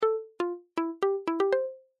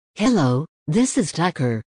Hello, this is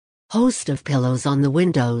Tucker, host of Pillows on the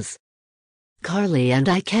Windows. Carly and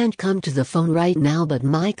I can't come to the phone right now, but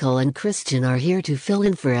Michael and Christian are here to fill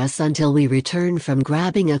in for us until we return from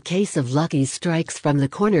grabbing a case of Lucky Strikes from the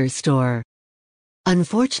corner store.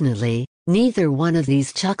 Unfortunately, neither one of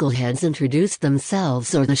these chuckleheads introduced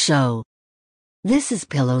themselves or the show. This is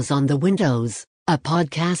Pillows on the Windows, a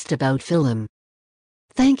podcast about film.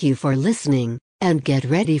 Thank you for listening, and get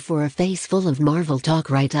ready for a face full of Marvel talk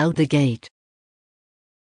right out the gate.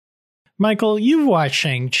 Michael, you've watched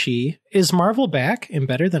Shang-Chi. Is Marvel back and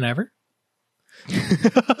better than ever?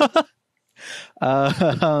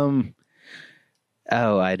 Oh,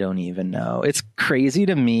 I don't even know. It's crazy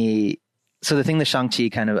to me. So the thing that Shang-Chi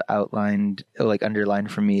kind of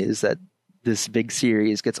underlined for me is that this big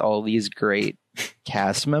series gets all these great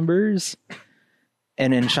cast members.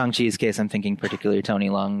 And in Shang-Chi's case, I'm thinking particularly Tony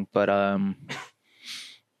Leung, but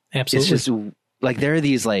Absolutely. it's just like there are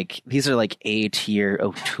these these are like A-tier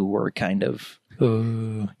auteur kind of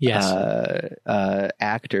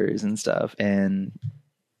actors and stuff, and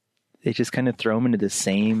they just kind of throw them into the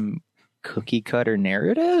same cookie cutter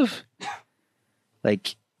narrative,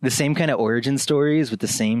 like the same kind of origin stories with the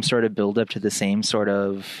same sort of build up to the same sort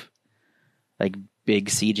of like big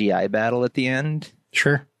CGI battle at the end.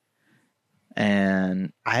 Sure.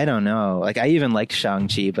 And I don't know, like I even liked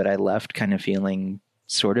Shang-Chi, but I left kind of feeling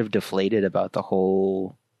sort of deflated about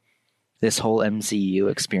this whole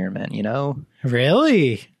MCU experiment, you know?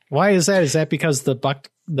 Really? Why is that? Is that because the buck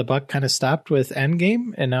kind of stopped with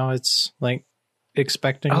Endgame and now it's like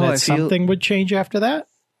expecting that something would change after that?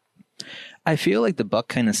 I feel like the buck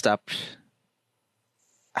kind of stopped.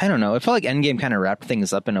 I don't know. It felt like Endgame kind of wrapped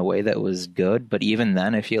things up in a way that was good, but even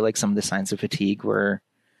then I feel like some of the signs of fatigue were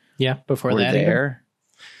before that there.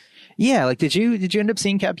 Yeah, like did you end up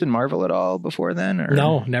seeing Captain Marvel at all before then? Or?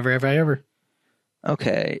 No, never have I ever.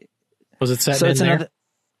 Okay. Was it set in there?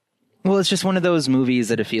 Well, it's just one of those movies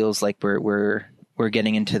that it feels like we're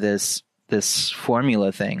getting into this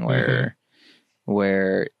formula thing where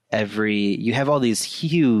you have all these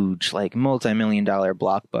huge like multi-million-dollar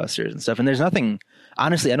blockbusters and stuff, and there's nothing.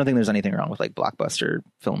 Honestly, I don't think there's anything wrong with like blockbuster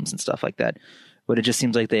films and stuff like that, but it just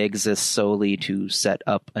seems like they exist solely to set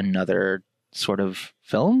up another sort of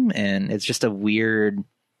film, and it's just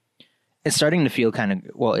it's starting to feel kind of,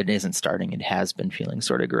 well, it isn't starting, it has been feeling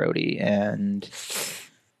sort of grody. And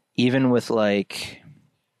even with like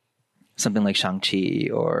something like Shang-Chi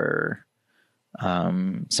or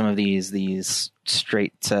some of these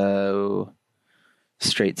straight to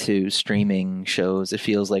streaming shows, it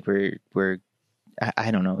feels like we're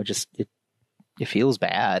I don't know, it feels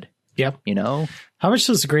bad. Yep. You know? How much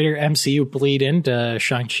does the greater MCU bleed into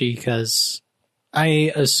Shang-Chi? Because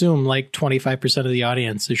I assume like 25% of the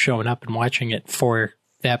audience is showing up and watching it for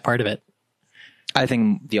that part of it. I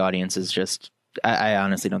think the audience is just, I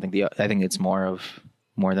honestly don't think I think it's more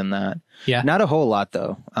than that. Yeah. Not a whole lot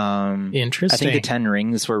though. Interesting. I think the 10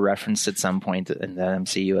 Rings were referenced at some point in the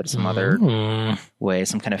MCU at some other way,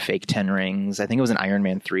 some kind of fake 10 Rings. I think it was an Iron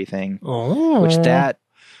Man 3 thing, which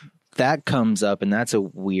that comes up, and that's a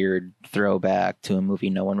weird throwback to a movie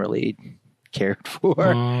no one really cared for.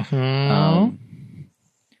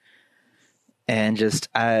 And just,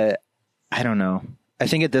 I don't know. I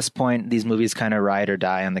think at this point, these movies kind of ride or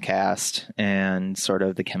die on the cast and sort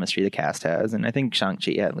of the chemistry the cast has. And I think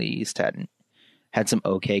Shang-Chi at least had some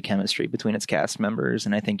okay chemistry between its cast members.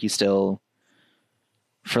 And I think you still,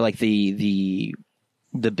 for like the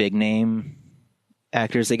big name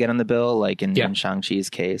actors they get on the bill, like in Shang-Chi's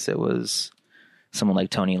case, it was someone like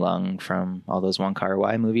Tony Leung from all those Wong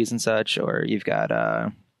Kar-wai movies and such, or you've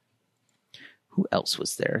got who else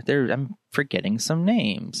was there? I'm forgetting some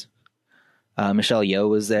names. Michelle Yeoh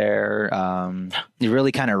was there. It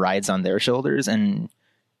really kind of rides on their shoulders, and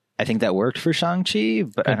I think that worked for Shang-Chi,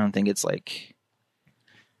 but I don't think it's like,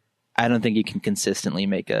 I don't think you can consistently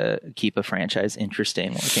keep a franchise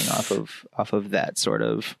interesting working off of that sort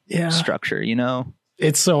of structure, you know?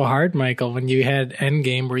 It's so hard, Michael, when you had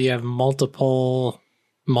Endgame where you have multiple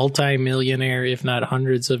multi-millionaire, if not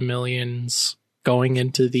hundreds of millions, going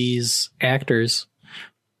into these actors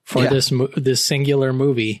for this singular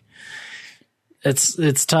movie.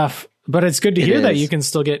 It's tough, but it's good to hear that you can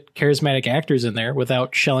still get charismatic actors in there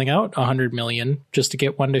without shelling out $100 million just to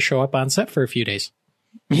get one to show up on set for a few days.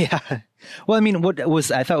 Yeah. Well, I mean, what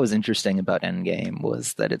I thought was interesting about Endgame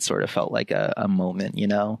was that it sort of felt like a moment, you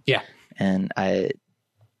know? Yeah. And I,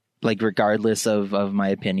 like, regardless of my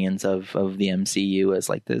opinions of the MCU as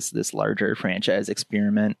like this larger franchise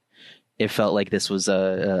experiment, it felt like this was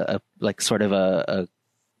a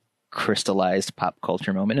crystallized pop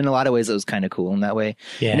culture moment. In a lot of ways, it was kind of cool in that way.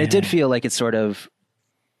 Yeah. And it did feel like it sort of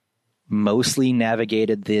mostly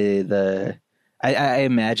navigated I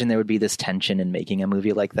imagine there would be this tension in making a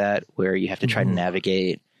movie like that where you have to try to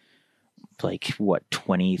navigate like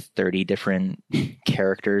 20, 30 different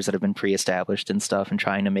characters that have been pre-established and stuff and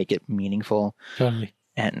trying to make it meaningful. Totally.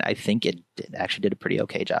 And I think it actually did a pretty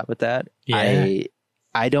okay job with that. Yeah.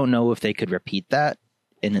 I don't know if they could repeat that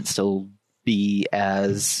and it still be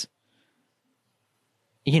as,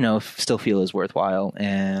 still feel as worthwhile.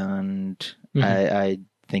 And I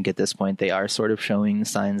think at this point they are sort of showing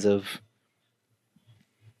signs of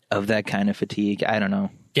that kind of fatigue. I don't know.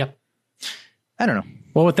 Yep. I don't know.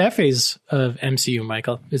 Well, with that phase of MCU,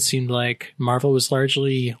 Michael, it seemed like Marvel was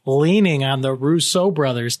largely leaning on the Russo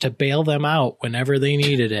brothers to bail them out whenever they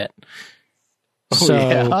needed it.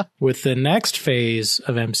 With the next phase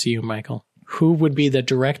of MCU, Michael, who would be the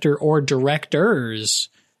director or directors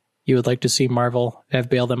you would like to see Marvel have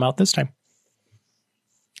bailed them out this time?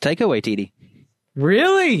 Taika Waititi.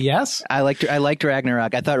 Really? Yes. I liked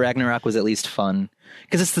Ragnarok. I thought Ragnarok was at least fun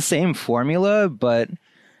because it's the same formula, but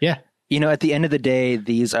yeah. At the end of the day,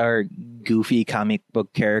 these are goofy comic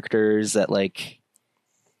book characters that like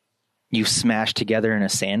you smash together in a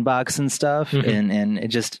sandbox and stuff. And it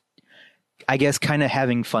just, I guess kind of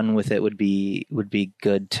having fun with it would be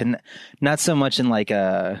good to not so much in like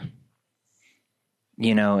in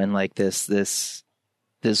like this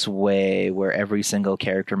way where every single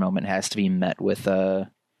character moment has to be met with some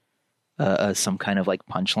kind of like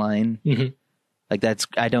punchline. Like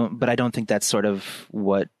I don't think that's sort of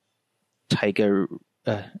what Taika,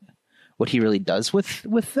 what he really does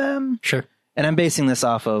with them. Sure. And I'm basing this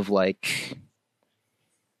off of like,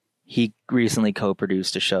 he recently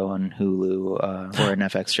co-produced a show on Hulu for an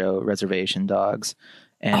FX show, Reservation Dogs.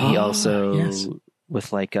 And he also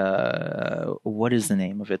with like, what is the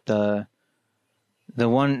name of it? The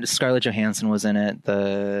one Scarlett Johansson was in it,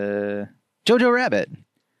 the Jojo Rabbit.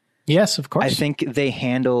 Yes, of course. I think they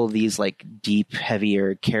handle these like deep,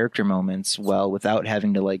 heavier character moments well without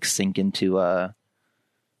having to like sink into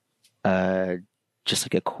just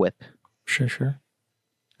like a quip. Sure.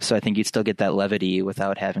 So I think you'd still get that levity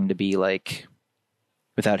without having to be like,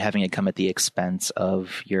 without having it come at the expense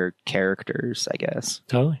of your characters, I guess.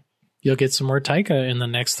 Totally. You'll get some more Taika in the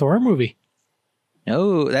next Thor movie.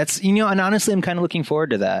 Oh, that's, and honestly, I'm kind of looking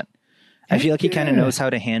forward to that. I feel like he kind of knows how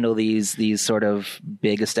to handle these sort of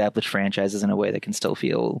big established franchises in a way that can still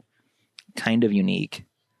feel kind of unique,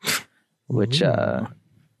 which I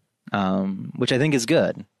think is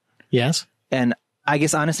good. Yes. And I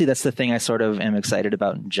guess honestly, that's the thing I sort of am excited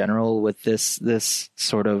about in general with this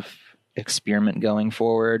sort of experiment going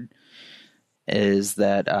forward is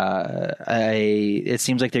that it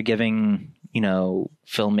seems like they're giving,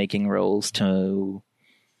 filmmaking roles to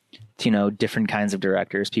different kinds of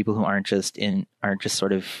directors, people who aren't just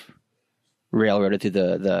sort of railroaded through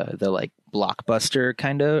the like blockbuster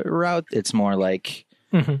kind of route. It's more like,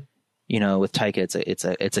 with Taika,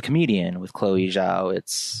 it's a comedian. With Chloe Zhao,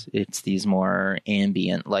 it's these more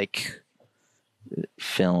ambient like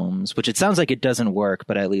films, which it sounds like it doesn't work,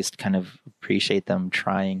 but I at least kind of appreciate them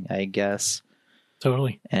trying, I guess.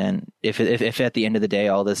 Totally. And if at the end of the day,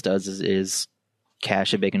 all this does is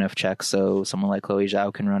cash a big enough check so someone like Chloe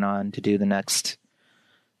Zhao can run on to do the next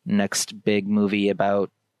big movie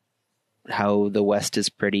about how the West is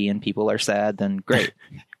pretty and people are sad, then great.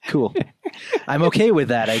 Cool. I'm okay with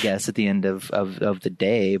that, I guess, at the end of the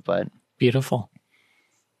day, but beautiful.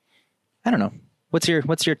 I don't know. What's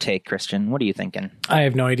your take, Christian? What are you thinking? I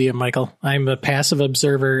have no idea, Michael. I'm a passive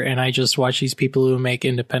observer and I just watch these people who make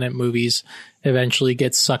independent movies eventually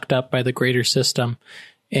get sucked up by the greater system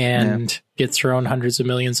and get thrown hundreds of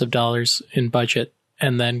millions of dollars in budget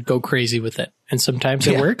and then go crazy with it. And sometimes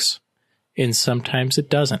it works and sometimes it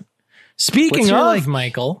doesn't. Speaking of,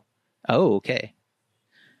 Michael. Oh, okay.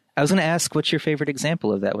 I was going to ask what your favorite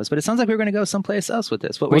example of that was, but it sounds like we were going to go someplace else with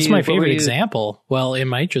this. What's my favorite example? Well, it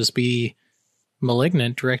might just be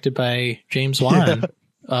Malignant, directed by James Wan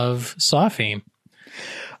of Saw fame.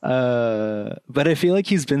 But I feel like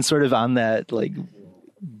he's been sort of on that like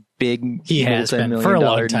big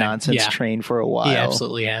multi-million-dollar nonsense train for a while. He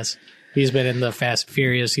absolutely has. He's been in the Fast and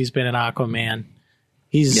Furious. He's been in Aquaman.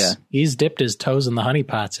 He's dipped his toes in the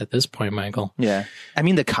honeypots at this point, Michael. Yeah. I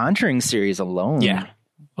mean, the Conjuring series alone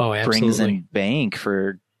brings in bank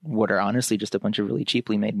for what are honestly just a bunch of really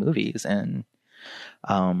cheaply made movies. And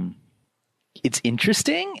it's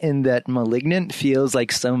interesting in that Malignant feels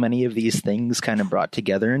like so many of these things kind of brought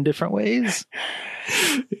together in different ways.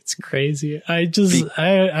 It's crazy. I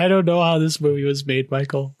don't know how this movie was made,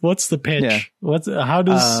 Michael. What's the pitch? Yeah. How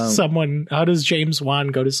does James Wan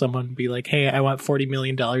go to someone and be like, hey, I want $40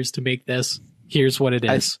 million to make this. Here's what it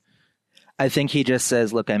is. I think he just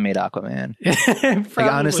says, "Look, I made Aquaman."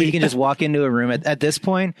 Like, honestly, you can just walk into a room at this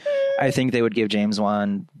point. I think they would give James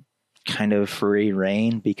Wan kind of free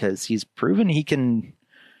reign because he's proven he can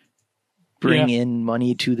bring in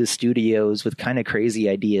money to the studios with kind of crazy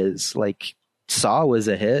ideas. Like Saw was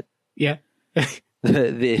a hit. Yeah.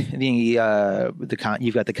 You've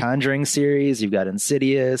got the Conjuring series, you've got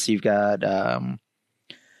Insidious, you've got and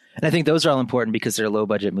I think those are all important because they're low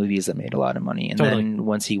budget movies that made a lot of money. And then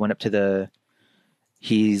once he went up to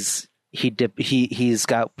he's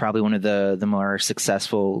got probably one of the more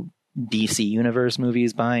successful DC Universe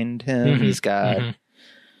movies behind him. Mm-hmm. He's got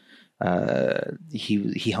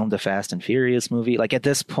he helmed a Fast and Furious movie. Like at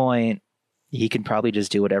this point, he can probably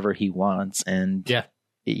just do whatever he wants, and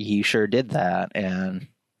he sure did that. And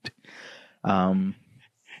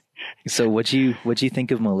so what'd you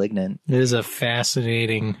think of Malignant? It is a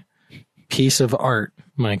fascinating piece of art,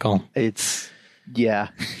 Michael. It's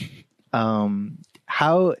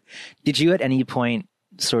how did you at any point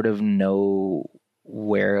sort of know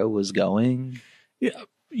where it was going?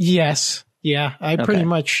 Yes. Yeah, I pretty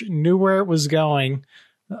much knew where it was going.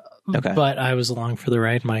 But I was along for the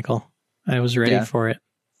ride, Michael. I was ready for it.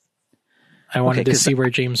 I wanted to see where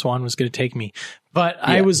James Wan was going to take me. But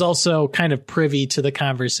I was also kind of privy to the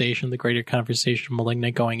conversation, the greater conversation of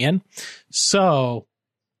Malignant going in. So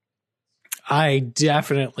I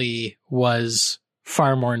definitely was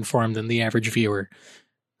far more informed than the average viewer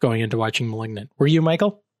going into watching Malignant. Were you,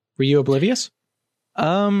 Michael? Were you oblivious?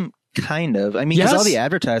 Kind of. I mean, because all the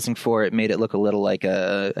advertising for it made it look a little like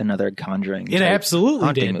another Conjuring. It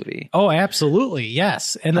absolutely did. Movie. Oh, absolutely.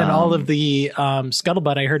 Yes. And then all of the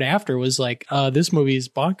scuttlebutt I heard after was like, this movie is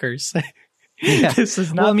bonkers. This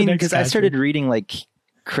is not because I started reading like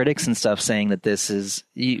critics and stuff saying that this is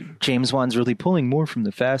James Wan's really pulling more from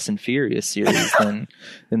the Fast and Furious series than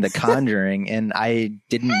the Conjuring. And I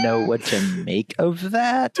didn't know what to make of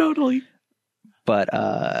that. Totally. But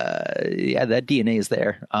that DNA is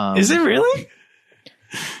there. Is it really?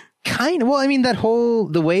 Kind of. Well, I mean,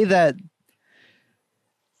 the way that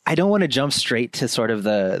I don't want to jump straight to sort of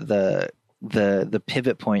the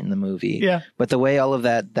pivot point in the movie. Yeah. But the way all of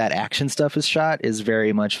that action stuff is shot is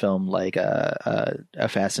very much filmed like a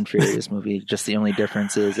Fast and Furious movie. Just the only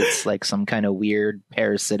difference is it's like some kind of weird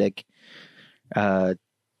parasitic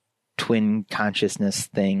twin consciousness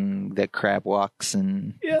thing that Crab walks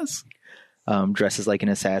and dresses like an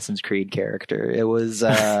Assassin's Creed character. It was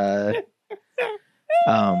I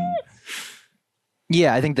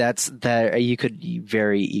think that you could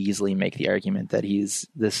very easily make the argument that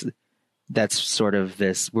that's sort of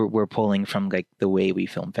this we're pulling from like the way we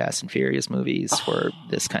film Fast and Furious movies for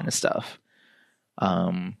this kind of stuff.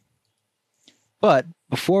 But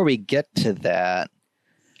before we get to that,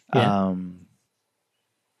 I'm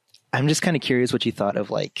just kind of curious what you thought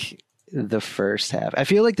of like the first half. I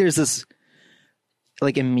feel like there's this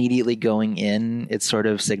like immediately going in, it sort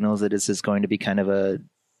of signals that this is going to be kind of a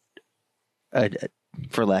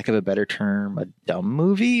for lack of a better term, a dumb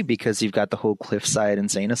movie because you've got the whole Cliffside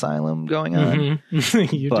Insane Asylum going on.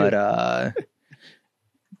 Mm-hmm.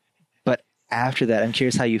 But after that, I'm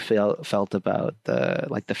curious how you felt about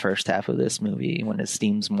the first half of this movie when it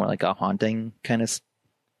seems more like a haunting kind of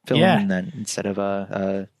film, and then instead of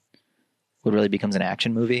what really becomes an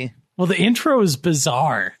action movie. Well, the intro is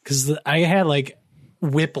bizarre because I had like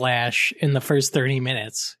whiplash in the first 30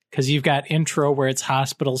 minutes because you've got intro where it's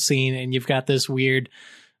hospital scene and you've got this weird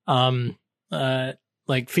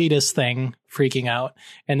like fetus thing freaking out,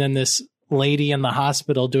 and then this lady in the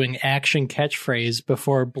hospital doing action catchphrase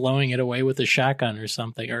before blowing it away with a shotgun or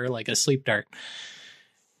something, or like a sleep dart.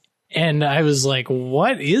 And I was like,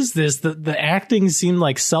 what is this? The acting seemed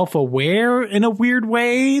like self-aware in a weird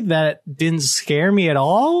way that didn't scare me at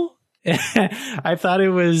all. I thought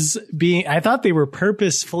they were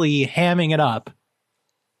purposefully hamming it up.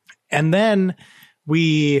 And then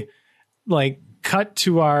we like cut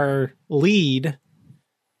to our lead.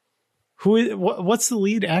 What's the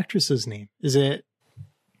lead actress's name? Is it?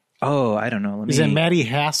 Oh, I don't know. Is it Maddie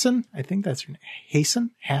Hassan? I think that's her name.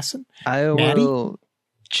 Hassan? Will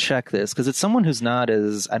check this because it's someone who's I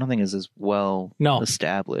don't think is as well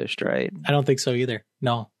established, right? I don't think so either.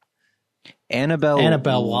 No. Annabelle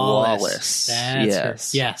Wallace. That's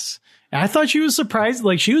yes. her. Yes. And I thought she was surprised.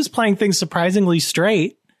 Like she was playing things surprisingly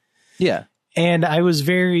straight. Yeah. And I was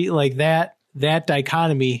very like that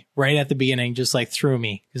dichotomy right at the beginning just like threw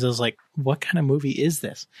me because I was like, what kind of movie is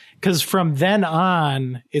this? Because from then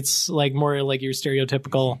on, it's like more like your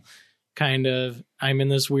stereotypical kind of I'm in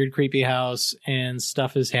this weird, creepy house and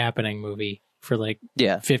stuff is happening movie for like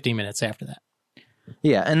 50 minutes after that.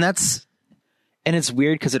 Yeah. And it's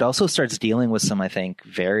weird because it also starts dealing with some, I think,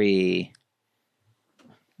 very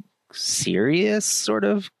serious sort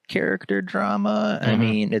of character drama. I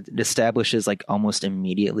mean, it establishes like almost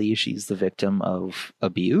immediately she's the victim of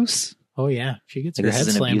abuse. Oh yeah, she gets Like, her this head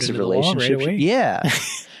is an slammed abusive into the wall relationship. right away. Yeah.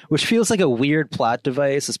 Which feels like a weird plot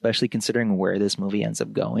device, especially considering where this movie ends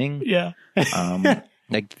up going. Yeah.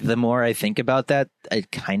 Like the more I think about that,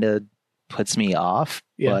 it kind of puts me off.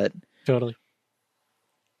 Yeah. But Totally.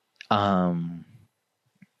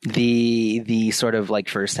 The sort of like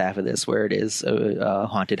first half of this where it is a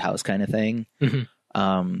haunted house kind of thing,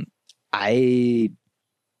 I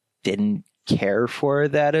didn't care for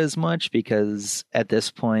that as much because at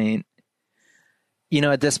this point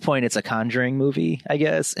it's a Conjuring movie, I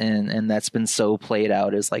guess, and that's been so played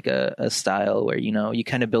out as like a style where you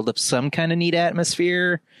kind of build up some kind of neat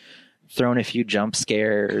atmosphere, throw in a few jump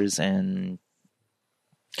scares, and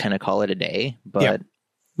kind of call it a day. But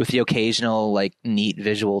with the occasional like neat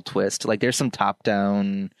visual twist, like there's some top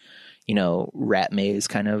down, rat maze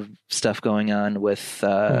kind of stuff going on with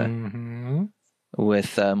Malignant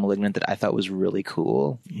that I thought was really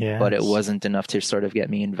cool. Yeah, but it wasn't enough to sort of get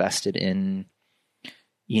me invested in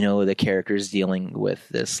the characters dealing with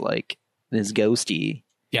this ghosty.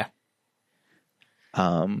 Yeah.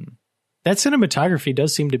 That cinematography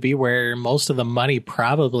does seem to be where most of the money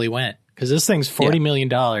probably went, because this thing's $40 million,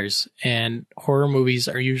 and horror movies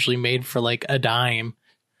are usually made for like a dime.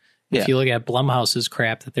 If you look at Blumhouse's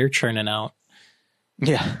crap that they're churning out.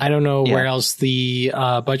 Yeah. I don't know where else the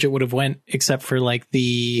budget would have went except for like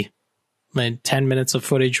the 10 minutes of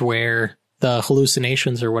footage where the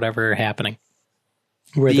hallucinations or whatever are happening,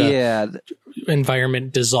 where the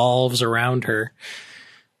environment dissolves around her.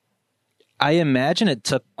 I imagine it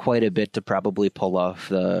took quite a bit to probably pull off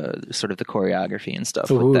the sort of the choreography and stuff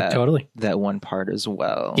Ooh, with that. Totally. That one part as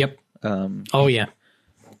well. Yep. Oh yeah.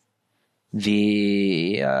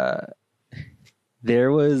 There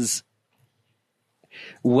was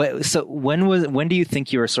when do you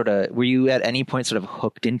think you were you at any point sort of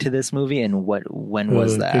hooked into this movie, and when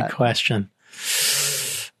was that? Good question.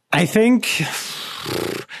 I think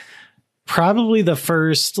probably the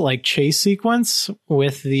first like chase sequence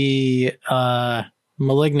with the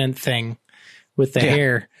Malignant thing with the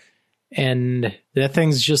hair, and that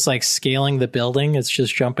thing's just like scaling the building. It's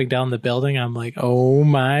just jumping down the building. I'm like, oh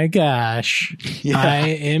my gosh, I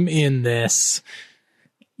am in this.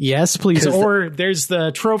 Yes, please. Or there's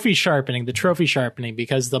the trophy sharpening,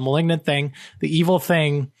 because the Malignant thing, the evil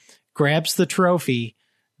thing, grabs the trophy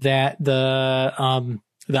that the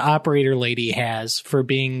operator lady has for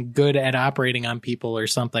being good at operating on people or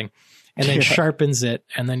something, and then sharpens it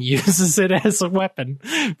and then uses it as a weapon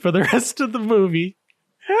for the rest of the movie.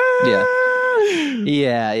 Yeah.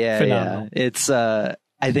 Phenomenal. It's I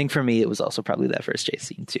think for me it was also probably that first chase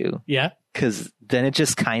scene too. Yeah. Because then it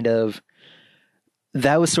just kind of,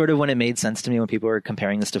 that was sort of when it made sense to me when people were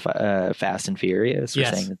comparing this to Fast and Furious, or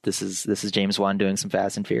saying that this is James Wan doing some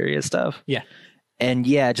Fast and Furious stuff. Yeah. And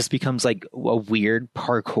it just becomes like a weird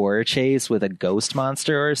parkour chase with a ghost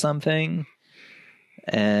monster or something.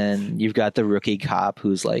 And you've got the rookie cop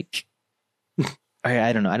who's like,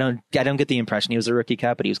 I don't know. I don't get the impression he was a rookie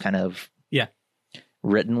cop, but he was kind of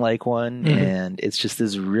written like one. And it's just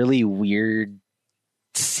this really weird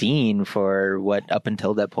scene for what up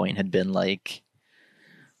until that point had been like,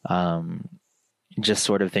 just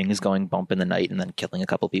sort of things going bump in the night and then killing a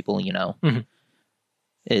couple people,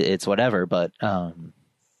 it's whatever. But, and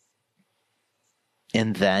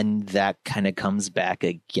then that kind of comes back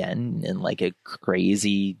again in like a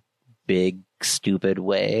crazy, big, stupid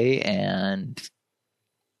way. And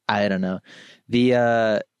I don't know.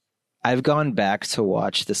 I've gone back to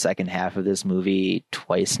watch the second half of this movie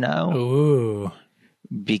twice now. Ooh.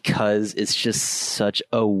 Because it's just such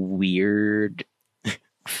a weird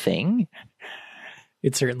thing.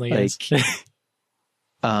 It certainly is.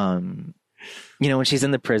 When she's in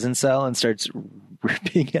the prison cell and starts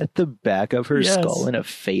ripping at the back of her skull and a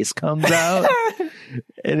face comes out.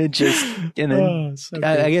 And it just, and then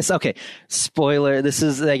I guess, okay, spoiler. This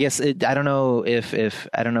is, I guess, I don't know if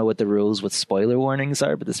I don't know what the rules with spoiler warnings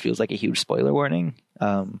are, but this feels like a huge spoiler warning.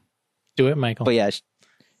 Do it, Michael. But yeah.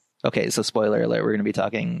 Okay, so spoiler alert. We're going to be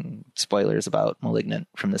talking spoilers about Malignant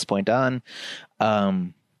from this point on.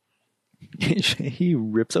 He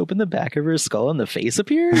rips open the back of her skull and the face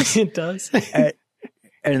appears. It does.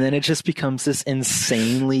 And then it just becomes this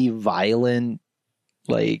insanely violent,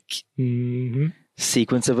 like,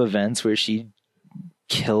 sequence of events where she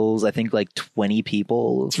kills, I think, like 20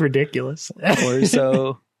 people. It's ridiculous. Or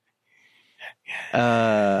so.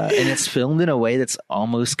 And it's filmed in a way that's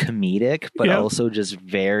almost comedic, but also just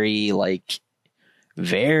very, like,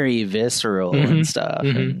 very visceral and stuff.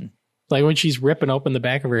 And Like when she's ripping open the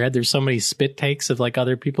back of her head, there's so many spit takes of like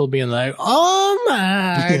other people being like, "Oh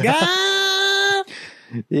my God."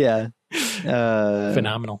 Yeah.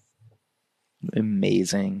 Phenomenal.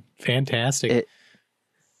 Amazing. Fantastic.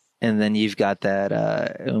 And then you've got that,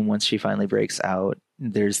 once she finally breaks out,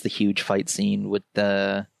 there's the huge fight scene with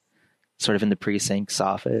the sort of in the precinct's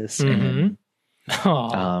office. And,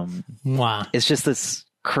 wow. it's just this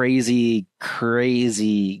crazy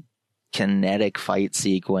kinetic fight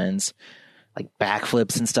sequence. Like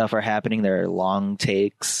backflips and stuff are happening. There are long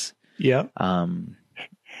takes. Yeah.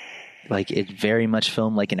 Like it very much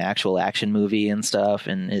filmed like an actual action movie and stuff.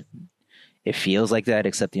 And it feels like that,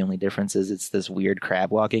 except the only difference is it's this weird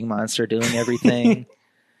crab walking monster doing everything.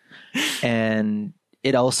 And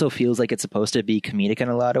it also feels like it's supposed to be comedic in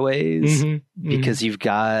a lot of ways, because you've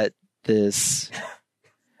got this,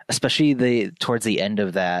 especially towards the end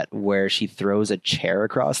of that, where she throws a chair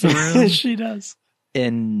across the room. She does.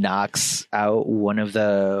 And knocks out one of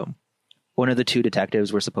the two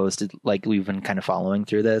detectives we're supposed to, like, we've been kind of following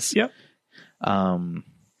through this. Yep.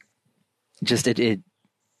 Just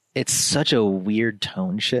it's such a weird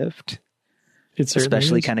tone shift. It's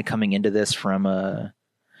especially kind of coming into this from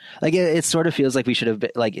it sort of feels like we should have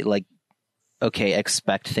been like, okay,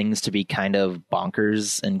 expect things to be kind of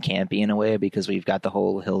bonkers and campy in a way, because we've got the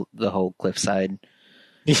whole cliffside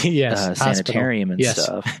sanitarium and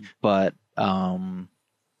stuff. But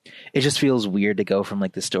it just feels weird to go from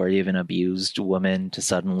like the story of an abused woman to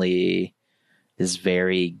suddenly this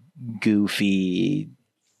very goofy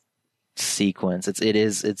sequence.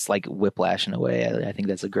 It's like whiplash in a way. I think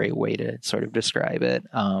that's a great way to sort of describe it.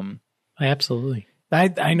 Absolutely.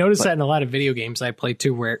 I noticed that in a lot of video games I play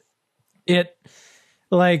too, where it,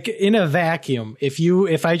 like, in a vacuum,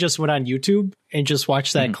 if I just went on YouTube and just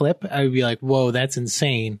watched that clip, I would be like, whoa, that's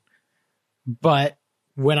insane. But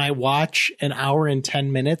when I watch an hour and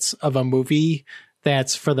 10 minutes of a movie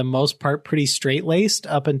that's for the most part pretty straight laced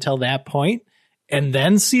up until that point, and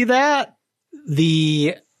then see that,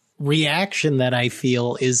 the reaction that I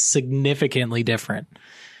feel is significantly different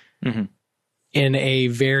in a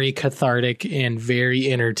very cathartic and very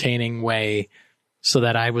entertaining way. So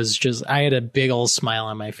that I had a big old smile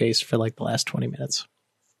on my face for like the last 20 minutes.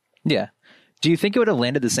 Yeah. Do you think it would have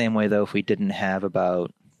landed the same way though if we didn't have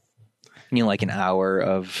about, like an hour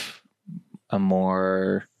of a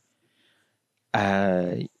more,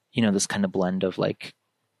 this kind of blend of like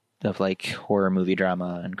horror movie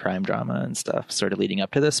drama and crime drama and stuff sort of leading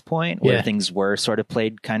up to this point where things were sort of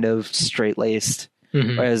played kind of straight laced,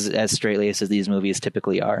 or as straight laced as these movies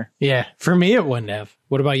typically are? Yeah. For me, it wouldn't have.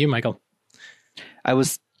 What about you, Michael? I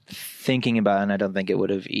was thinking about it, and I don't think it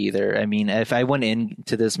would have either. I mean, if I went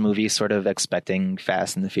into this movie sort of expecting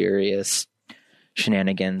Fast and the Furious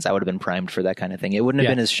shenanigans, I would have been primed for that kind of thing. It wouldn't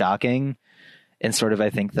have been as shocking, and sort of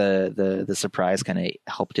I think the surprise kind of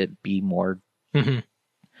helped it be more,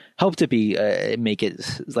 helped it be make it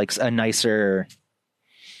like a nicer.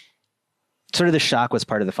 Sort of the shock was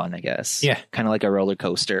part of the fun, I guess. Yeah, kind of like a roller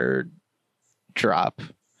coaster drop.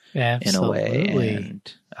 Absolutely. In a way,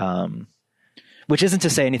 and which isn't to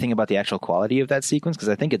say anything about the actual quality of that sequence, because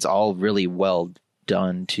I think it's all really well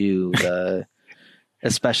done too.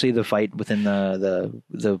 Especially the fight within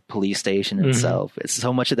the police station itself. It's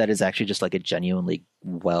so much of that is actually just like a genuinely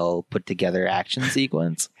well put together action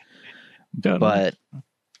sequence. But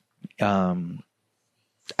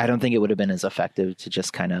I don't think it would have been as effective to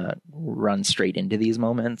just kind of run straight into these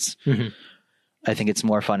moments. I think it's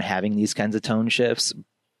more fun having these kinds of tone shifts.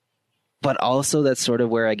 But also that's sort of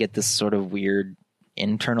where I get this sort of weird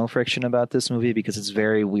internal friction about this movie, because it's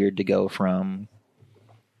very weird to go from,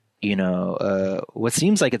 what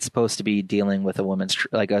seems like it's supposed to be dealing with a woman's,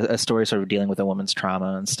 like a story sort of dealing with a woman's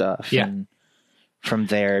trauma and stuff. Yeah. And from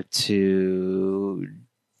there to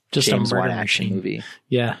just James a murder Wan action machine movie.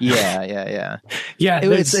 Yeah. Yeah.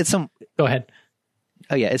 It's some, go ahead.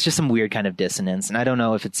 Oh yeah. It's just some weird kind of dissonance. And I don't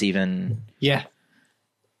know if it's even,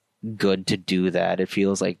 good to do that. It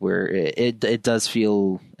feels like it does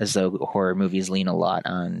feel as though horror movies lean a lot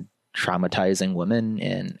on traumatizing women,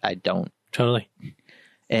 and I don't totally.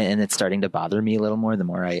 And it's starting to bother me a little more the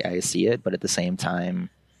more I see it. But at the same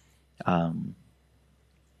time, and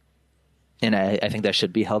I think that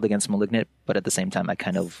should be held against Malignant. But at the same time, I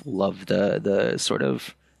kind of love the sort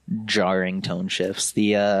of jarring tone shifts.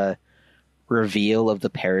 The reveal of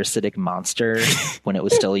the parasitic monster when it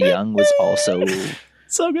was still young was also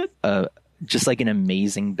so good. Just like an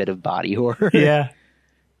amazing bit of body horror. Yeah.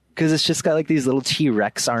 Because it's just got like these little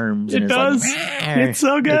T-Rex arms. It and does. Like, it's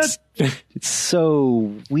so good. It's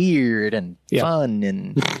so weird and fun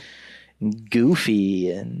and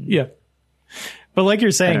goofy. And But like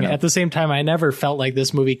you're saying, know. at the same time, I never felt like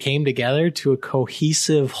this movie came together to a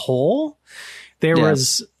cohesive whole. There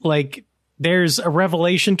was like, there's a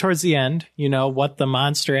revelation towards the end, you know, what the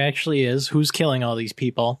monster actually is, who's killing all these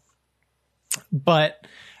people. But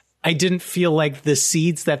I didn't feel like the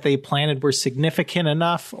seeds that they planted were significant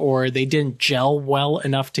enough, or they didn't gel well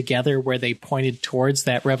enough together where they pointed towards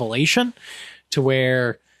that revelation, to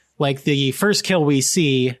where like the first kill we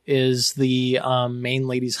see is the main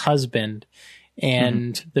lady's husband.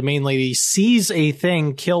 And the main lady sees a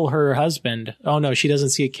thing kill her husband. Oh, no, she doesn't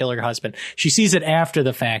see it kill her husband. She sees it after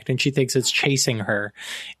the fact, and she thinks it's chasing her.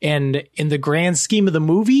 And in the grand scheme of the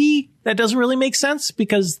movie, that doesn't really make sense,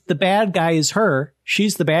 because the bad guy is her.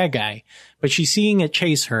 She's the bad guy, but she's seeing it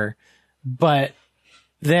chase her. But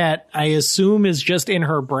that, I assume, is just in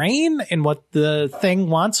her brain and what the thing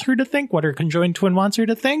wants her to think, what her conjoined twin wants her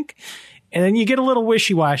to think. And then you get a little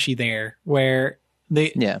wishy-washy there, where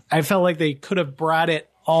I felt like they could have brought it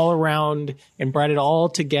all around and brought it all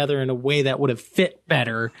together in a way that would have fit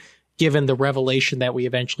better, given the revelation that we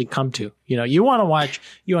eventually come to. You know, you want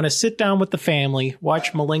to sit down with the family,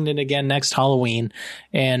 watch Malignant again next Halloween,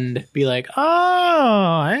 and be like, oh,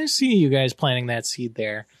 I see you guys planting that seed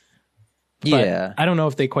there. But I don't know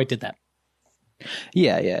if they quite did that.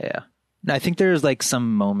 Yeah. I think there's like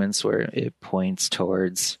some moments where it points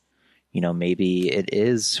towards, you know, maybe it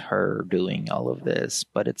is her doing all of this,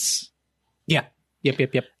 but it's... Yeah.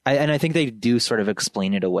 Yep. And I think they do sort of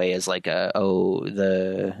explain it away as like I don't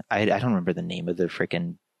remember the name of the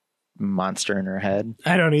freaking monster in her head.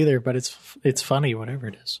 I don't either, but it's funny, whatever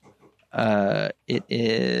it is. It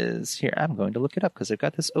is... Here, I'm going to look it up because I've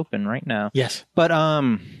got this open right now. Yes. But,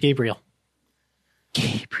 Gabriel.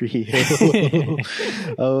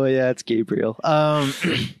 Oh, yeah, it's Gabriel.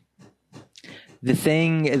 The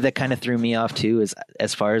thing that kind of threw me off too is,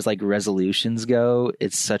 as far as like resolutions go,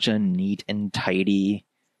 it's such a neat and tidy,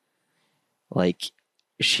 like,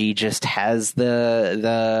 she just has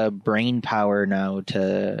the brain power now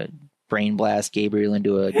to brain blast Gabriel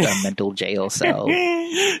into a mental jail cell,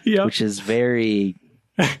 which is very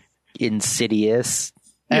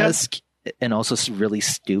Insidious-esque and also really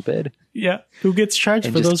stupid. Yeah. Who gets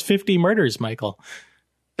charged for those 50 murders, Michael?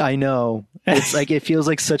 I know. It's like, it feels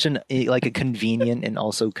like such a convenient and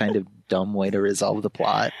also kind of dumb way to resolve the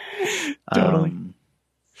plot. Totally.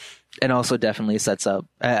 And also definitely sets up,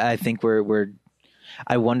 I think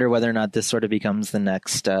I wonder whether or not this sort of becomes the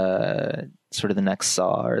next, sort of the next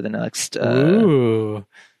Saw, or the next, the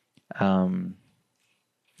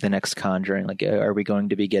next Conjuring. Like, are we going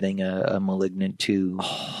to be getting a Malignant 2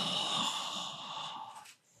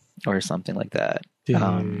 or something like that?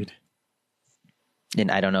 Dude. And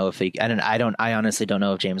I don't know if I honestly don't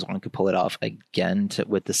know if James Wan could pull it off again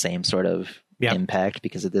with the same sort of impact,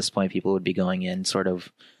 because at this point people would be going in sort of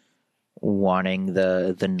wanting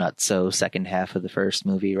the nutso second half of the first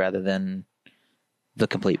movie rather than the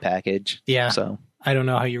complete package. Yeah. So I don't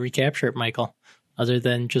know how you recapture it, Michael, other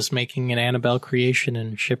than just making an Annabelle creation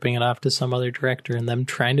and shipping it off to some other director and them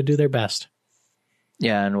trying to do their best.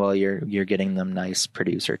 Yeah, and while you're getting them nice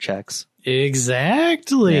producer checks.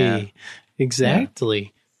 Exactly. Yeah.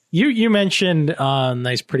 Exactly. Yeah. You mentioned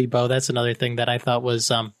Nice Pretty Bow. That's another thing that I thought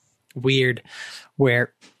was weird,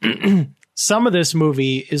 where some of this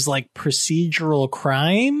movie is like procedural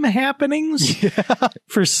crime happenings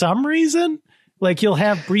for some reason. Like, you'll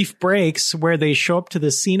have brief breaks where they show up to the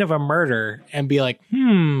scene of a murder and be like,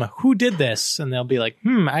 who did this? And they'll be like,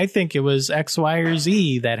 I think it was X, Y, or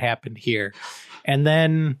Z that happened here. And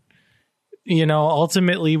then, you know,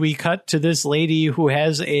 ultimately we cut to this lady who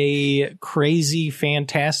has a crazy,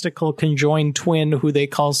 fantastical conjoined twin who they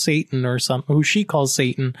call Satan, or something, who she calls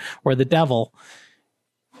Satan or the devil,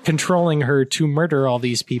 controlling her to murder all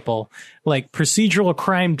these people. Like, procedural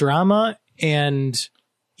crime drama and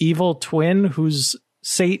evil twin who's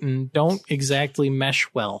Satan don't exactly mesh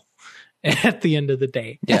well at the end of the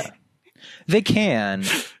day. Yeah, they can,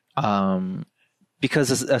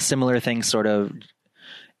 because a similar thing sort of,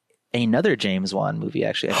 another James Wan movie,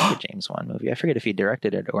 actually, I think a James Wan movie. I forget if he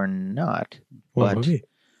directed it or not. What movie?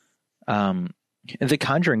 The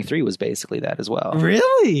Conjuring 3 was basically that as well.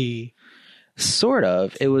 Really? Sort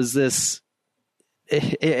of. It was this...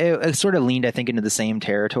 It sort of leaned, I think, into the same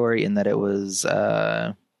territory in that it was...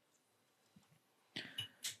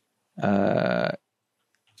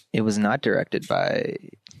 it was not directed by...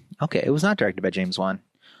 Okay, it was not directed by James Wan.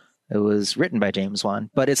 It was written by James Wan,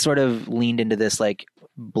 but it sort of leaned into this like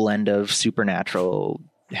blend of supernatural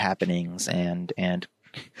happenings and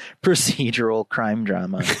procedural crime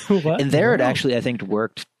drama. And there it actually, I think,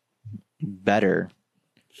 worked better.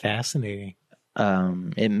 Fascinating.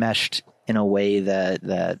 It meshed in a way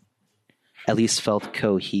that at least felt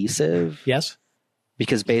cohesive. Yes.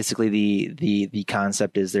 Because basically the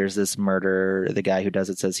concept is there's this murder. The guy who does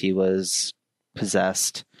it says he was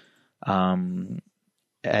possessed.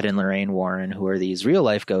 Ed and Lorraine Warren, who are these real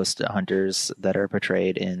life ghost hunters that are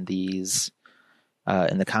portrayed in these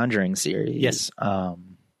in the Conjuring series. Yes.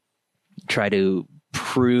 Try to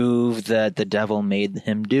prove that the devil made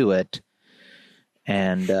him do it.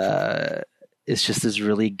 And it's just this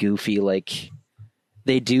really goofy, like,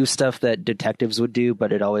 they do stuff that detectives would do,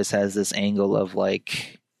 but it always has this angle of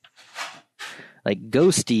like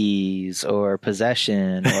ghosties or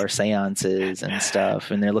possession or seances and stuff,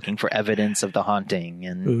 and they're looking for evidence of the haunting.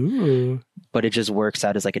 And Ooh. but it just works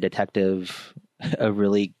out as like a detective, a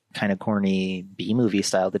really kind of corny B-movie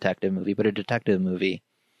style detective movie, but a detective movie.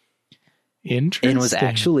 Interesting. And was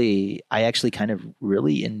actually, I actually kind of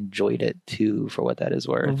really enjoyed it too, for what that is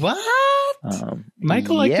worth. What?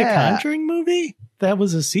 Michael liked the Conjuring movie? That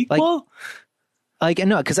was a sequel? Like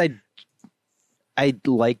no, because I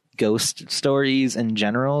like ghost stories in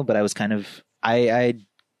general, but I was kind of I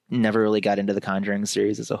never really got into the Conjuring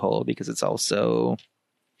series as a whole, because it's also,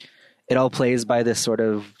 it all plays by this sort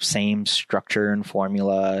of same structure and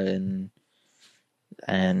formula,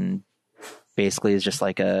 and basically is just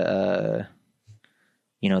like a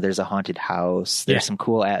there's a haunted house, there's some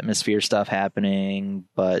cool atmosphere stuff happening,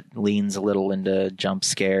 but leans a little into jump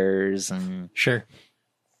scares, and sure.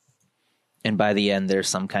 And by the end, there's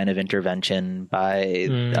some kind of intervention by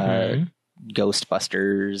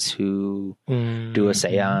Ghostbusters who do a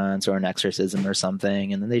seance or an exorcism or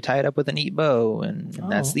something, and then they tie it up with a neat bow, and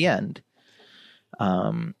that's the end.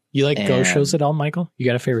 You like ghost shows at all, Michael? You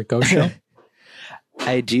got a favorite ghost show?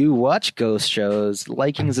 I do watch ghost shows.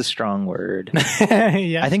 Liking is a strong word.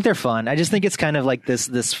 Yeah. I think they're fun. I just think it's kind of like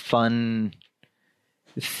this fun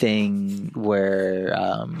thing where,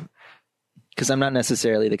 because I'm not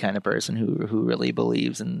necessarily the kind of person who really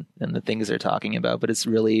believes in the things they're talking about, but it's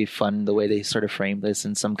really fun the way they sort of frame this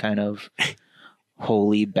in some kind of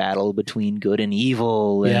holy battle between good and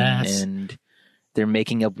evil, and they're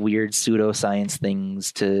making up weird pseudoscience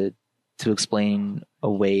things to explain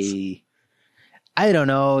away. I don't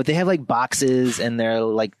know. They have like boxes, and they're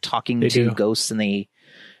like talking to ghosts, and they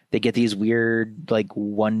get these weird like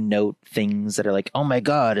one note things that are like, oh my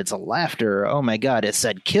god, it's a laughter. Oh my god, it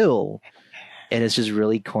said kill. And it's just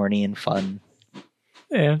really corny and fun.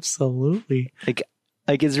 Absolutely. Like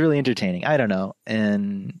it's really entertaining. I don't know.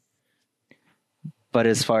 But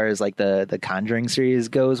as far as like the Conjuring series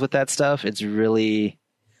goes with that stuff, it's really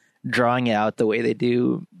drawing it out the way they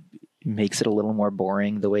do makes it a little more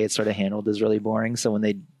boring. The way it's sort of handled is really boring. So when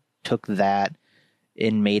they took that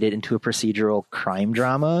and made it into a procedural crime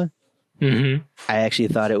drama, I actually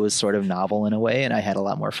thought it was sort of novel in a way, and I had a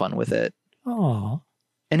lot more fun with it. Oh.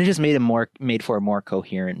 And it just made for a more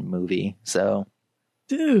coherent movie. So,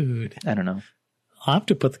 dude, I don't know. I'll have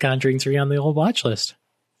to put the Conjuring 3 on the old watch list.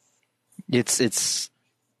 It's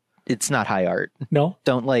not high art. No,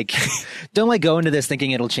 don't go into this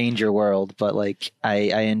thinking it'll change your world. But like,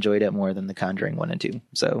 I enjoyed it more than the Conjuring 1 and 2.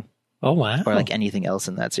 So, oh wow, or like anything else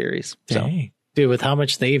in that series. So, dude, with how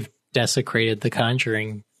much they've desecrated the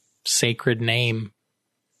Conjuring sacred name,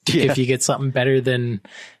 if you get something better than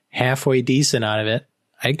halfway decent out of it,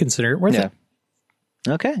 I'd consider it worth it.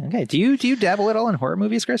 Okay. Do you dabble at all in horror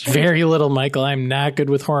movies, Christian? Very little, Michael. I'm not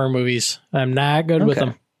good with horror movies. I'm not good with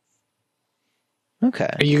them. Okay.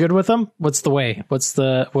 Are you good with them? What's the way? What's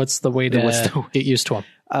the way to get used to them?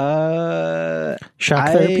 Shock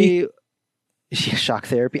therapy? Yeah, shock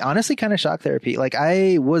therapy. Honestly, kind of shock therapy. Like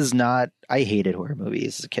I hated horror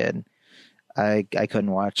movies as a kid. I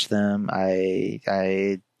couldn't watch them.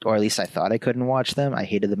 Or at least I thought I couldn't watch them. I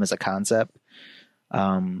hated them as a concept.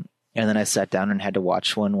 And then I sat down and had to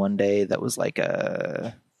watch one day that was like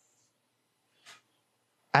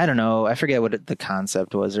I don't know. I forget what the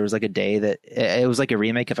concept was. There was like a day that it was like a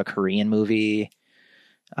remake of a Korean movie.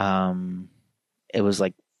 It was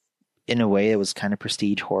like, in a way, it was kind of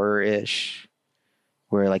prestige horror-ish,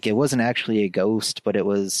 where like it wasn't actually a ghost, but it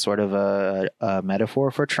was sort of a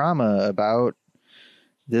metaphor for trauma about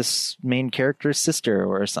this main character's sister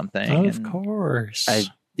or something. Of course.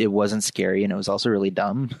 It wasn't scary, and it was also really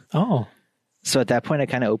dumb. Oh. So at that point, I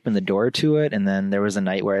kind of opened the door to it, and then there was a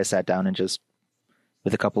night where I sat down and just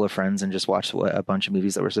with a couple of friends and just watched a bunch of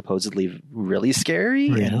movies that were supposedly really scary.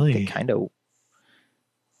 Really? And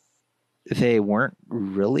they weren't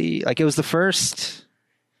really, like, it was the first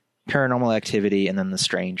Paranormal Activity and then The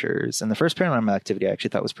Strangers. And the first Paranormal Activity I actually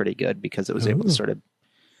thought was pretty good because it was able to sort of,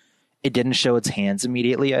 it didn't show its hands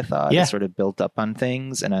immediately, I thought. It sort of built up on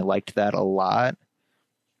things, and I liked that a lot.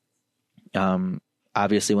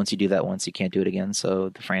 obviously once you do that once, you can't do it again. So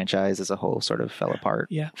the franchise as a whole sort of fell apart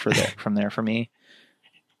from there for me.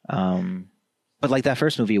 But like that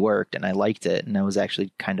first movie worked and I liked it and I was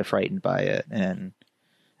actually kind of frightened by it. And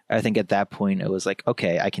I think at that point it was like,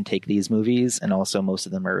 okay, I can take these movies and also most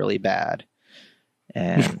of them are really bad.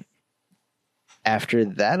 And after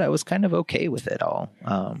that, I was kind of okay with it all.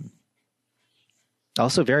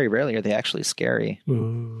 Also, very rarely are they actually scary.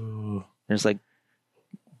 Ooh. There's like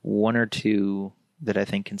one or two that I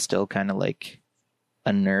think can still kind of like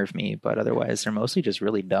unnerve me, but otherwise they're mostly just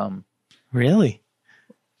really dumb. Really?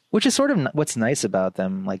 Which is sort of what's nice about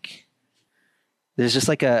them. Like, there's just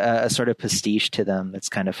like a sort of pastiche to them that's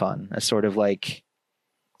kind of fun. A sort of like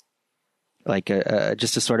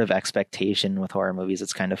just a sort of expectation with horror movies.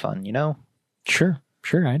 It's kind of fun, you know? Sure,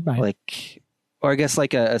 I'd buy it. Like, or I guess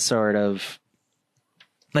like a sort of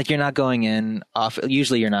like you're not going in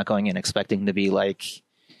usually you're not going in expecting to be like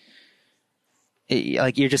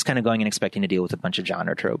you're just kind of going in expecting to deal with a bunch of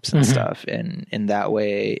genre tropes and stuff. And in that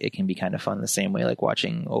way, it can be kind of fun the same way like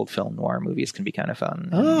watching old film noir movies can be kind of fun.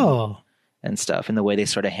 And stuff. And the way they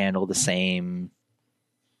sort of handle the same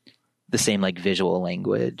like visual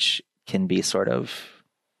language can be sort of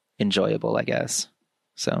enjoyable, I guess.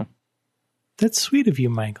 So. That's sweet of you,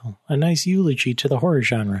 Michael. A nice eulogy to the horror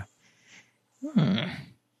genre.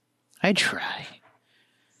 I try.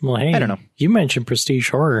 Well, hey, I don't know. You mentioned prestige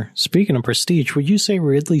horror. Speaking of prestige, would you say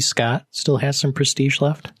Ridley Scott still has some prestige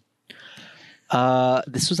left?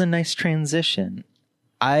 This was a nice transition.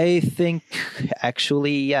 I think,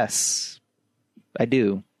 actually, yes. I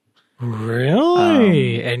do.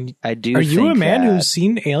 Really? And I do. Are you a man who's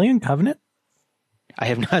seen Alien Covenant? I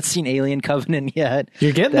have not seen Alien Covenant yet.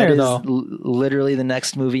 You're getting there, though. Literally the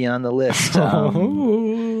next movie on the list.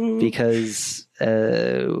 Because,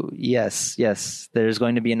 yes, there's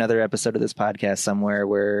going to be another episode of this podcast somewhere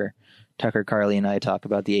where Tucker Carly and I talk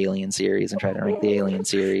about the Alien series and try to rank the Alien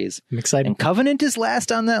series. I'm excited. And Covenant is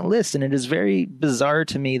last on that list, and it is very bizarre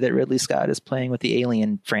to me that Ridley Scott is playing with the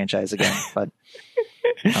Alien franchise again. But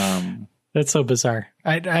that's so bizarre.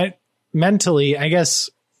 I mentally, I guess,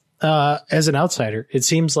 as an outsider, it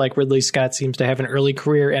seems like Ridley Scott seems to have an early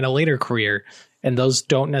career and a later career, and those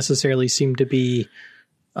don't necessarily seem to be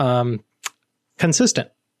consistent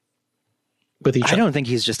with each other. I don't think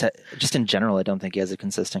he's just in general, I don't think he has a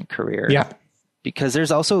consistent career. Yeah. Because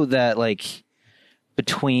there's also that like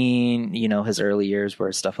between, his early years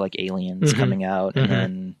where stuff like Aliens coming out and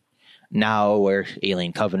then now where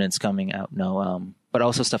Alien Covenant's coming out. But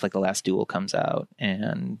also stuff like The Last Duel comes out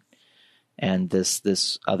and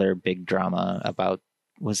this other big drama about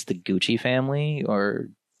was the Gucci family or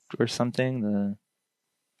something.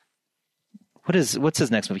 What's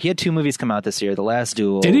his next movie? He had 2 movies come out this year. The Last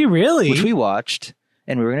Duel. Did he really? Which we watched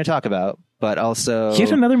and we were going to talk about, but also he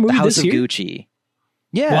had another movie The House this of year? Gucci.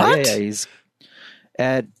 Yeah, What? yeah. He's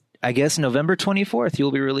at, I guess, November 24th.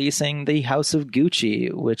 You'll be releasing The House of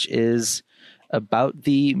Gucci, which is about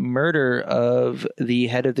the murder of the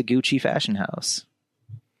head of the Gucci fashion house.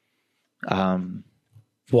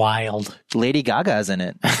 Wild. Lady Gaga's in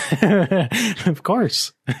it. Of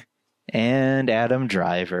course. And Adam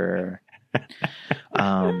Driver.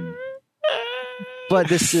 But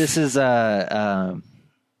this is I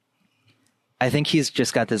think he's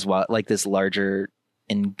just got this this larger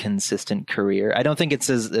inconsistent career. I don't think it's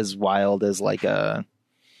as wild as like a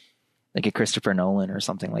Christopher Nolan or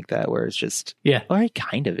something like that, where it's just or he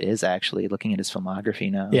kind of is actually looking at his filmography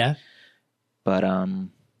now. Yeah. But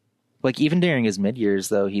like even during his mid years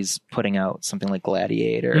though, he's putting out something like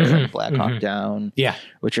Gladiator and Black Hawk Down. Yeah.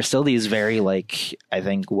 Which are still these very like I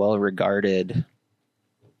think well regarded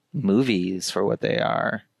movies for what they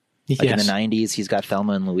are. Like in the 90s, he's got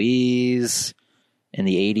Thelma and Louise. In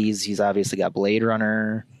the 80s, he's obviously got Blade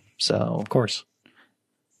Runner. So of course.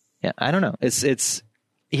 Yeah, I don't know. It's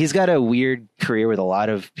he's got a weird career with a lot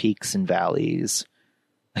of peaks and valleys.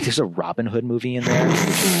 Like there's a Robin Hood movie in there, which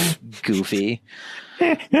is goofy.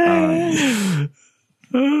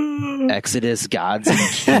 Exodus, Gods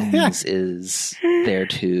and Kings is there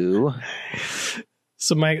too.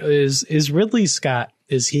 So, Mike, is Ridley Scott,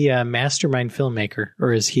 is he a mastermind filmmaker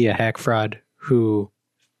or is he a hack fraud who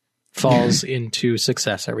falls into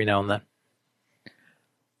success every now and then?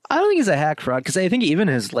 I don't think he's a hack fraud because I think even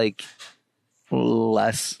his like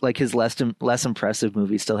less impressive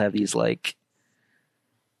movies still have these like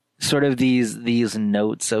sort of these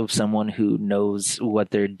notes of someone who knows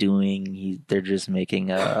what they're doing. They're just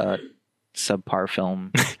making a subpar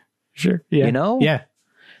film. Sure. Yeah. You know? Yeah.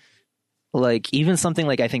 Like even something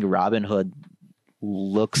like I think Robin Hood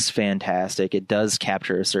looks fantastic. It does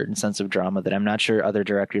capture a certain sense of drama that I'm not sure other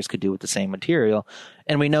directors could do with the same material.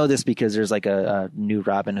 And we know this because there's like a new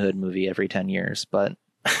Robin Hood movie every 10 years. But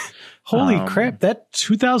holy crap, that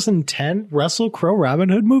 2010 Russell Crowe Robin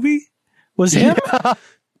Hood movie was him?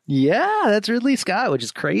 Yeah, that's Ridley Scott, which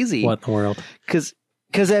is crazy. What in the world?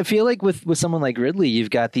 Because I feel like with someone like Ridley,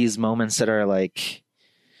 you've got these moments that are like,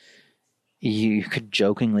 you could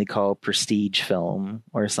jokingly call prestige film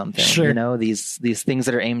or something. Sure. You know, these things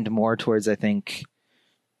that are aimed more towards, I think,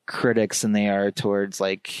 critics than they are towards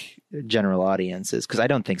like general audiences. Because I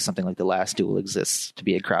don't think something like The Last Duel exists to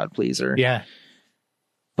be a crowd pleaser. Yeah.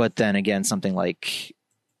 But then again, something like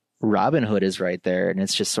Robin Hood is right there, and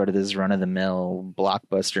it's just sort of this run-of-the-mill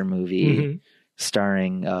blockbuster movie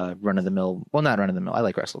starring run-of-the-mill. Well, not run-of-the-mill. I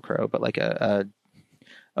like Russell Crowe, but like a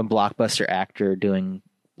blockbuster actor doing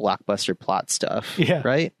blockbuster plot stuff. Yeah.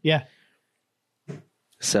 Right. Yeah.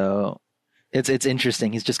 So it's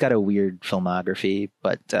interesting. He's just got a weird filmography,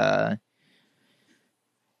 but Do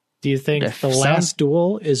you think The Last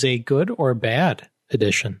Duel is a good or bad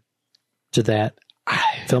addition to that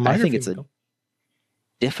filmography? I think it's a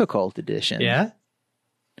difficult addition. Yeah.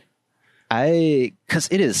 Because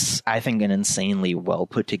it is, I think, an insanely well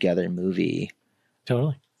put together movie.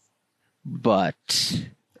 Totally. But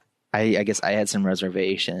I guess I had some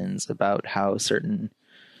reservations about how certain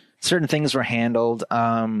things were handled.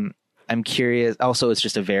 I'm curious. Also, it's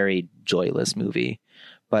just a very joyless movie,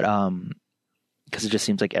 but because it just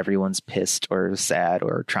seems like everyone's pissed or sad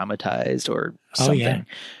or traumatized or something. Oh, yeah.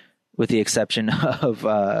 With the exception of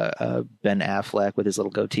Ben Affleck with his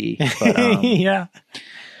little goatee. But, yeah.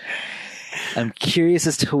 I'm curious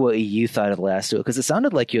as to what you thought of The Last Duel, because it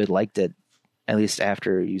sounded like you had liked it, at least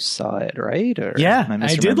after you saw it, right? Or yeah,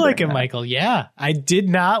 I did like it, Michael. Yeah, I did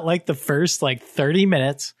not like the first like 30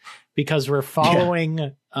 minutes because we're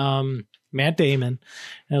following Matt Damon.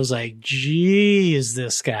 And I was like, geez,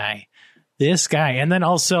 this guy. And then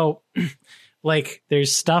also like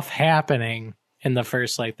there's stuff happening in the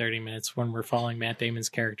first like 30 minutes when we're following Matt Damon's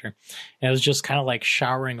character. And it was just kind of like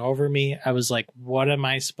showering over me. I was like, what am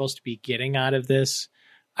I supposed to be getting out of this?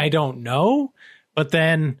 I don't know. But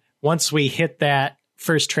then once we hit that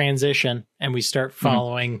first transition and we start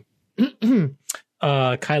following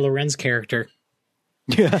Kylo Ren's character,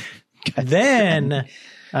 then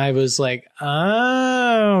I was like,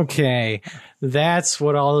 okay, that's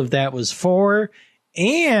what all of that was for.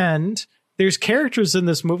 And there's characters in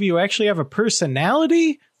this movie who actually have a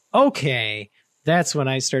personality. Okay, that's when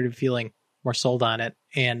I started feeling more sold on it.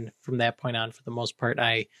 And from that point on, for the most part,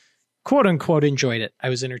 I quote unquote enjoyed it. I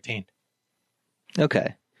was entertained.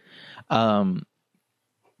 Okay.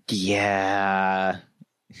 Yeah,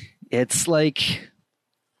 it's like,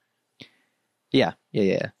 yeah.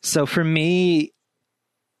 So for me,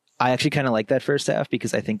 I actually kind of like that first half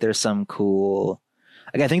because I think there's some cool,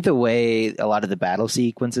 like, I think the way a lot of the battle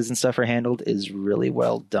sequences and stuff are handled is really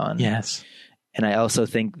well done. Yes. And I also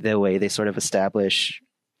think the way they sort of establish,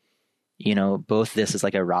 you know, both this is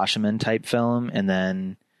like a Rashomon type film, and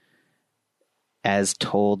then as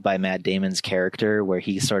told by Matt Damon's character, where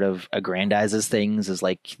he sort of aggrandizes things as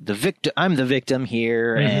like the victim. I'm the victim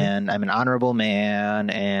here, and I'm an honorable man,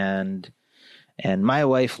 and my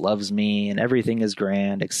wife loves me, and everything is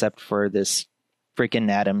grand except for this freaking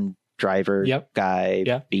Adam Driver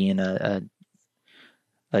guy being a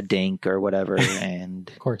dink or whatever. And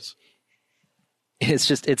of course,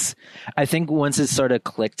 I think once it sort of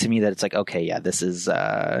clicked to me that it's like, okay, yeah, this is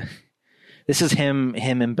him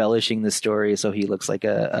embellishing the story so he looks like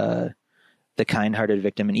the kind-hearted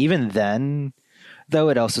victim. And even then, though,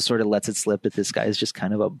 it also sort of lets it slip that this guy is just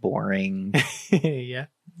kind of a boring, yeah,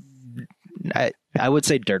 I would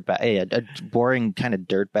say dirtbag, a boring kind of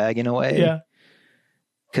dirtbag in a way. Yeah,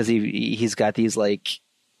 because he's got these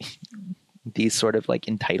sort of like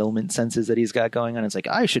entitlement senses that he's got going on. It's like,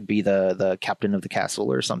 I should be the captain of the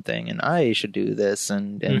castle or something, and I should do this,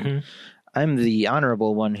 and I'm the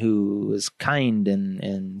honorable one who is kind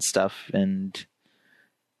and stuff, and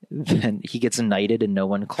then he gets knighted and no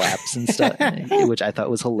one claps and stuff, which I thought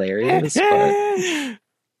was hilarious. But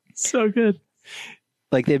so good.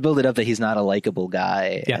 Like, they build it up that he's not a likable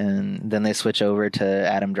guy, and then they switch over to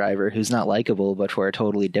Adam Driver, who's not likable, but for a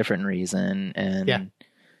totally different reason, and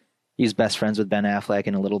he's best friends with Ben Affleck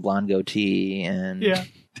in a little blonde goatee, and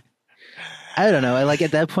I don't know. I like,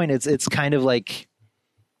 at that point, it's kind of like,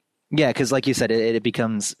 yeah, because like you said, it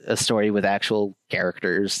becomes a story with actual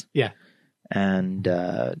characters. Yeah. And,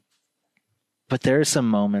 but there are some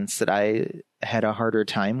moments that I had a harder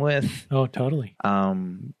time with. Oh, totally.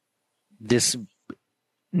 This,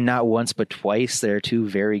 not once, but twice, there are two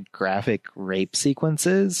very graphic rape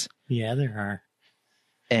sequences. Yeah, there are.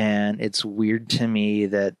 And it's weird to me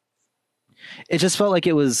that it just felt like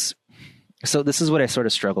it was. So this is what I sort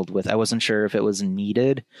of struggled with. I wasn't sure if it was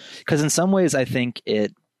needed, because in some ways I think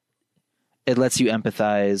it lets you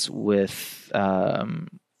empathize with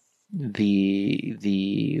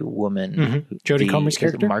the woman, Jodie Comer's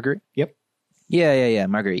character, Margaret. Yep. Yeah,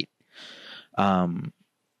 Marguerite.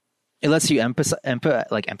 It lets you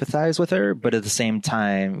empathize with her, but at the same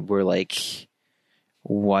time, we're like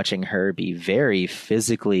watching her be very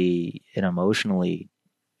physically and emotionally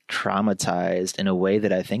traumatized in a way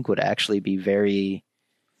that I think would actually be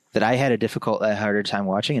that I had a harder time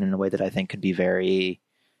watching, and in a way that I think could be very,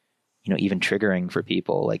 even triggering for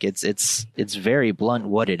people. Like it's very blunt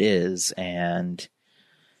what it is, and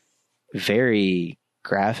very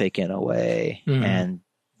graphic in a way. And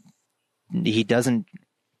he doesn't,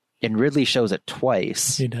 and Ridley shows it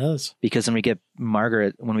twice. He does, because when we get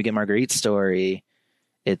Marguerite's story,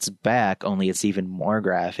 it's back, only it's even more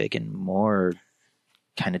graphic and more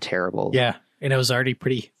kind of terrible. Yeah. And it was already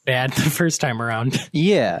pretty bad the first time around.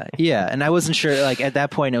 Yeah. And I wasn't sure, like at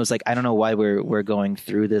that point it was like, I don't know why we're going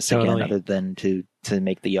through this again, other than to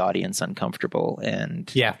make the audience uncomfortable.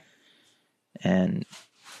 And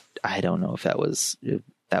I don't know if that was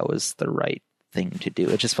the right thing to do.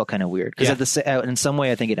 It just felt kind of weird, because in some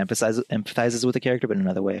way I think it empathizes with the character, but in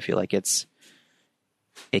another way I feel like it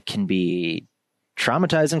can be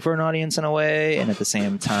traumatizing for an audience in a way, and at the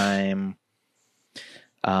same time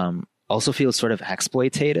also feels sort of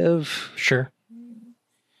exploitative. Sure.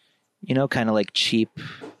 Kind of like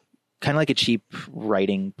a cheap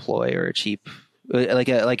writing ploy, or a cheap like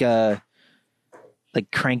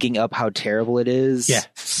cranking up how terrible it is. Yeah.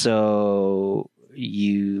 So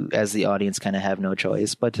you, as the audience, kind of have no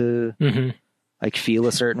choice but to like feel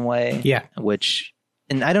a certain way. Yeah.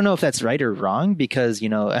 And I don't know if that's right or wrong, because,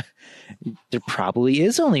 there probably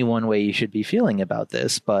is only one way you should be feeling about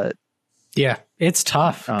this, but yeah, it's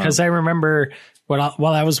tough, because I remember while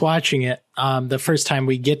I was watching it, the first time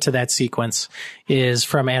we get to that sequence is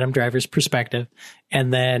from Adam Driver's perspective.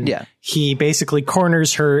 And then he basically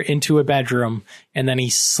corners her into a bedroom, and then he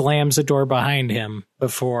slams a door behind him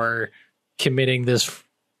before committing this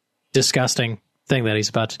disgusting thing that he's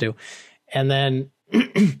about to do. And then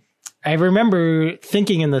I remember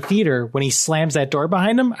thinking in the theater, when he slams that door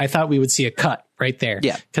behind him, I thought we would see a cut right there.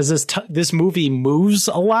 Yeah. Because this movie moves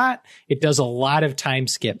a lot. It does a lot of time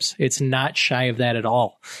skips. It's not shy of that at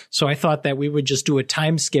all. So I thought that we would just do a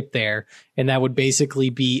time skip there, and that would basically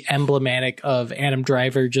be emblematic of Adam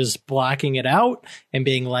Driver just blocking it out and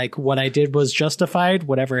being like, what I did was justified.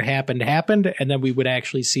 Whatever happened, happened. And then we would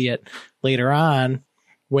actually see it later on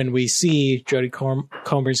when we see Jodie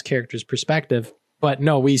Comer's character's perspective. But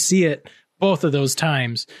no, we see it both of those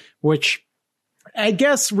times, which I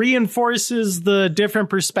guess reinforces the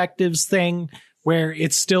different perspectives thing, where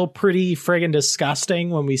it's still pretty friggin'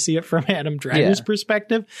 disgusting when we see it from Adam Driver's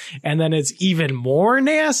perspective. And then it's even more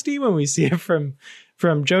nasty when we see it from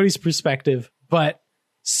Jodie's perspective. But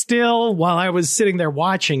still, while I was sitting there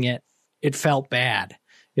watching it, it felt bad.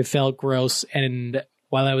 It felt gross. And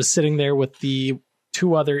while I was sitting there with the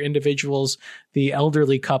two other individuals, the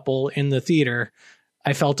elderly couple in the theater,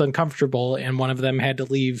 I felt uncomfortable, and one of them had to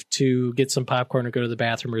leave to get some popcorn or go to the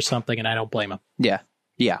bathroom or something, and I don't blame him. Yeah.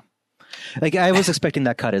 Like I was expecting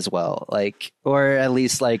that cut as well, like, or at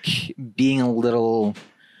least like being a little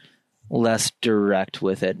less direct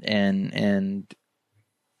with it, and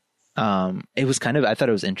it was kind of, I thought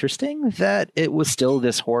it was interesting that it was still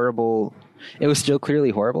this horrible. It was still clearly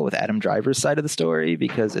horrible with Adam Driver's side of the story,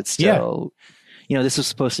 because it's still. This was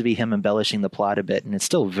supposed to be him embellishing the plot a bit, and it's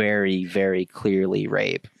still very, very clearly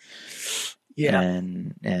rape. Yeah.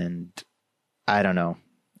 And I don't know.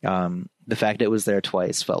 The fact that it was there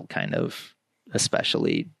twice felt kind of I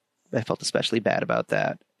felt especially bad about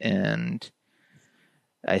that. And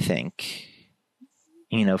I think,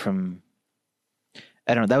 I don't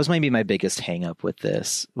know, that was maybe my biggest hang up with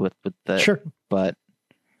this, with the, sure. But,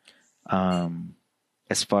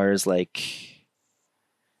 as far as like,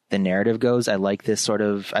 the narrative goes, I liked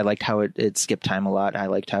how it skipped time a lot. I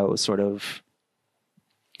liked how it was sort of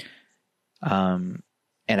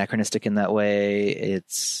anachronistic in that way.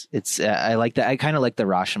 I like that. I kind of like the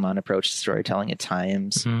Rashomon approach to storytelling at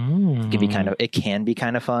times. It can be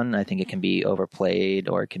kind of fun. I think it can be overplayed,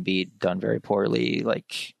 or it can be done very poorly.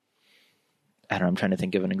 Like, I don't know, I'm trying to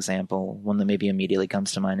think of an example. One that maybe immediately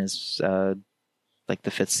comes to mind is like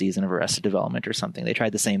the 5th season of Arrested Development or something. They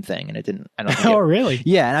tried the same thing, and it didn't. I don't think really?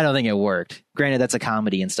 Yeah, and I don't think it worked. Granted, that's a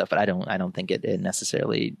comedy and stuff, but I don't think it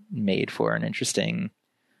necessarily made for an interesting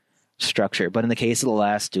structure. But in the case of The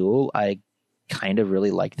Last Duel, I kind of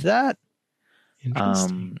really liked that.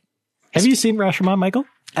 Interesting. Have you seen Rashomon, Michael?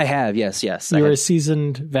 I have, yes. You're a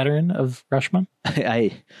seasoned veteran of Rashomon?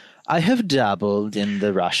 I have dabbled in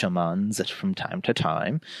the Rashomons from time to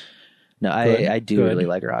time. No, I do really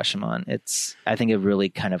like Rashomon. It's, I think, a really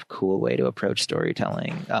kind of cool way to approach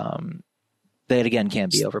storytelling. That again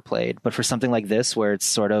can't be overplayed, but for something like this, where it's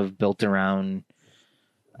sort of built around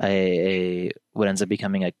a what ends up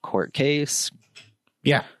becoming a court case,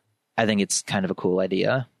 yeah, I think it's kind of a cool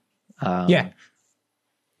idea. Yeah.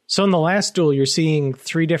 So in The Last Duel, you're seeing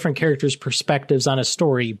 3 different characters' perspectives on a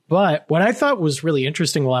story. But what I thought was really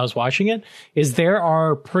interesting while I was watching it is there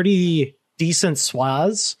are pretty decent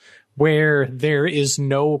swaths where there is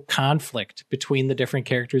no conflict between the different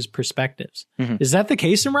characters' perspectives. Mm-hmm. Is that the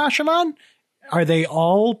case in Rashomon? Are they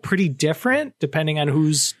all pretty different depending on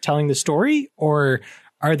who's telling the story? Or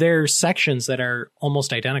are there sections that are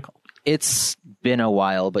almost identical? It's been a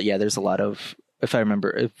while, but yeah, there's a lot of,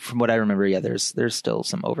 from what I remember, yeah, there's still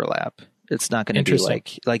some overlap. It's not going to be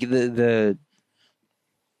like the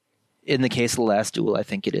in the case of The Last Duel, I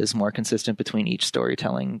think it is more consistent between each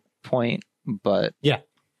storytelling point, but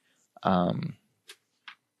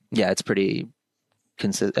it's pretty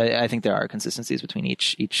consistent. I think there are consistencies between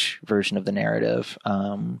each version of the narrative.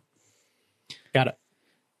 Got it.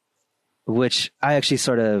 Which I actually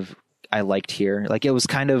I liked here. Like, it was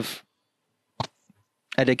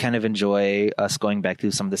I did kind of enjoy us going back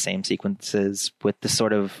through some of the same sequences with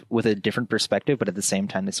a different perspective, but at the same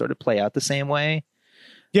time, they sort of play out the same way.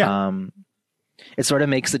 Yeah. It sort of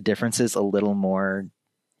makes the differences a little more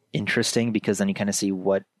interesting, because then you kind of see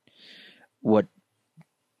what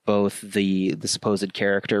both the supposed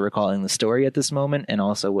character recalling the story at this moment, and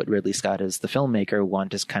also what Ridley Scott as the filmmaker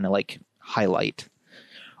want to kind of like highlight.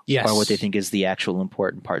 Yes. Or what they think is the actual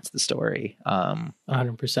important parts of the story.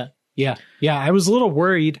 100%. Yeah. Yeah. I was a little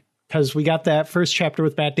worried because we got that first chapter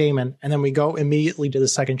with Matt Damon, and then we go immediately to the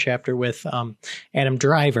second chapter with Adam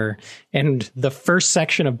Driver. And the first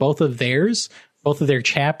section of both of their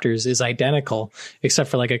chapters is identical, except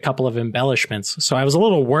for like a couple of embellishments. So I was a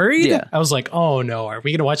little worried. Yeah. I was like, oh no, are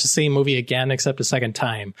we going to watch the same movie again, except a second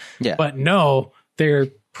time? Yeah. But no, they're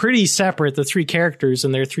pretty separate. The 3 characters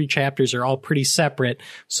and their 3 chapters are all pretty separate,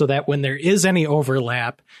 so that when there is any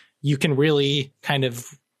overlap, you can really kind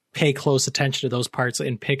of pay close attention to those parts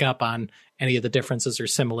and pick up on any of the differences or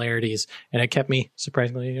similarities. And it kept me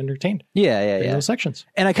surprisingly entertained. Yeah. Those sections.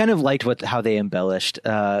 And I kind of liked how they embellished,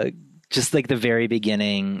 just like the very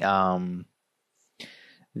beginning,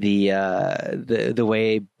 the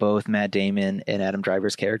way both Matt Damon and Adam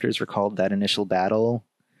Driver's characters recalled that initial battle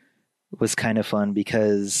was kind of fun,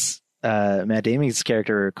 because Matt Damon's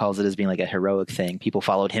character calls it as being like a heroic thing. People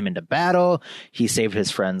followed him into battle. He saved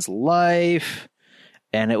his friend's life,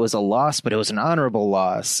 and it was a loss, but it was an honorable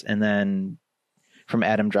loss. And then from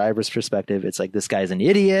Adam Driver's perspective, it's like, this guy's an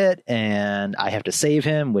idiot and I have to save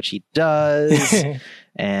him, which he does.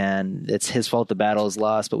 And it's his fault the battle is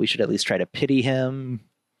lost, but we should at least try to pity him,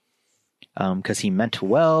 because he meant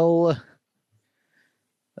well.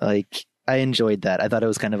 Like, I enjoyed that. I thought it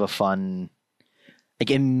was kind of a fun,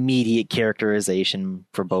 like, immediate characterization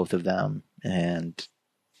for both of them, and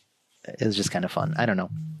it was just kind of fun. I don't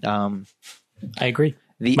know. I agree.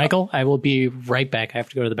 Michael, I will be right back. I have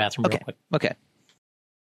to go to the bathroom real quick. Okay.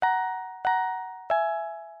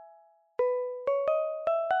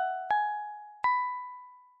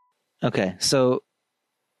 Okay, so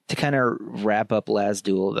to kind of wrap up Last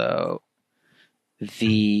Duel, though,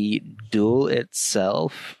 the duel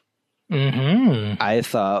itself, I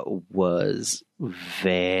thought was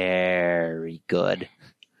very good.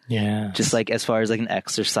 Yeah. Just like as far as like an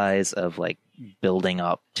exercise of like building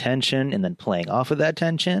up tension and then playing off of that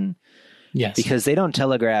tension. Yes. Because they don't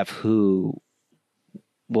telegraph who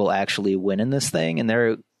will actually win in this thing. And there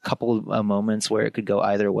are a couple of moments where it could go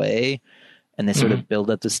either way. And they sort of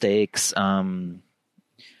build up the stakes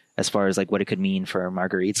as far as like what it could mean for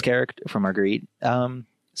Marguerite's character, for Marguerite,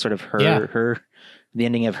 sort of the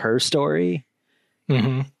ending of her story.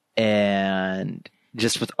 And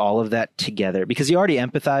just with all of that together, because you already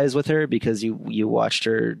empathize with her because you watched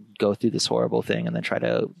her go through this horrible thing and then try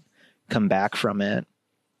to come back from it.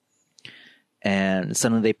 And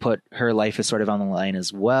suddenly they put her life is sort of on the line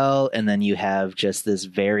as well. And then you have just this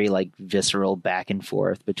very like visceral back and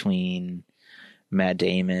forth between Matt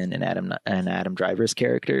Damon and Adam Driver's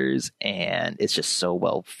characters. And it's just so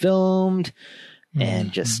well filmed.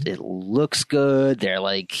 And just, it looks good. They're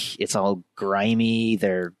like, it's all grimy.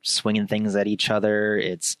 They're swinging things at each other.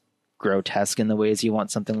 It's grotesque in the ways you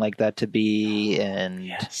want something like that to be.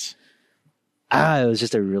 And it was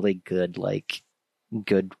just a really good,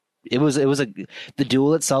 the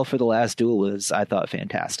duel itself for The Last Duel was, I thought,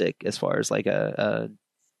 fantastic as far as like a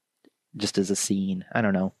just as a scene. I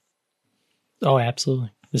don't know. Oh,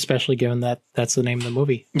 absolutely. Especially given that that's the name of the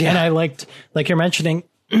movie. Yeah. And I liked, like you're mentioning,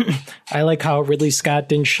 I like how Ridley Scott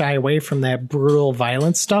didn't shy away from that brutal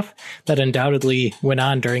violence stuff that undoubtedly went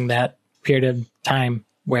on during that period of time,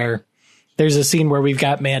 where there's a scene where we've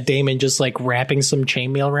got Matt Damon just like wrapping some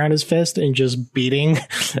chainmail around his fist and just beating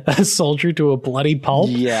a soldier to a bloody pulp.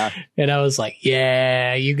 Yeah. And I was like,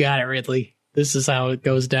 yeah, you got it, Ridley. This is how it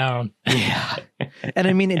goes down. Yeah. And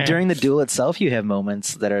I mean, during the duel itself, you have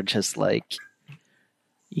moments that are just like,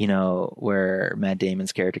 you know, where Matt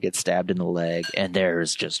Damon's character gets stabbed in the leg and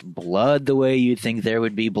there's just blood the way you'd think there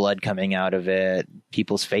would be blood coming out of it.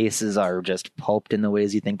 People's faces are just pulped in the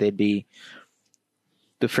ways you think they'd be.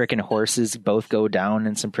 The frickin' horses both go down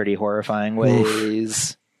in some pretty horrifying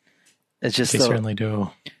ways. It's just They certainly do.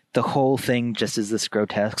 The whole thing just is this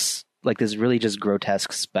grotesque, like this really just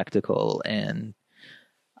grotesque spectacle. And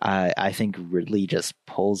I think Ridley just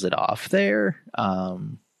pulls it off there. I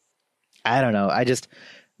don't know.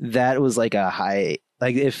 That was like a high,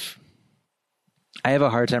 like if I have a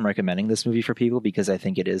hard time recommending this movie for people because I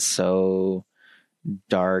think it is so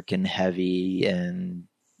dark and heavy and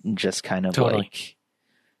just kind of like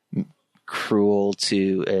cruel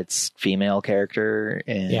to its female character.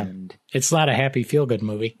 And it's not a happy feel good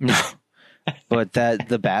movie. No, but that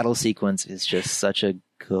the battle sequence is just such a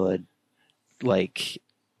good, like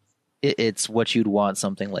it's what you'd want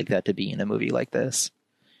something like that to be in a movie like this.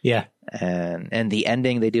 Yeah. And the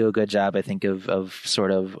ending, they do a good job, I think, of sort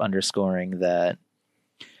of underscoring that,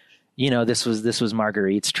 you know, this was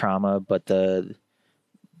Marguerite's trauma, but the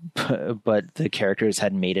characters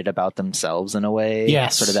had made it about themselves in a way.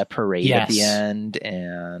 Yes. Sort of that parade at the end.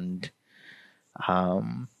 And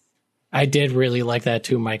I did really like that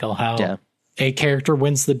too, Michael, how a character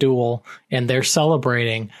wins the duel and they're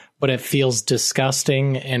celebrating, but it feels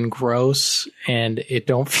disgusting and gross and it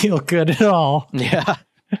don't feel good at all. Yeah.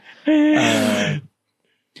 And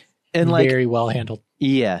like very well handled.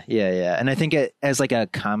 Yeah. And I think it as like a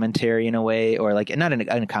commentary in a way, or like not in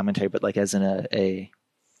a commentary, but like as in a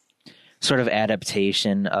sort of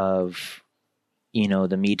adaptation of, you know,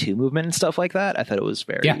 the Me Too movement and stuff like that. I thought it was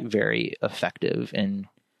very effective in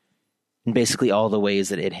basically all the ways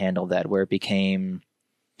that it handled that, where it became,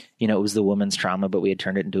 you know, it was the woman's trauma, but we had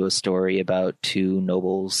turned it into a story about two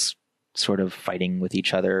nobles sort of fighting with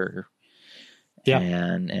each other. Yeah.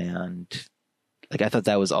 And like, I thought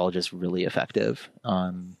that was all just really effective.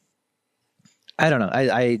 I don't know.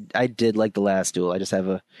 I did like The Last Duel. I just have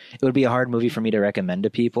it would be a hard movie for me to recommend to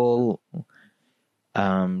people.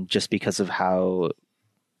 Just because of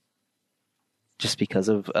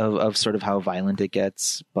sort of how violent it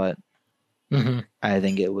gets. But I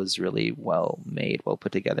think it was really well made, well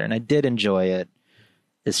put together. And I did enjoy it.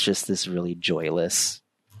 It's just this really joyless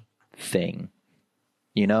thing,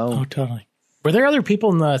 you know? Oh, totally. Were there other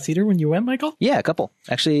people in the theater when you went, Michael? Yeah, a couple.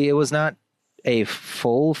 Actually, it was not a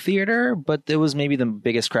full theater, but it was maybe the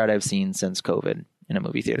biggest crowd I've seen since COVID in a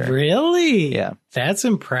movie theater. Really? Yeah. That's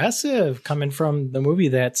impressive, coming from the movie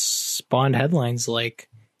that spawned headlines like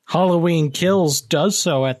Halloween Kills does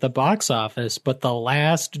so at the box office, but The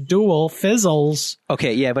Last Duel fizzles.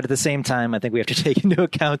 Okay, yeah, but at the same time, I think we have to take into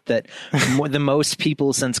account that the most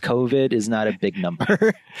people since COVID is not a big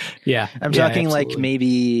number. Yeah. I'm talking like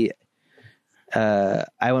maybe...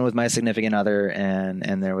 I went with my significant other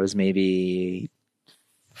and there was maybe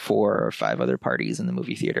 4 or 5 other parties in the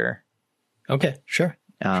movie theater. Okay, sure.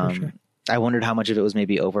 Sure. I wondered how much of it was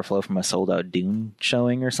maybe overflow from a sold out Dune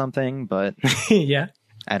showing or something, but yeah,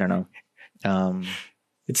 I don't know.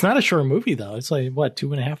 It's not a short movie though. It's like what,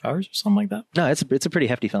 2.5 hours or something like that. No, it's a pretty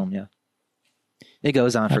hefty film. Yeah. It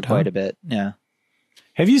goes on for quite a bit. Yeah.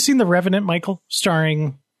 Have you seen The Revenant, Michael,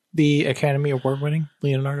 starring the Academy Award winning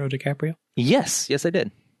Leonardo DiCaprio? Yes, I did.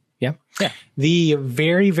 Yeah. The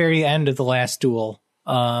very, very end of The Last Duel.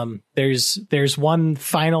 There's one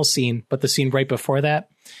final scene, but the scene right before that,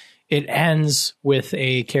 it ends with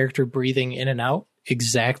a character breathing in and out,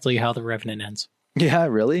 exactly how The Revenant ends. Yeah,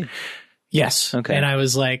 really? Yes. Okay. And I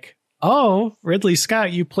was like, oh, Ridley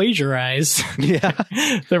Scott, you plagiarized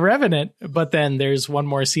The Revenant. But then there's one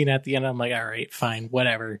more scene at the end. I'm like, all right, fine,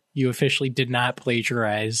 whatever. You officially did not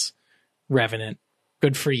plagiarize Revenant.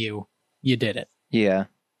 Good for you. You did it. Yeah.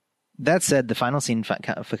 That said, the final scene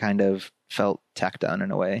kind of felt tacked on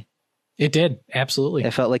in a way. It did. Absolutely.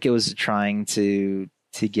 It felt like it was trying to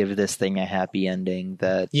give this thing a happy ending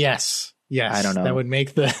that... Yes. I don't know. That would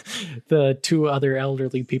make the 2 other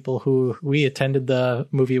elderly people who we attended the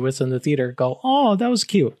movie with in the theater go, oh, that was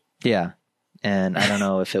cute. Yeah. And I don't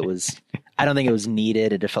know if it was... I don't think it was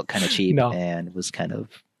needed. It felt kind of cheap. No. And it was kind of...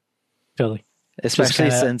 Totally. Especially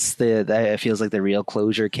since it feels like the real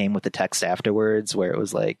closure came with the text afterwards, where it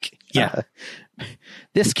was like,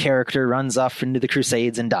 this character runs off into the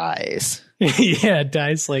Crusades and dies. Yeah,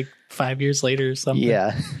 dies like 5 years later or something.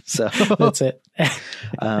 Yeah, so that's it.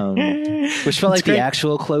 Which felt like great. The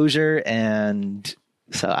actual closure, and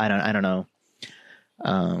so I don't know.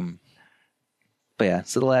 But yeah,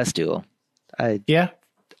 so The Last Duel.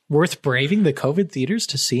 Worth braving the COVID theaters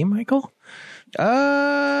to see, Michael?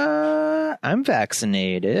 I'm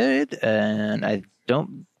vaccinated, and I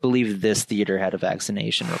don't believe this theater had a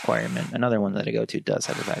vaccination requirement. Another one that I go to does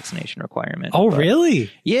have a vaccination requirement. Oh, really?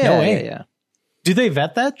 Yeah, no way. Yeah. Do they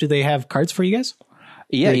vet that? Do they have cards for you guys?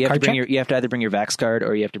 Yeah, you have to either bring your Vax card,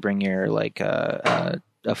 or you have to bring your a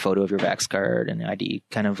photo of your Vax card and ID,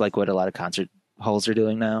 kind of like what a lot of concert halls are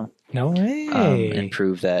doing now. No way. And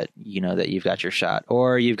prove that that you've got your shot,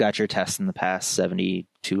 or you've got your test in the past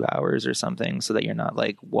 72 hours or something, so that you're not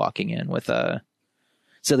like walking in with a.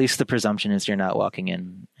 So at least the presumption is you're not walking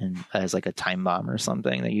in as like a time bomb or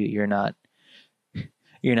something, that you're not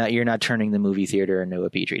turning the movie theater into a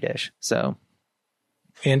petri dish. So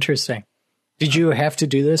interesting. Did you have to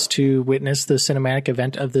do this to witness the cinematic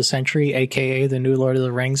event of the century, aka the new Lord of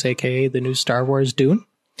the Rings, aka the new Star Wars Dune?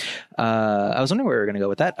 I was wondering where we were going to go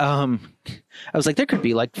with that. I was like, there could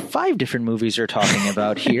be like 5 different movies you're talking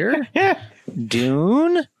about here.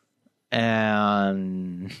 Dune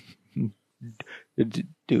and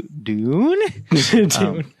Dune.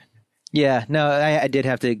 Yeah, no, I did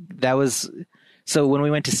have to. That was so when we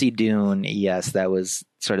went to see Dune. Yes, that was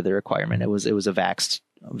sort of the requirement. It was a Vax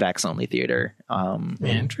only theater.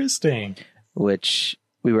 Interesting. Which.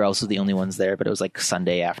 We were also the only ones there, but it was like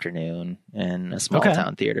Sunday afternoon in a small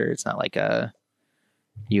town theater. It's not like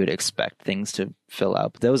you would expect things to fill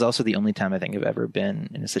out. But that was also the only time I think I've ever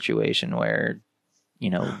been in a situation where,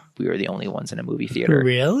 we were the only ones in a movie theater.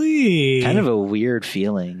 Really? Kind of a weird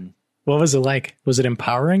feeling. What was it like? Was it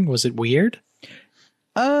empowering? Was it weird?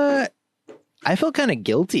 I felt kind of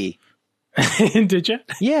guilty. Did you?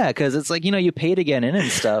 Yeah, because it's like, you pay to get in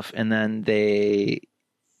and stuff, and then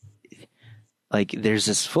there's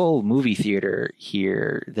this full movie theater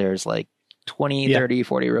here. There's like 20, 30,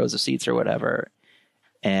 40 rows of seats or whatever.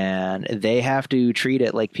 And they have to treat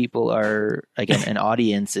it like people are, again, an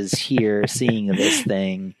audience is here seeing this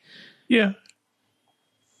thing. Yeah.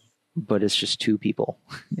 But it's just 2 people.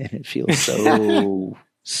 And it feels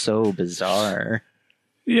so bizarre.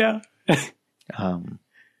 Yeah. I don't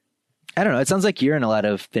know. It sounds like you're in a lot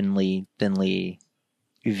of thinly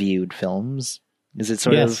viewed films. Is it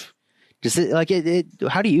sort of... Just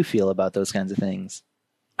how do you feel about those kinds of things?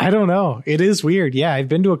 I don't know. It is weird. Yeah, I've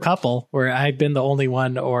been to a couple where I've been the only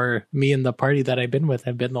one, or me and the party that I've been with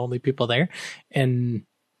have been the only people there. And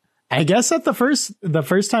I guess at the first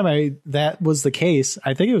time that was the case,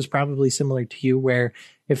 I think it was probably similar to you, where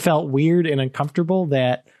it felt weird and uncomfortable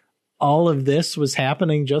that all of this was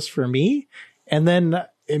happening just for me. And then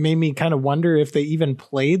it made me kind of wonder if they even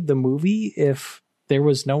played the movie if there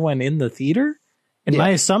was no one in the theater. And my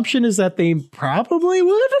assumption is that they probably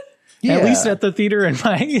would. Yeah. At least at the theater in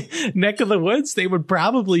my neck of the woods, they would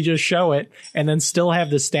probably just show it and then still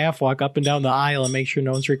have the staff walk up and down the aisle and make sure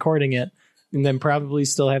no one's recording it. And then probably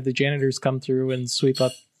still have the janitors come through and sweep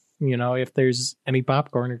up, if there's any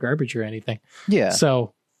popcorn or garbage or anything. Yeah.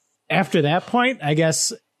 So after that point, I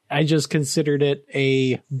guess I just considered it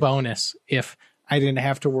a bonus if I didn't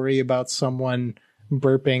have to worry about someone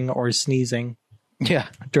burping or sneezing. Yeah.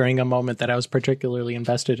 During a moment that I was particularly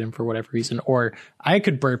invested in for whatever reason, or I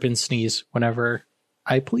could burp and sneeze whenever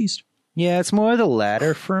I pleased. Yeah, it's more the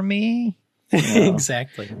latter for me.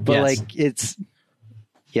 Exactly. But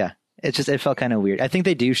it felt kind of weird. I think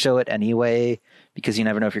they do show it anyway, because you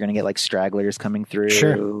never know if you're going to get like stragglers coming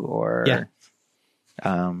through or,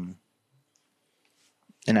 and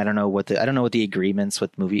I don't know what the agreements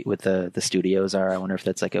with the studios are. I wonder if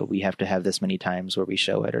that's like we have to have this many times where we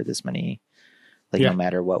show it, or this many, no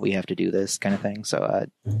matter what, we have to do this kind of thing. So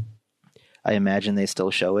I imagine they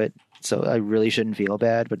still show it. So I really shouldn't feel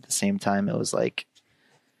bad. But at the same time, it was like,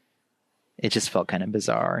 it just felt kind of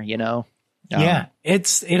bizarre, Yeah,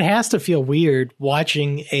 it has to feel weird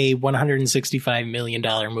watching a $165 million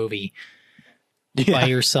movie by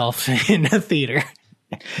yourself in a theater.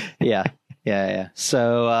 Yeah.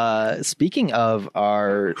 So speaking of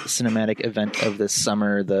our cinematic event of this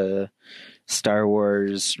summer, the Star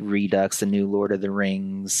Wars Redux, the new Lord of the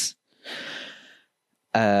Rings.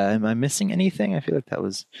 Am I missing anything? I feel like that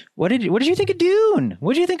was. What did you think of Dune?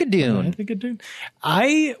 What did you think of Dune? I think of Dune.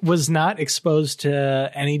 I was not exposed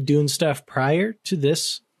to any Dune stuff prior to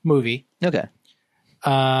this movie. Okay.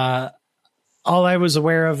 All I was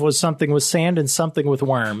aware of was something with sand and something with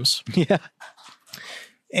worms. Yeah.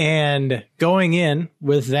 And going in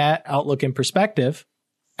with that outlook and perspective,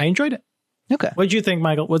 I enjoyed it. Okay. What did you think,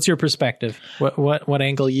 Michael? What's your perspective? What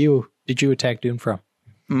angle did you attack Dune from?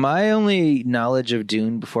 My only knowledge of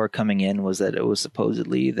Dune before coming in was that it was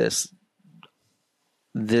supposedly this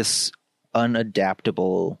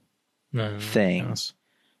unadaptable thing. Yes.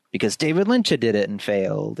 Because David Lynch did it and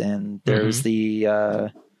failed, and there was the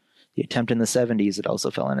attempt in the 70s that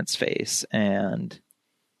also fell on its face. And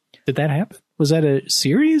did that happen? Was that a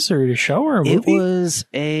series or a show or a movie? It was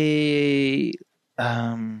a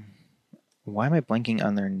why am I blanking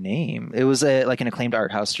on their name? It was like an acclaimed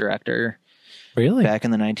art house director. Really? Back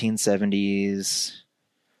in the 1970s,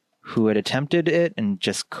 who had attempted it and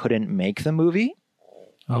just couldn't make the movie.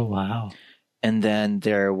 Oh, wow. And then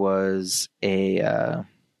there was a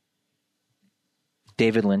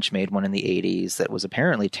David Lynch made one in the 80s that was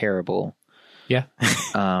apparently terrible. Yeah.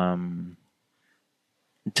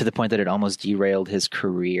 To the point that it almost derailed his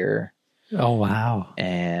career. Oh, wow.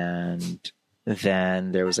 And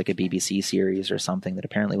then there was like a BBC series or something that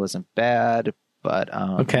apparently wasn't bad, but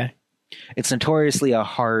okay. It's notoriously a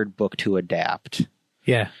hard book to adapt.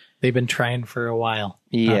 Yeah, they've been trying for a while.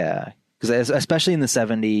 Yeah, because especially in the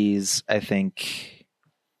 70s, I think...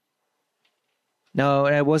 No,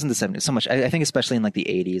 it wasn't the 70s so much. I think especially in like the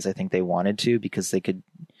 80s, I think they wanted to because they could...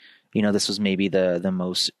 this was maybe the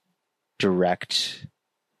most direct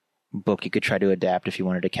book you could try to adapt if you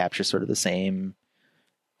wanted to capture sort of the same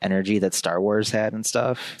energy that Star Wars had and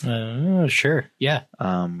stuff. Sure, yeah.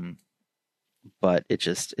 But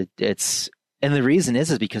it's and the reason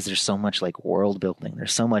is because there's so much like world building,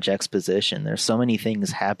 there's so much exposition, there's so many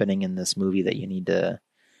things happening in this movie that you need to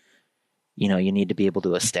be able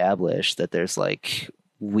to establish that there's like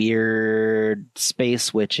weird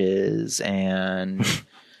space witches and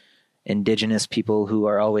indigenous people who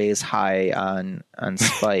are always high on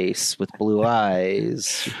spice with blue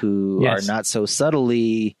eyes who Yes. are not so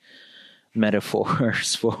subtly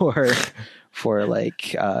metaphors for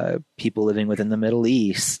like people living within the Middle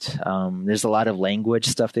East. There's a lot of language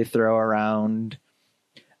stuff they throw around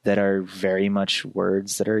that are very much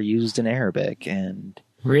words that are used in Arabic. And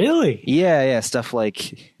Really? yeah, stuff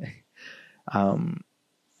like one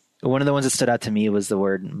of the ones that stood out to me was the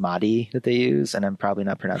word Mahdi that they use, and I'm probably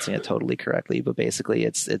not pronouncing it totally correctly, but basically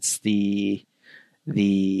it's the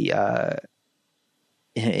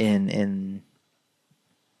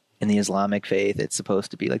in the Islamic faith, it's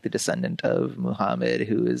supposed to be like the descendant of Muhammad,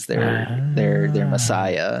 who is their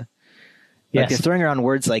Messiah. Like they're throwing around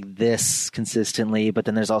words like this consistently, but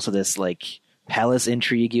then there's also this like palace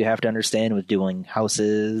intrigue you have to understand with dueling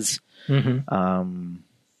houses. How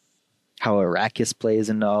Arrakis plays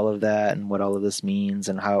into all of that and what all of this means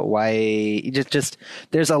and just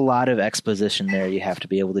there's a lot of exposition there you have to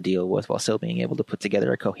be able to deal with while still being able to put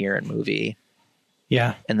together a coherent movie.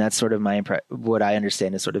 Yeah. And that's sort of what I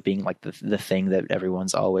understand is sort of being like the thing that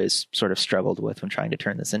everyone's always sort of struggled with when trying to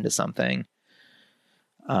turn this into something.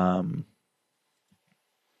 And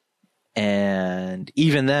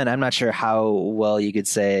even then, I'm not sure how well you could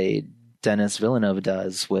say Denis Villeneuve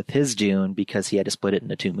does with his Dune because he had to split it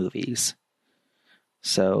into two movies.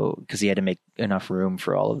 So, because he had to make enough room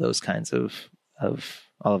for all of those kinds of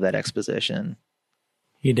all of that exposition.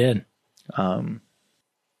 He did.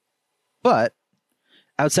 But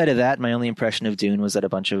outside of that, my only impression of Dune was that a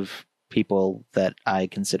bunch of people that I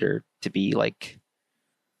consider to be like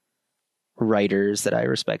writers that I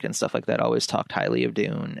respect and stuff like that always talked highly of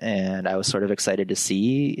Dune. And I was sort of excited to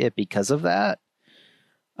see it because of that.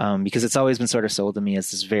 Because it's always been sort of sold to me as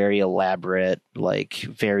this very elaborate, like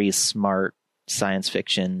very smart science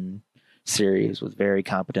fiction series with very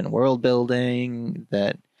competent world building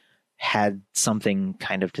that had something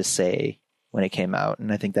kind of to say when it came out.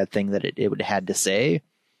 And I think that thing that it had to say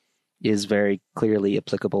is very clearly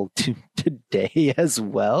applicable to today as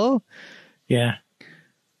well. Yeah.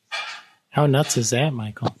 How nuts is that,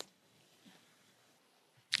 Michael?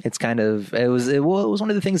 It's kind of, it was one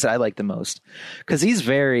of the things that I like the most because he's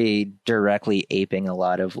very directly aping a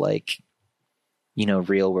lot of like,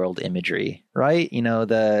 real world imagery, right?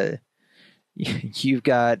 You've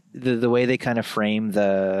got the way they kind of frame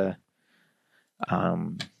the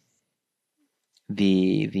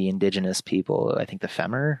indigenous people. I think the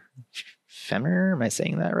Femmer, am I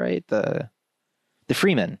saying that right? The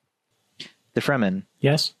Fremen.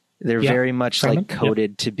 Yes. They're very much Fremen. like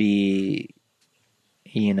coded to be,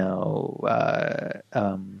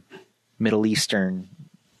 Middle Eastern,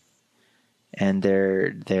 and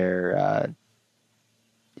they're the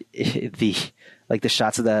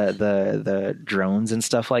shots of the drones and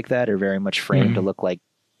stuff like that are very much framed to look like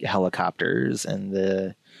helicopters,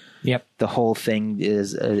 and Yep. The whole thing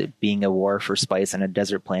is being a war for spice on a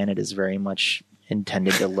desert planet is very much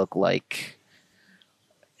intended to look like,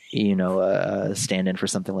 a stand-in for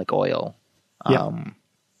something like oil. Yep.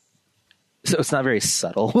 So it's not very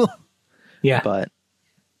subtle. Yeah. But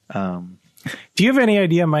do you have any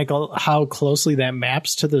idea, Michael, how closely that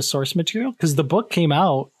maps to the source material? Because the book came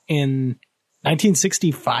out in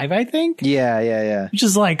 1965, I think. Yeah. Which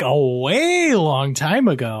is like a way long time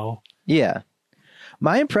ago. Yeah.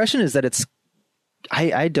 My impression is that it's,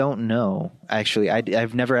 I don't know, actually.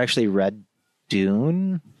 I've never actually read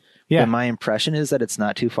Dune. Yeah. But my impression is that it's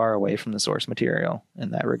not too far away from the source material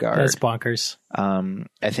in that regard. That's bonkers.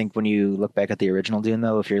 I think when you look back at the original Dune,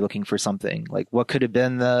 though, if you're looking for something like what could have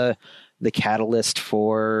been the catalyst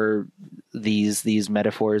for these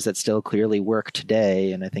metaphors that still clearly work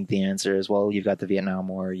today, and I think the answer is, well, you've got the Vietnam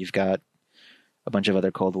War, you've got a bunch of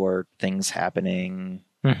other Cold War things happening.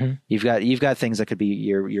 Mm-hmm. You've got things that could be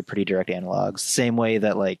your pretty direct analogs. Same way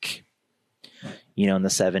that, like, in the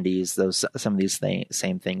 70s, some of these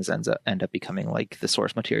same things end up becoming like the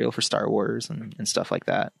source material for Star Wars and stuff like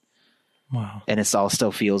that. Wow. And it all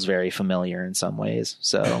still feels very familiar in some ways.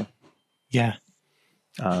 So yeah,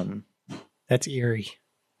 that's eerie.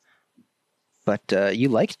 But you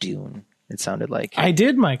liked Dune, it sounded like. I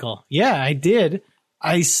did, Michael. Yeah, I did.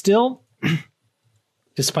 I still,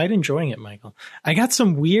 despite enjoying it, Michael, I got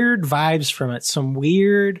some weird vibes from it. Some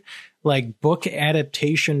weird, like, book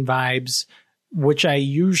adaptation vibes, which I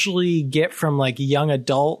usually get from like young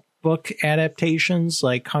adult book adaptations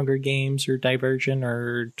like Hunger Games or Divergent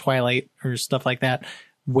or Twilight or stuff like that,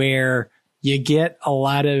 where you get a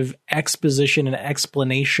lot of exposition and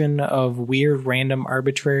explanation of weird, random,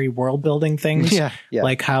 arbitrary world building things. Yeah.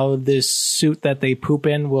 Like how this suit that they poop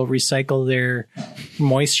in will recycle their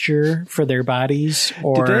moisture for their bodies.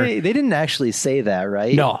 Or they didn't actually say that,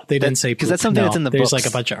 right? No, they didn't say poop. Because that's something that's in the There's books. like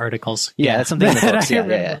a bunch of articles. Yeah, that's something in the books.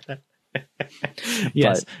 Yeah.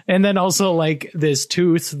 Yes. And then also like this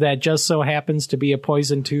tooth that just so happens to be a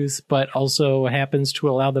poison tooth, but also happens to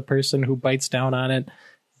allow the person who bites down on it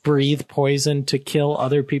breathe poison to kill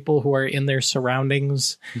other people who are in their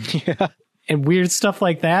surroundings. Yeah. And weird stuff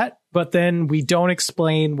like that. But then we don't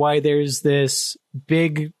explain why there's this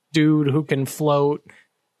big dude who can float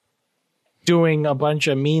doing a bunch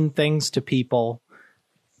of mean things to people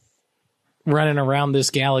running around this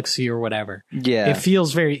galaxy or whatever. Yeah. It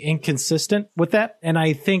feels very inconsistent with that. And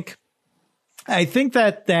I think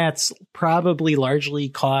that that's probably largely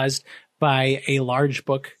caused by a large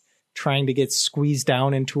book trying to get squeezed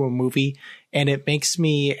down into a movie. And it makes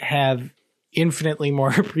me have infinitely more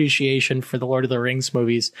appreciation for the Lord of the Rings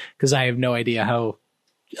movies, because I have no idea how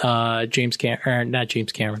James Cameron's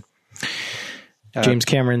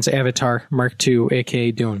Avatar Mark II,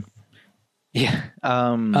 aka Dune. Yeah.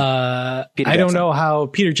 I don't know how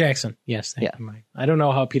Peter Jackson. Yes. Thank you, Mike. I don't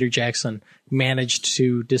know how Peter Jackson managed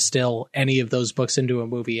to distill any of those books into a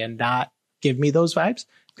movie and not give me those vibes,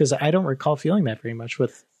 because I don't recall feeling that very much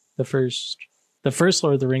with the first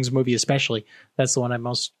Lord of the Rings movie, especially. That's the one I'm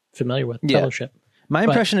most familiar with. Yeah. Fellowship. My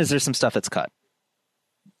impression is there's some stuff that's cut.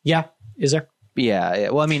 Yeah. Is there? Yeah.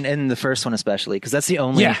 Well, I mean, in the first one especially, because that's the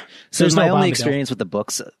only. Yeah. So There's my no only Bombadil. experience with the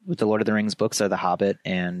books, with the Lord of the Rings books, are The Hobbit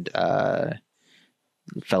and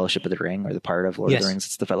Fellowship of the Ring, or the part of Lord of the Rings.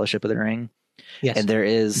 It's the Fellowship of the Ring. Yes. And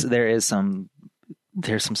there's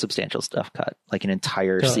some substantial stuff cut, like an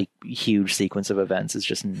entire huge sequence of events is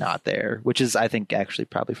just not there, which is, I think, actually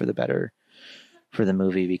probably for the better for the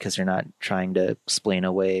movie, because they're not trying to explain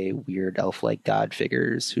away weird elf-like god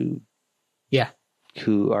figures who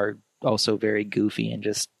are also very goofy and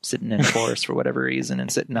just sitting in a forest for whatever reason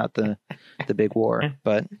and sitting out the big war.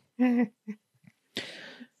 But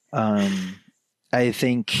I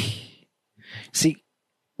think,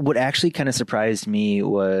 what actually kind of surprised me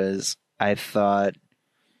was, I thought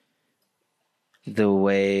the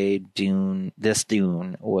way Dune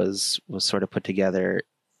was sort of put together,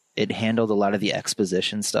 it handled a lot of the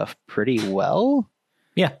exposition stuff pretty well.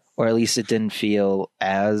 Yeah. Or at least it didn't feel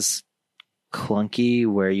as clunky,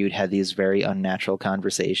 where you'd had these very unnatural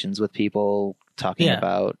conversations with people talking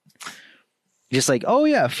about just like, oh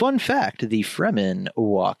yeah, fun fact, the Fremen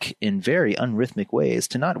walk in very unrhythmic ways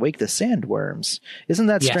to not wake the sandworms. Isn't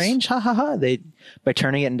that strange? Ha ha ha. They, by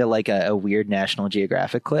turning it into like a weird National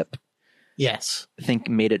Geographic clip, Yes. I think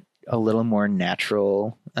made it a little more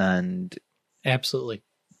natural, and Absolutely.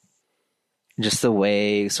 just the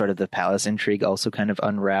way sort of the palace intrigue also kind of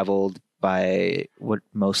unraveled by what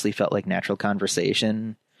mostly felt like natural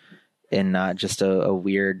conversation, and not just a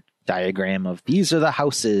weird diagram of these are the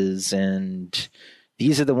houses and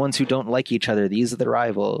these are the ones who don't like each other, these are the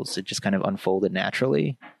rivals. It just kind of unfolded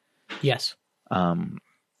naturally. Yes.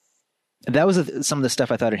 that was some of the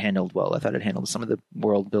stuff I thought it handled well. I thought it handled some of the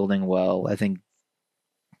world building well. I think,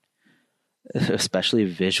 especially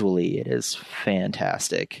visually, it is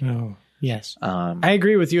fantastic. Oh, yes. I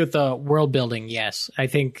agree with you with the world building. Yes. I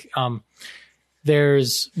think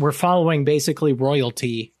we're following basically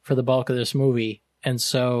royalty for the bulk of this movie. And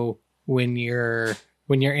so when you're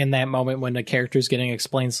in that moment when the character's getting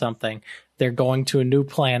explained something, they're going to a new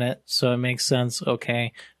planet, so it makes sense.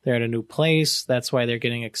 Okay, they're at a new place. That's why they're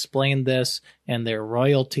getting explained this, and they're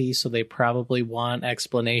royalty, so they probably want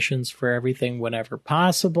explanations for everything whenever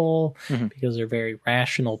possible because they're very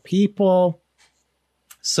rational people.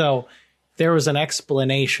 So there was an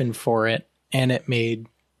explanation for it, and it made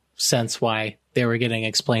sense why they were getting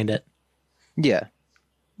explained it. Yeah,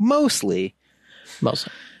 mostly.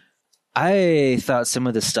 I thought some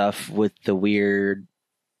of the stuff with the weird,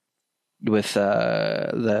 with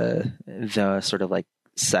the sort of like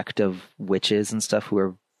sect of witches and stuff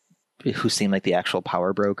who seem like the actual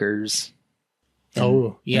power brokers.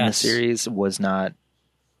 In the series was not.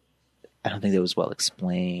 I don't think it was well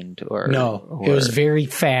explained, it was very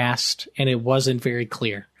fast and it wasn't very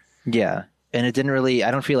clear. Yeah, and it didn't really.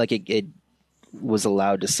 I don't feel like it was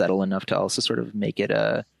allowed to settle enough to also sort of make it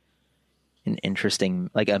an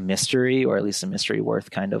interesting, like a mystery, or at least a mystery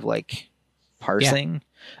worth kind of like parsing,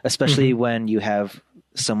 especially when you have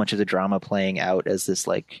so much of the drama playing out as this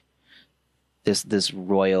like this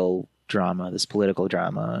royal drama, this political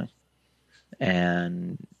drama,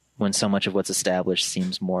 and when so much of what's established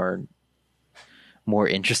seems more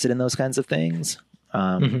interested in those kinds of things.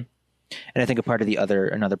 And I think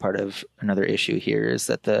another issue here is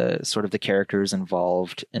that the sort of the characters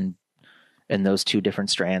involved in those two different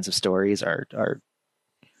strands of stories are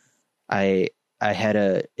I had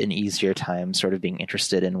an easier time sort of being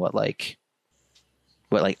interested in what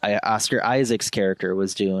Oscar Isaac's character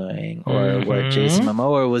was doing, or what Jason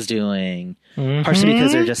Momoa was doing, partially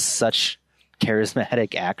because they're just such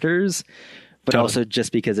charismatic actors, but also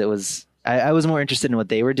just because I was more interested in what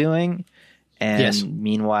they were doing. And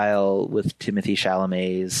meanwhile, with Timothée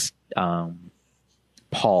Chalamet's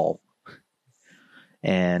Paul,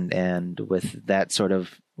 and with that sort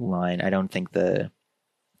of line, I don't think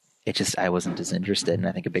I wasn't as interested. And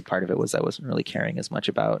I think a big part of it was I wasn't really caring as much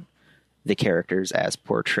about the characters as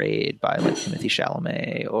portrayed by like Timothée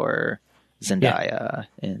Chalamet or Zendaya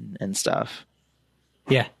and stuff.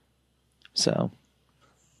 Yeah. So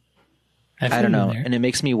I don't know. And it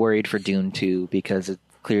makes me worried for Dune 2 because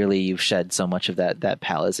clearly you've shed so much of that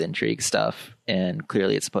palace intrigue stuff. And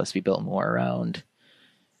clearly it's supposed to be built more around,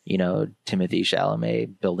 Timothée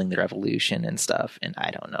Chalamet building the revolution and stuff. And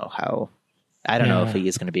I don't know if he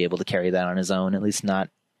is going to be able to carry that on his own, at least not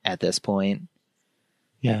at this point.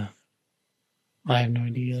 Yeah. I have no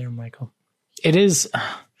idea either, Michael. It is,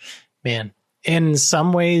 man, in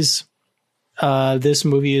some ways, this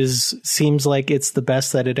movie seems like it's the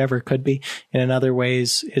best that it ever could be. And in other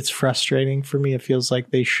ways, it's frustrating for me. It feels like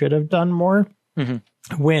they should have done more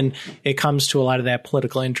when it comes to a lot of that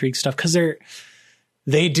political intrigue stuff, because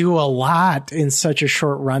they do a lot in such a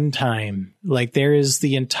short runtime. Like there is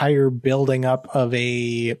the entire building up of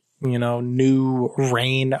a, new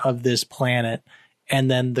reign of this planet, and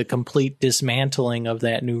then the complete dismantling of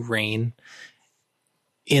that new reign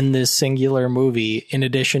in this singular movie, in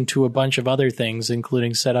addition to a bunch of other things,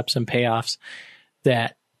 including setups and payoffs,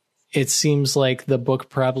 that it seems like the book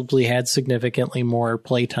probably had significantly more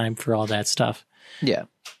playtime for all that stuff. Yeah.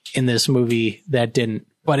 In this movie that didn't.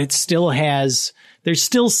 But it still there's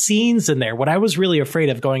still scenes in there. What I was really afraid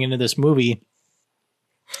of going into this movie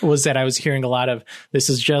was that I was hearing a lot of, this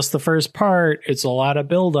is just the first part. It's a lot of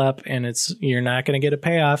buildup and you're not going to get a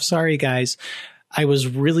payoff. Sorry, guys. I was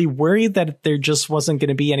really worried that there just wasn't going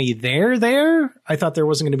to be any there. I thought there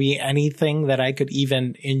wasn't going to be anything that I could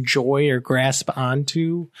even enjoy or grasp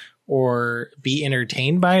onto or be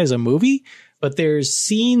entertained by as a movie. But there's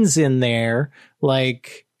scenes in there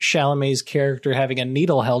like Chalamet's character having a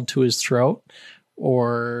needle held to his throat,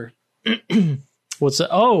 or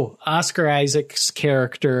Oscar Isaac's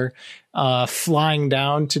character flying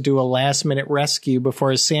down to do a last minute rescue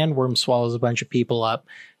before a sandworm swallows a bunch of people up,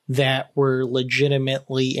 that were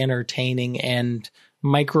legitimately entertaining and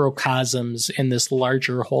microcosms in this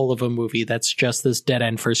larger whole of a movie that's just this dead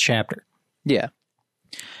end first chapter. Yeah.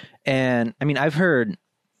 And I mean, I've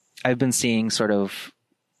been seeing sort of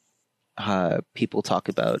people talk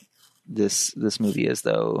about this movie as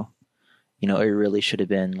though, it really should have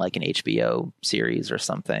been like an HBO series or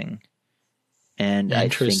something. And I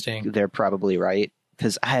think they're probably right.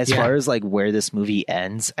 Because as far as like where this movie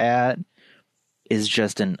ends at is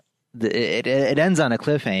just it ends on a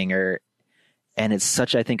cliffhanger, and it's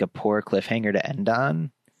such, I think, a poor cliffhanger to end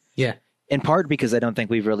on. Yeah. in part because I don't think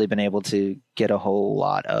we've really been able to get a whole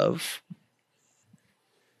lot of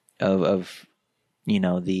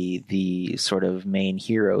the sort of main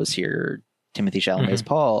heroes here. Timothy Chalamet's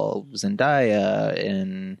Paul, Zendaya,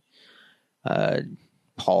 and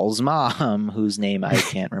Paul's mom, whose name I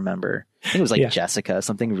can't remember. I think it was like Jessica,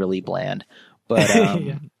 something really bland. But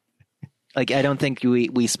like, I don't think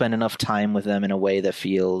we spend enough time with them in a way that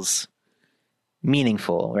feels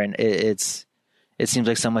meaningful. Right? It seems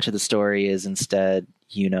like so much of the story is instead,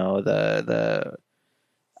 the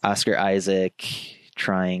Oscar Isaac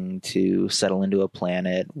trying to settle into a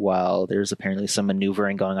planet while there's apparently some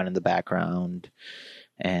maneuvering going on in the background.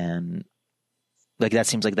 And like, that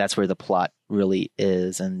seems like that's where the plot really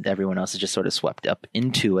is. And everyone else is just sort of swept up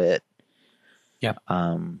into it. Yeah.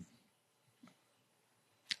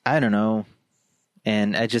 I don't know.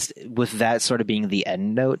 And I just, with that sort of being the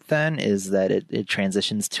end note then, is that it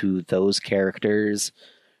transitions to those characters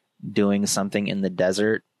doing something in the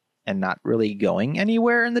desert and not really going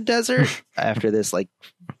anywhere in the desert after this like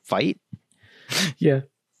fight. Yeah.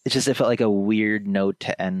 It felt like a weird note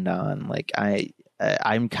to end on. Like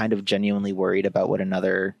I'm kind of genuinely worried about what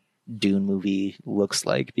another Dune movie looks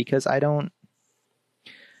like, because I don't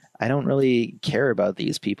really care about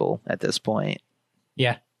these people at this point.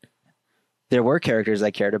 Yeah. There were characters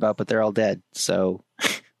I cared about, but they're all dead. So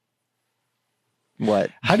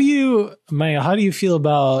what? How do you feel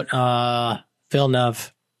about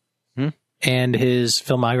Villeneuve and his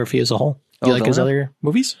filmography as a whole? Do you like his other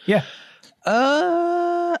movies? Yeah.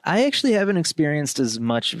 I actually haven't experienced as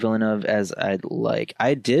much Villeneuve as I'd like.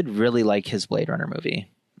 I did really like his Blade Runner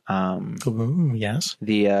movie. Yes.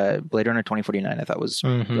 The Blade Runner 2049 I thought was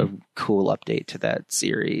a cool update to that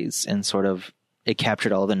series, and sort of it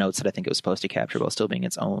captured all the notes that I think it was supposed to capture while still being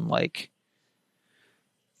its own, like,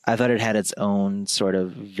 I thought it had its own sort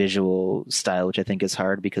of visual style, which I think is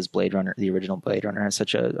hard because Blade Runner, the original Blade Runner, has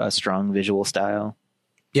such a strong visual style.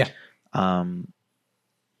 Yeah.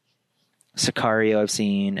 Sicario I've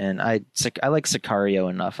seen, and I like Sicario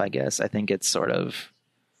enough, I guess. I think it's sort of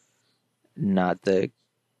not the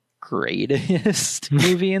greatest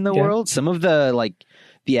movie in the world. Some of the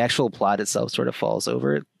actual plot itself sort of falls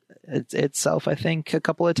over itself, I think, a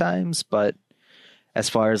couple of times, but as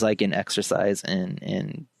far as like an exercise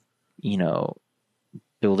in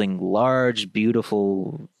building large,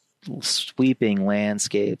 beautiful, sweeping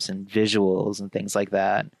landscapes and visuals and things like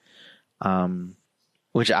that,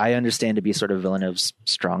 which I understand to be sort of Villeneuve's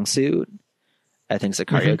strong suit. I think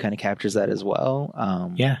Sicario kind of captures that as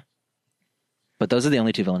well. Yeah. But those are the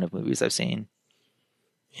only two Villeneuve movies I've seen.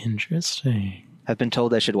 Interesting. I've been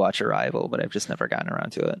told I should watch Arrival, but I've just never gotten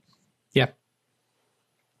around to it. Yeah.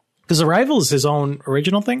 Because Arrival is his own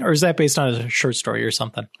original thing, or is that based on a short story or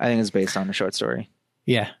something? I think it's based on a short story.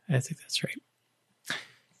 Yeah, I think that's right.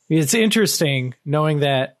 It's interesting knowing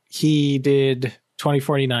that he did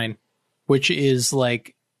 2049, which is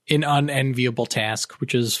like an unenviable task,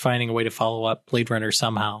 which is finding a way to follow up Blade Runner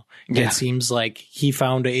somehow. Yeah. It seems like he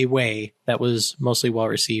found a way that was mostly well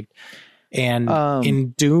received. And in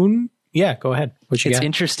Dune, yeah, go ahead. What you got?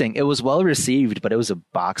 Interesting. It was well received, but it was a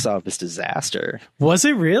box office disaster. Was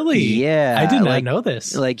it really? Yeah. I did not know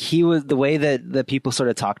this. Like, he was, the way that people sort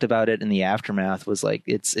of talked about it in the aftermath was like,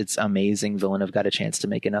 it's amazing Villeneuve got a chance to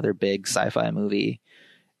make another big sci-fi movie,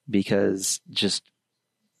 because just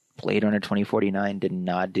Blade Runner 2049 did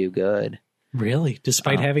not do good. Really?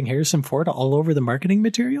 Despite having Harrison Ford all over the marketing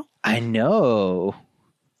material? I know.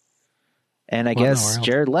 And I guess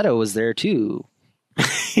Jared Leto was there too.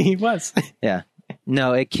 He was. Yeah.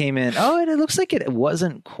 No, it came in. Oh, and it looks like it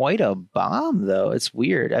wasn't quite a bomb, though. It's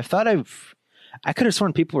weird. I could have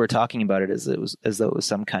sworn people were talking about it as though it was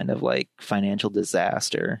some kind of like financial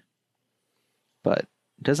disaster, but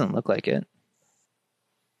it doesn't look like it.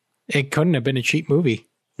 It couldn't have been a cheap movie.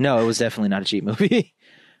 No, it was definitely not a cheap movie.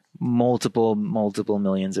 multiple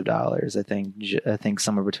millions of dollars. I think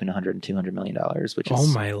somewhere between $100 and $200 million, which is, oh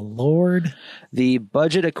my Lord. The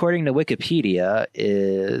budget, according to Wikipedia,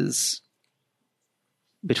 is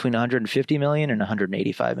between $150 million and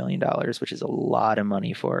 $185 million, which is a lot of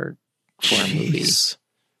money for a movie.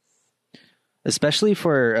 Especially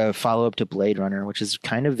for a follow-up to Blade Runner, which is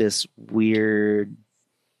kind of this weird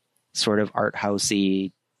sort of art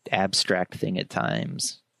housey abstract thing at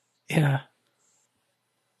times. Yeah.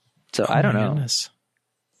 So I don't know. Goodness.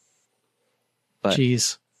 But,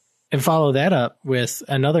 jeez. And follow that up with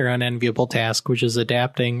another unenviable task, which is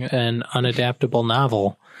adapting an unadaptable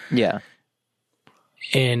novel. Yeah.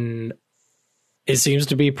 And it seems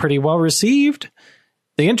to be pretty well received.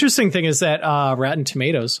 The interesting thing is that Rotten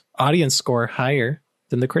Tomatoes audience score higher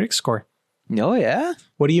than the critic score. Oh, yeah?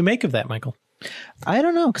 What do you make of that, Michael? I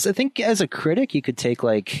don't know, because I think as a critic, you could take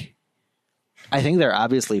like, I think there are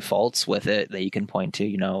obviously faults with it that you can point to.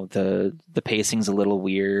 You know, the pacing's a little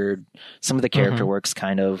weird. Some of the character work's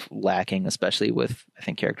kind of lacking, especially with, I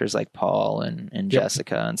think, characters like Paul and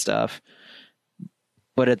Jessica and stuff.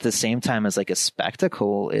 But at the same time, as like a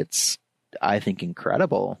spectacle, it's, I think,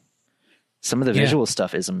 incredible. Some of the visual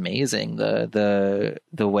stuff is amazing. The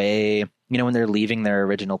way, you know, when they're leaving their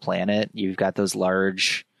original planet, you've got those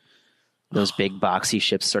big boxy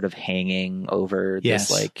ships sort of hanging over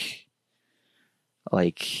this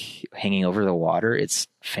like hanging over the water. It's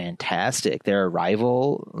fantastic. Their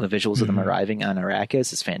arrival, the visuals of them arriving on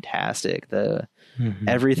Arrakis is fantastic.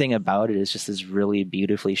 Everything about it is just this really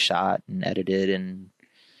beautifully shot and edited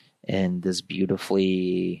and this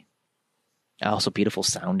beautifully, also beautiful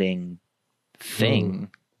sounding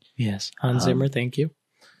thing. Yes. Hans Zimmer, thank you.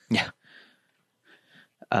 Yeah.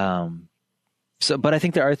 So, but I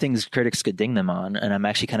think there are things critics could ding them on, and I'm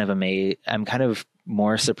actually kind of amazed. I'm kind of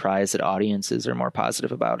more surprised that audiences are more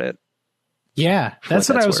positive about it. Yeah, that's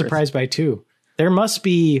what I was surprised by too. There must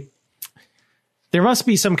be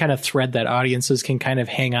some kind of thread that audiences can kind of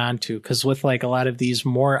hang on to, because with like a lot of these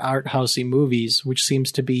more art housey movies, which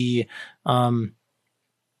seems to be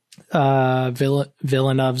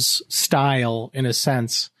Villeneuve's style in a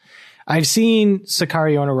sense. I've seen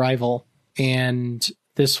Sicario and Arrival and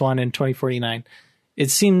this one in 2049.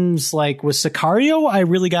 It seems like with Sicario, I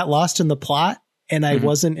really got lost in the plot and I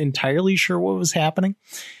wasn't entirely sure what was happening.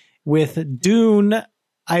 With Dune,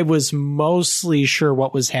 I was mostly sure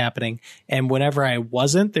what was happening. And whenever I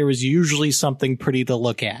wasn't, there was usually something pretty to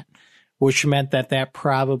look at, which meant that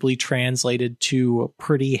probably translated to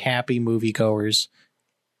pretty happy moviegoers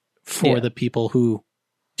for the people who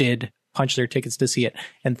did punch their tickets to see it.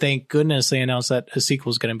 And thank goodness they announced that a sequel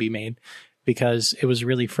is going to be made, because it was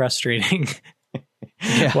really frustrating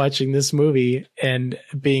watching this movie and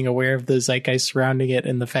being aware of the zeitgeist surrounding it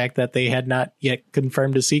and the fact that they had not yet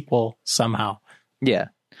confirmed a sequel somehow. Yeah.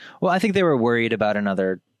 Well, I think they were worried about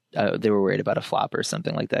they were worried about a flop or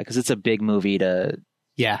something like that, because it's a big movie I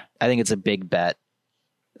think it's a big bet.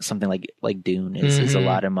 Something like Dune is a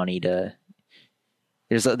lot of money to,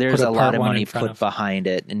 there's a lot of money put behind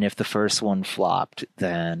it. And if the first one flopped,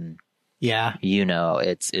 then you know,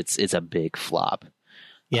 it's a big flop.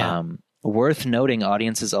 Yeah. Worth noting,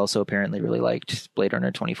 audiences also apparently really liked Blade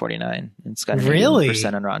Runner 2049. It's got an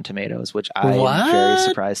 80% on Rotten Tomatoes, which I am very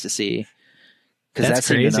surprised to see. That's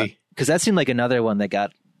crazy. Because that seemed like another one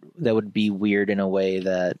that would be weird in a way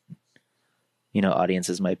that, you know,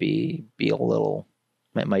 audiences might be a little,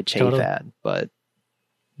 might chafe at, but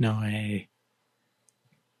no way.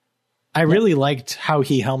 I really liked how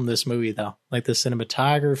he helmed this movie, though. Like the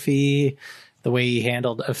cinematography, the way he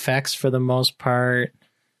handled effects for the most part,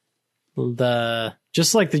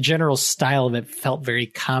 just like the general style of it felt very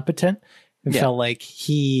competent. It felt like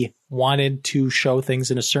he wanted to show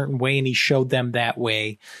things in a certain way, and he showed them that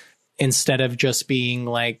way, instead of just being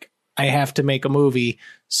like, I have to make a movie,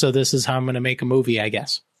 so this is how I'm going to make a movie, I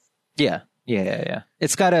guess. Yeah. It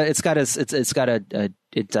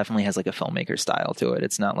definitely has like a filmmaker style to it.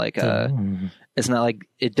 It's not like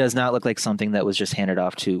it does not look like something that was just handed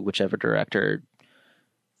off to whichever director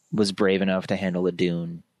was brave enough to handle a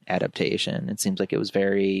Dune adaptation. It seems like it was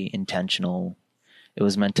very intentional. It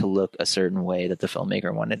was meant to look a certain way that the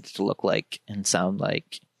filmmaker wanted it to look like and sound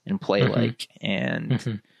like and play like.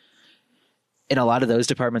 And in a lot of those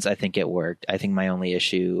departments, I think it worked. I think my only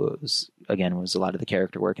issue was a lot of the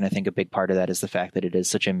character work. And I think a big part of that is the fact that it is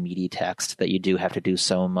such a meaty text that you do have to do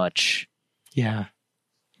so much. Yeah.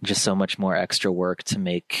 Just so much more extra work to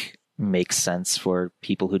make sense for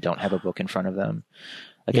people who don't have a book in front of them.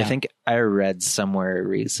 I think I read somewhere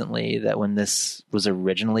recently that when this was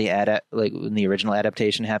originally when the original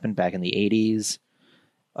adaptation happened back in the 80s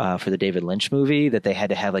for the David Lynch movie, that they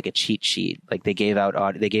had to have like a cheat sheet. Like they gave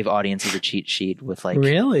audiences a cheat sheet with like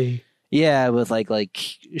with like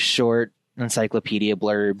short encyclopedia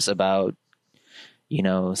blurbs about, you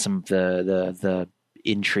know, some of the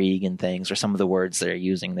intrigue and things, or some of the words they're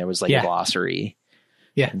using. There was like a glossary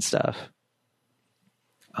and stuff.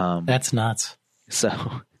 That's nuts. So,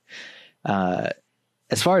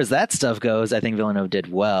 as far as that stuff goes, I think Villeneuve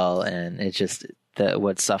did well, and it's just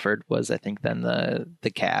what suffered was, I think, then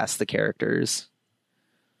the cast, the characters,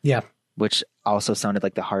 which also sounded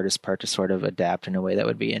like the hardest part to sort of adapt in a way that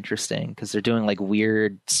would be interesting, because they're doing like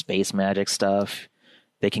weird space magic stuff.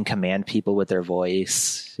 They can command people with their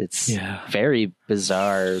voice. It's very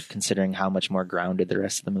bizarre considering how much more grounded the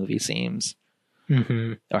rest of the movie seems,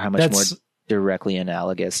 or how much more directly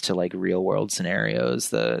analogous to like real world scenarios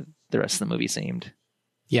the rest of the movie seemed.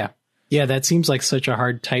 Yeah, that seems like such a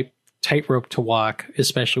hard tightrope to walk,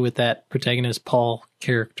 especially with that protagonist Paul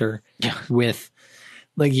character. Yeah. With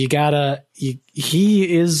like,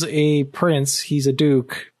 he is a prince, he's a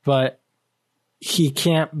duke, but he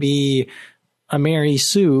can't be a Mary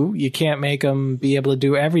Sue. You can't make him be able to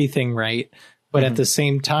do everything right. But at the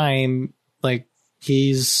same time, like,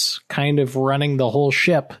 he's kind of running the whole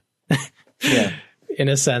ship. Yeah. In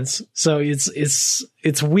a sense. So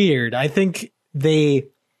it's weird. I think they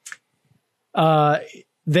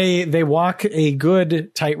walk a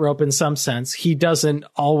good tightrope in some sense. He doesn't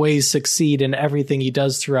always succeed in everything he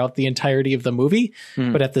does throughout the entirety of the movie,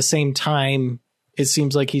 but at the same time, it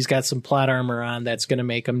seems like he's got some plot armor on that's going to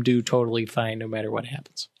make him do totally fine no matter what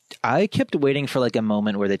happens. I kept waiting for like a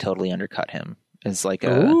moment where they totally undercut him as like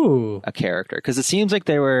a character, because it seems like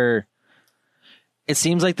the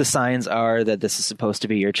signs are that this is supposed to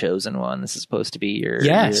be your chosen one. This is supposed to be your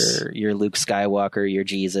Luke Skywalker, your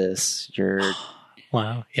Jesus, your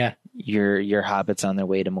wow, yeah, your hobbits on their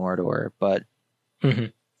way to Mordor. But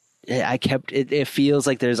it feels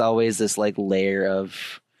like there's always this like layer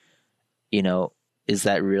of, you know, is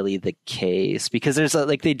that really the case? Because there's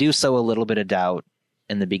like, they do sow a little bit of doubt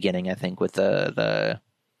in the beginning, I think, with the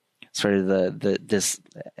sort of this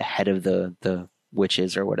head of the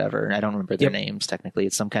witches or whatever. I don't remember their names technically.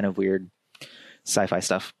 It's some kind of weird sci-fi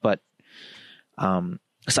stuff. But so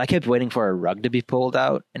I kept waiting for a rug to be pulled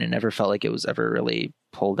out, and it never felt like it was ever really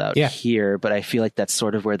pulled out here. But I feel like that's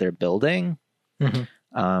sort of where they're building.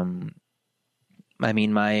 I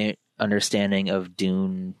mean, my understanding of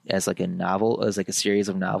Dune as like a novel, as like a series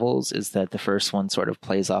of novels, is that the first one sort of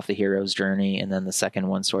plays off the hero's journey, and then the second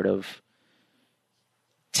one sort of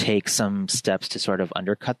takes some steps to sort of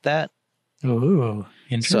undercut that. Ooh,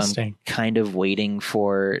 interesting. So I'm kind of waiting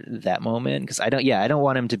for that moment, because I don't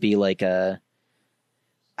want him to be like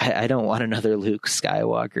I don't want another Luke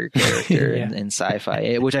Skywalker character in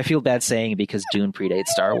sci-fi, which I feel bad saying because Dune predates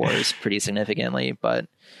Star Wars pretty significantly, but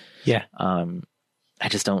I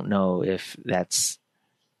just don't know if that's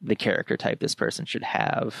the character type this person should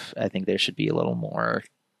have. I think there should be a little more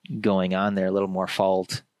going on there, a little more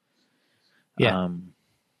fault. Yeah.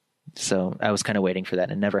 So I was kind of waiting for that.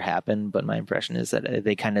 It never happened, but my impression is that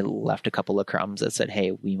they kind of left a couple of crumbs that said,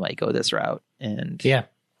 hey, we might go this route. And yeah.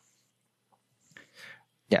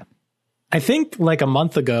 I think like a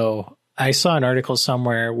month ago, I saw an article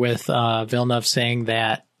somewhere with Villeneuve saying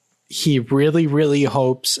that he really, really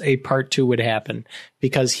hopes a part 2 would happen,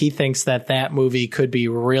 because he thinks that movie could be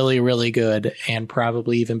really, really good and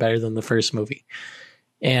probably even better than the first movie.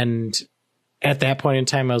 And at that point in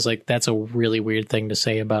time, I was like, that's a really weird thing to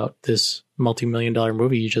say about this multi-million-dollar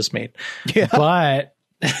movie you just made. Yeah. But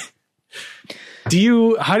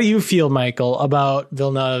how do you feel, Michael, about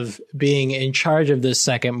Villeneuve being in charge of this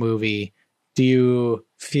second movie? Do you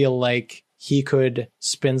feel like he could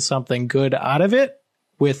spin something good out of it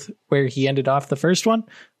with where he ended off the first one?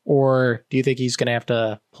 Or do you think he's going to have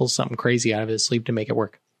to pull something crazy out of his sleeve to make it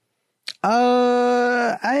work?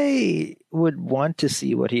 I would want to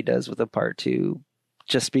see what he does with a part 2,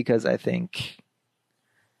 just because I think,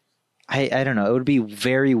 I don't know, it would be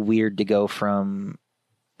very weird to go from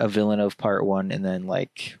a Villeneuve part 1 and then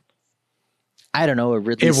like, I don't know, a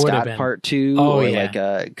Ridley Scott part 2, like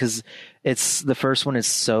because it's the first one is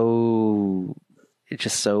so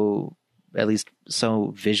at least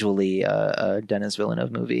so visually a Denis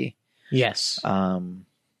Villeneuve movie. Yes.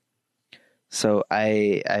 So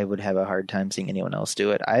I would have a hard time seeing anyone else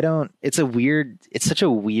do it. It's such a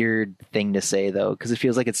weird thing to say though, because it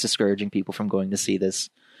feels like it's discouraging people from going to see this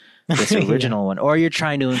original one. Or you're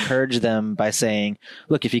trying to encourage them by saying,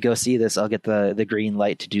 look, if you go see this, I'll get the green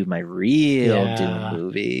light to do my real Dune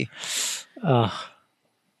movie.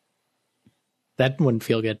 That wouldn't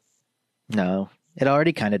feel good. No, it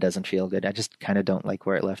already kind of doesn't feel good. I just kind of don't like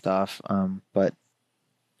where it left off. But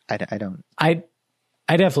I don't. I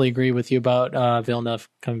definitely agree with you about Villeneuve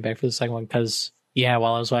coming back for the second one, because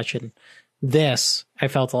while I was watching this, I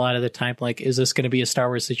felt a lot of the time like, is this going to be a Star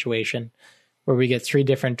Wars situation where we get 3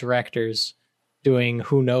 different directors doing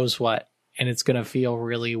who knows what, and it's going to feel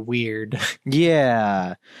really weird?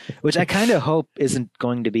 Yeah, which I kind of hope isn't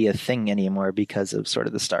going to be a thing anymore because of sort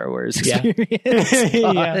of the Star Wars experience.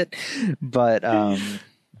 But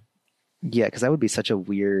because that would be such a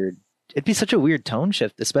weird tone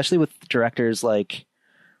shift, especially with directors like,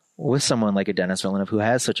 with someone like a Denis Villeneuve who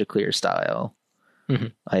has such a clear style.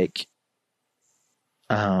 Like,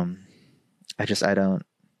 I guess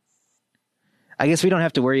we don't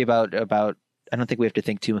have to worry about, I don't think we have to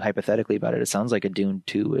think too hypothetically about it. It sounds like a Dune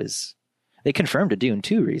 2 they confirmed a Dune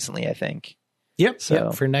 2 recently, I think. Yep.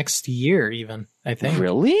 For next year even, I think.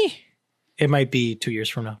 Really? It might be 2 years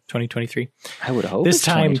from now, 2023. I would hope This it's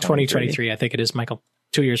time, 2023. I think it is, Michael.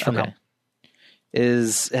 2 years from now.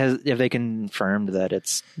 Have they confirmed that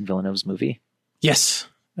it's Villeneuve's movie? Yes,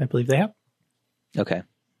 I believe they have. Okay.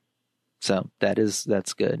 So that's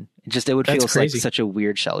good. It would That's feel crazy. like such a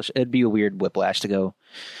weird shell. It'd be a weird whiplash to go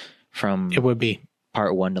from It would be.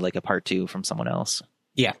 part 1 to like a part 2 from someone else.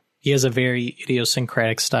 Yeah. He has a very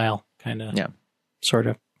idiosyncratic style, kind of. Yeah. Sort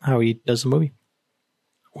of how he does the movie.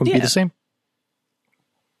 Would be the same.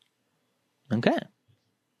 Okay.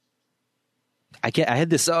 I had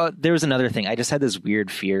this. There was another thing. I just had this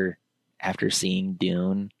weird fear after seeing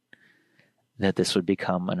Dune that this would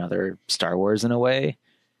become another Star Wars in a way.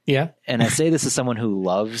 Yeah. And I say this as someone who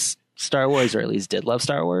loves Star Wars, or at least did love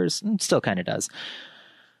Star Wars, and still kind of does.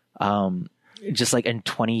 Just like in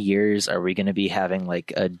 20 years, are we going to be having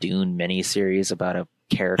like a Dune miniseries about a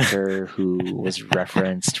character who was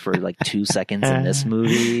referenced for like 2 seconds in this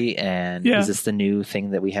movie? And is this the new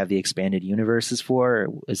thing that we have the expanded universes for? Or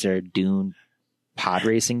is there a Dune pod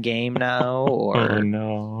racing game now? Or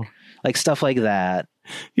no. like stuff like that.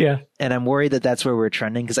 Yeah. And I'm worried that that's where we're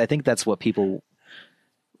trending, because I think that's what people,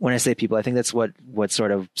 when I say people, I think that's what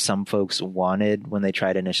sort of some folks wanted when they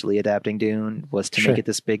tried initially adapting Dune, was to make it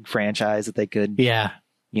this big franchise that they could,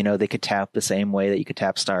 they could tap the same way that you could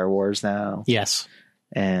tap Star Wars now. Yes.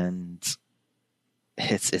 And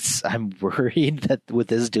I'm worried that with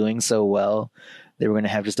this doing so well, they were going to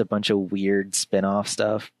have just a bunch of weird spin-off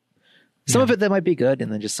stuff. Some of it that might be good,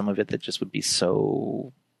 and then just some of it that just would be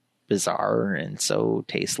so bizarre and so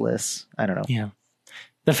tasteless. I don't know. Yeah.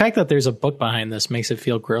 The fact that there's a book behind this makes it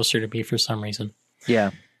feel grosser to me for some reason.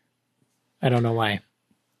 Yeah. I don't know why.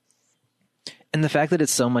 And the fact that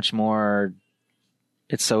it's so much more,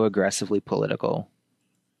 it's so aggressively political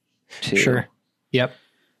too. Sure. Yep.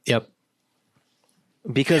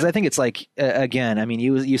 Because I think it's like, again, I mean,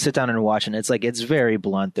 you sit down and watch, and it's like, it's very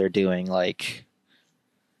blunt. They're doing like,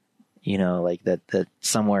 like that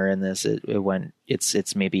somewhere in this,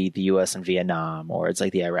 it's maybe the US and Vietnam, or it's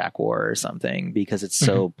like the Iraq War or something, because it's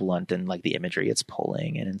so blunt and like the imagery it's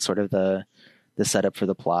pulling, and in sort of the setup for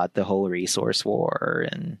the plot, the whole resource war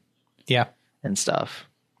and stuff.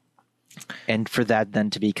 And for that then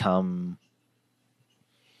to become,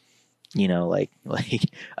 like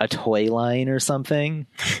a toy line or something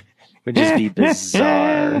would just be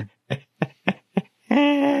bizarre.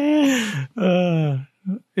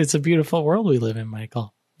 It's a beautiful world we live in,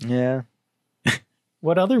 Michael. Yeah.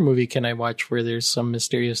 What other movie can I watch where there's some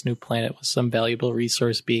mysterious new planet with some valuable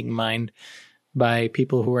resource being mined by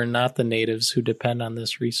people who are not the natives, who depend on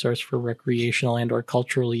this resource for recreational and or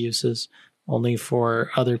cultural uses, only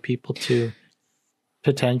for other people to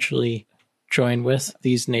potentially join with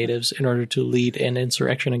these natives in order to lead an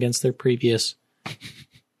insurrection against their previous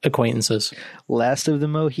acquaintances? Last of the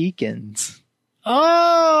Mohicans.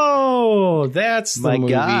 Oh, that's the my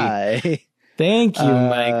movie. guy. Thank you,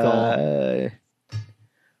 Michael.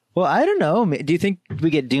 Well, I don't know. Do you think we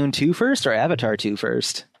get Dune 2 first or Avatar 2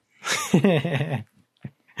 first? I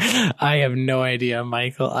have no idea,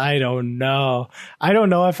 Michael. I don't know. I don't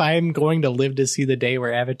know if I'm going to live to see the day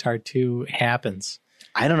where Avatar 2 happens.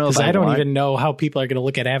 I don't know if I don't even know how people are going to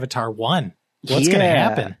look at Avatar 1. What's going to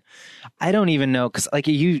happen? I don't even know, because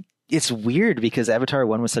it's weird, because Avatar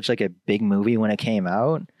 1 was such like a big movie when it came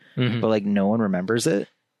out, but like no one remembers it.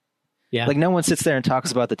 Yeah. Like no one sits there and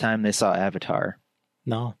talks about the time they saw Avatar.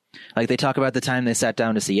 No. Like they talk about the time they sat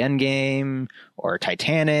down to see Endgame or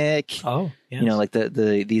Titanic. Oh, yes. Like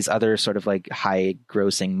these other sort of like high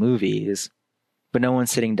grossing movies, but no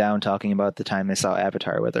one's sitting down talking about the time they saw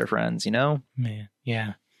Avatar with their friends, Man,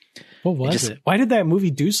 yeah. What was it? Why did that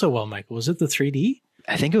movie do so well, Michael? Was it the 3D?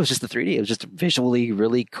 I think it was just the 3D. It was just visually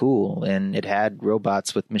really cool, and it had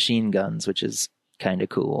robots with machine guns, which is kind of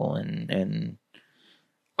cool. And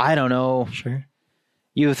I don't know. Sure.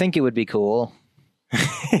 You would think it would be cool.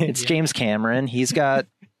 It's James Cameron. He's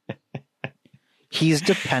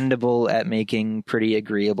dependable at making pretty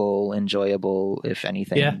agreeable, enjoyable, if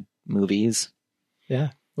anything, movies.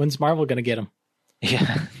 Yeah. When's Marvel going to get him?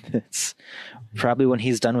 Yeah. It's probably when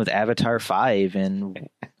he's done with Avatar 5 and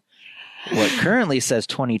what currently says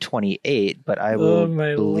 2028, but I will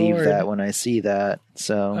believe that when I see that.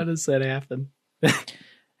 So how does that happen?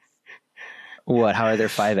 What? How are there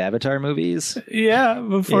 5 Avatar movies? Yeah,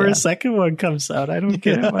 before a second one comes out. I don't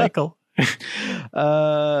get it, Michael.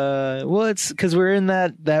 Well, it's because we're in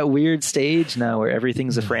that weird stage now where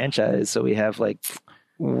everything's a franchise. So we have we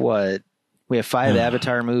have 5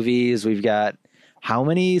 Avatar movies. We've got how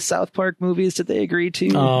many South Park movies did they agree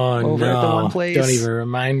to over at the one place? Don't even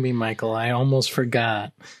remind me, Michael. I almost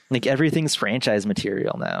forgot. Like everything's franchise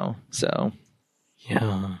material now. So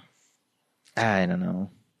yeah. I don't know.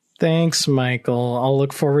 Thanks, Michael. I'll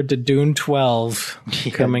look forward to Dune 12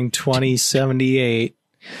 coming 2078.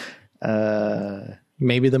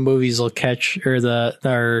 Maybe the movies will catch, or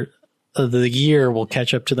the year will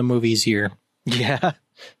catch up to the movies year. Yeah.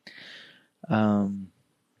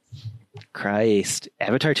 Christ.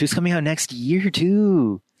 Avatar 2 is coming out next year,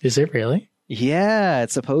 too. Is it really? Yeah,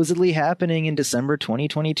 it's supposedly happening in December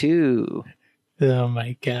 2022. Oh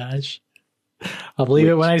my gosh. I'll believe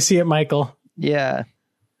it when I see it, Michael. Yeah.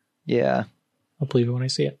 Yeah. I'll believe it when I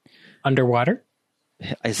see it. Underwater?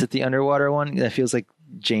 Is it the underwater one? That feels like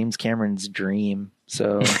James Cameron's dream.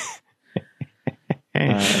 So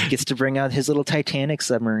gets to bring out his little Titanic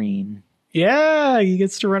submarine. Yeah, he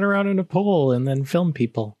gets to run around in a pool and then film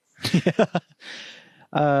people.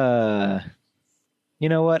 You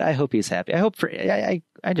know what? I hope he's happy. I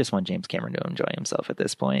just want James Cameron to enjoy himself at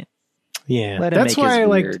this point. Yeah, Let him make his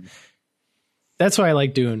weird. That's why I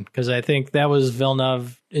like Dune, because I think that was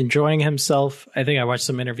Villeneuve enjoying himself. I think I watched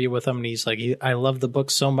some interview with him, and he's like, I love the book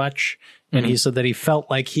so much. And he said that he felt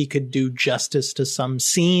like he could do justice to some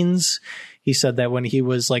scenes. He said that when he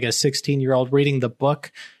was like a 16-year-old reading the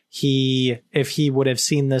book, if he would have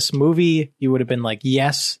seen this movie, he would have been like,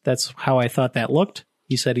 yes, that's how I thought that looked.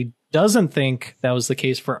 He said he doesn't think that was the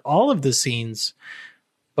case for all of the scenes,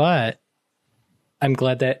 but I'm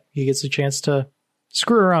glad that he gets a chance to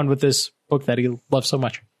screw around with this book that he loves so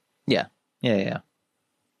much. Yeah.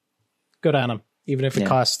 Good on him. Even if it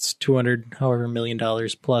costs $200 million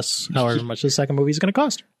plus however much the second movie is going to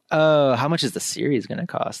cost. Oh, how much is the series going to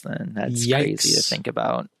cost then? That's crazy to think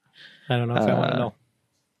about. I don't know if I want to know.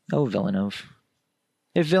 Oh, Villeneuve.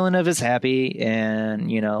 If Villeneuve is happy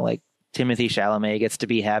and, like Timothée Chalamet gets to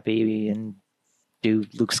be happy and do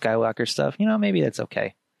Luke Skywalker stuff, maybe that's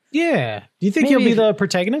okay. Yeah. Do you think he'll be the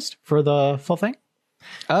protagonist for the full thing?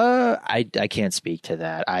 I can't speak to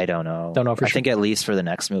that. I don't know. Don't know for sure. I think at least for the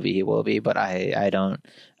next movie he will be, but I don't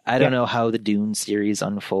know how the Dune series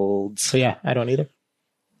unfolds. So yeah, I don't either.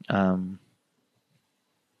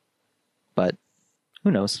 But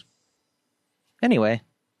who knows? Anyway,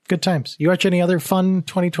 good times. You watch any other fun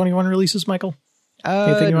 2021 releases, Michael?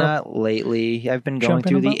 Not lately. I've been going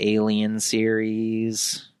through the Alien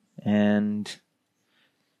series, and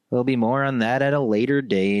there'll be more on that at a later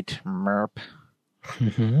date. Merp.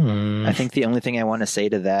 I think the only thing I want to say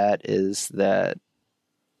to that is that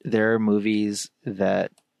there are movies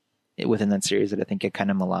that within that series that I think get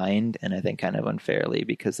kind of maligned, and I think kind of unfairly,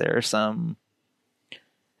 because there are some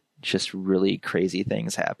just really crazy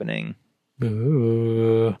things happening.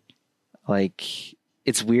 Ooh. Like,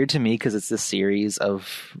 it's weird to me because it's this series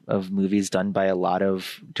of movies done by a lot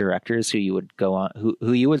of directors who you would go on,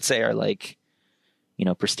 who you would say are like,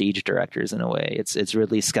 prestige directors in a way. It's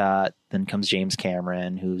Ridley Scott, then comes James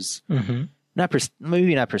Cameron, who's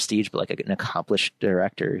maybe not prestige, but like an accomplished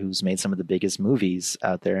director who's made some of the biggest movies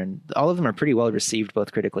out there, and all of them are pretty well received,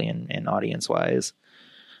 both critically and audience wise.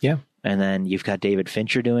 Yeah. And then you've got David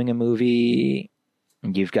Fincher doing a movie.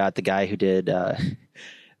 You've got the guy who did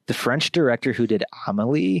the French director who did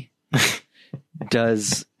Amélie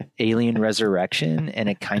does Alien Resurrection, and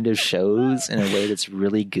it kind of shows in a way that's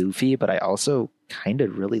really goofy, but I also kind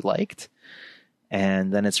of really liked.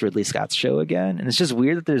 And then it's Ridley Scott's show again. And it's just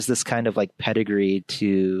weird that there's this kind of like pedigree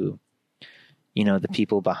to, the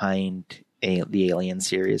people behind the Alien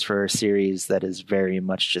series, for a series that is very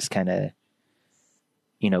much just kind of,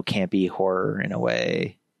 campy horror in a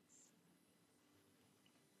way.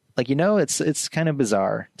 Like, it's kind of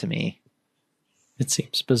bizarre to me. It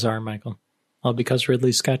seems bizarre, Michael. All because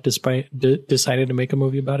Ridley Scott decided to make a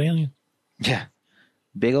movie about aliens. Yeah.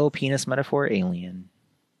 Big old penis metaphor, Alien.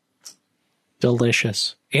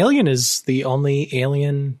 Delicious. Alien is the only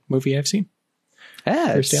Alien movie I've seen.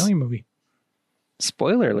 Yeah, first Alien movie.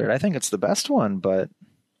 Spoiler alert, I think it's the best one, but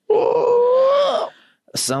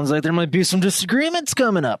sounds like there might be some disagreements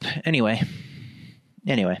coming up. Anyway.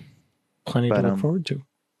 Plenty to look forward to.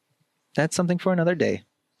 That's something for another day.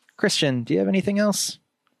 Christian, do you have anything else?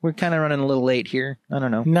 We're kind of running a little late here. I don't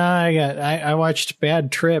know. No, I watched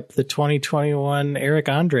Bad Trip, the 2021 Eric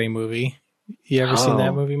Andre movie. You ever seen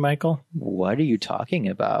that movie, Michael? What are you talking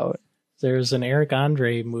about? There's an Eric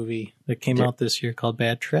Andre movie that came out this year called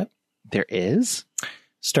Bad Trip. There is?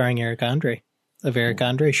 Starring Eric Andre, of Eric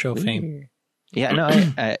Andre Show fame. Yeah, no,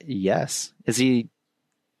 yes. Does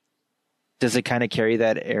it kind of carry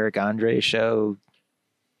that Eric Andre Show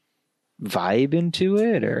vibe into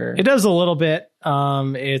it, or? It does a little bit.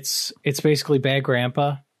 It's basically Bad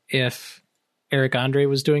Grandpa if Eric Andre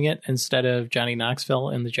was doing it instead of Johnny Knoxville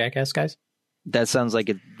and the Jackass guys. That sounds like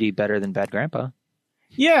it'd be better than Bad Grandpa.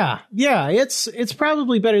 Yeah, it's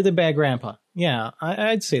probably better than Bad Grandpa. Yeah,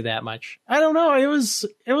 I'd say that much. I don't know. It was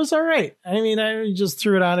all right. I mean, I just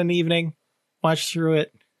threw it on an evening, watched through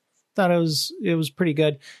it, thought it was pretty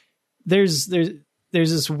good. There's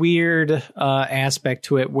this weird aspect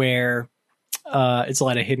to it where it's a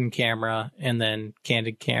lot of hidden camera and then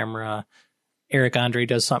candid camera. Eric Andre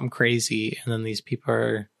does something crazy, and then these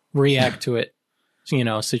people react to it.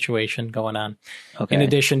 Situation going on. Okay. In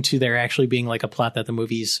addition to there actually being like a plot that the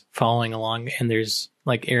movie's following along, and there's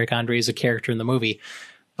like Eric Andre is a character in the movie,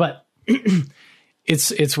 but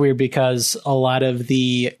it's weird because a lot of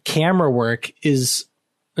the camera work is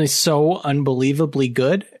so unbelievably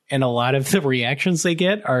good, and a lot of the reactions they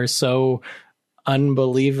get are so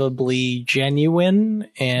unbelievably genuine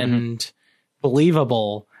and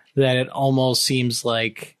believable that it almost seems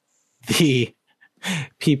like the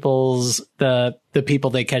people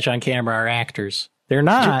they catch on camera are actors. They're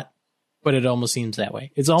not, but it almost seems that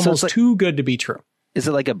way. It's almost too good to be true. Is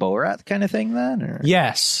it like a Borat kind of thing then? Or?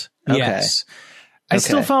 Yes. Okay. Yes. I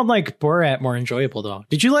still found like Borat more enjoyable though.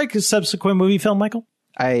 Did you like a subsequent movie film, Michael?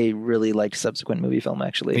 I really liked subsequent movie film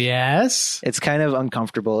actually. Yes. It's kind of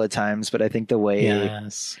uncomfortable at times, but I think the way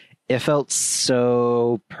it felt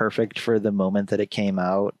so perfect for the moment that it came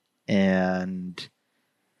out, and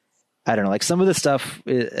I don't know, like some of the stuff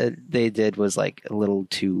they did was like a little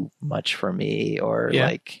too much for me, or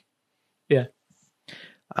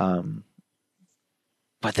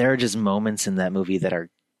but there are just moments in that movie that are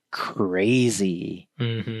crazy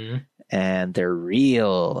and they're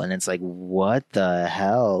real, and it's like, what the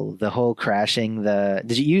hell? The whole crashing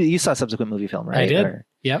you saw subsequent movie film, right? I did.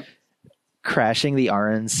 Yep. Crashing the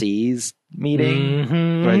RNC's meeting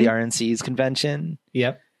or the RNC's convention.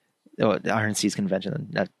 Yep. Oh, the RNC's convention,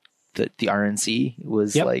 not the RNC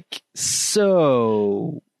was like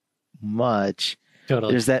so much.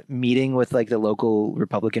 Totally. There's that meeting with like the local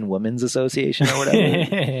Republican Women's Association or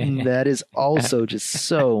whatever. That is also just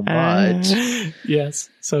so much. Yes,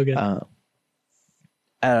 so good. I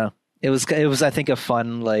don't know. It was I think a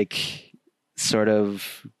fun like sort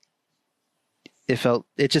of.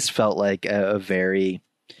 It just felt like a very.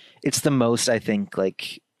 It's the most I think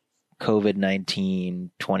like COVID-19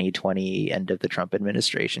 2020 end of the Trump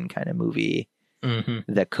administration kind of movie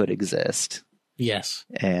that could exist. Yes.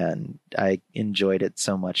 And I enjoyed it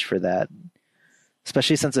so much for that,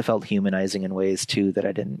 especially since it felt humanizing in ways too that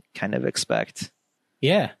I didn't kind of expect.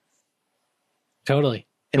 Yeah. Totally.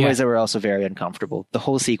 In ways that were also very uncomfortable. The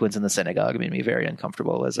whole sequence in the synagogue made me very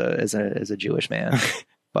uncomfortable as a Jewish man.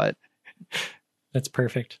 But that's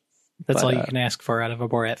perfect. That's all you can ask for out of a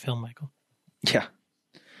Borat film, Michael. Yeah.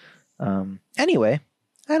 Anyway,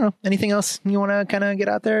 I don't know. Anything else you want to kind of get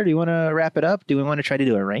out there? Do you want to wrap it up? Do we want to try to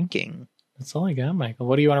do a ranking? That's all I got, Michael.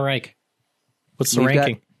 What do you want to rank? What's the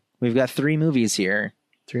ranking? We've got 3 movies here.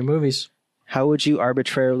 3 movies. How would you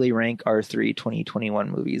arbitrarily rank our 3 2021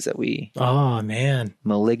 movies that we... Oh, man.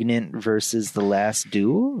 Malignant versus The Last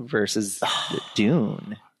Duel versus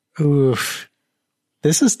Dune. Oof.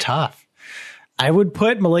 This is tough. I would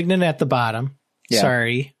put Malignant at the bottom. Yeah.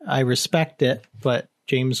 Sorry. I respect it, but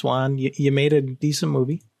James Wan, you made a decent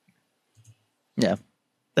movie. Yeah.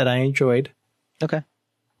 That I enjoyed. Okay.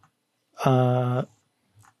 But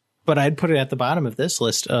I'd put it at the bottom of this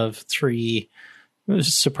list of 3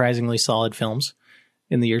 surprisingly solid films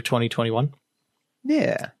in the year 2021.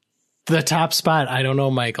 Yeah. The top spot, I don't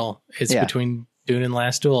know, Michael. It's between Dune and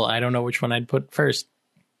Last Duel. I don't know which one I'd put first.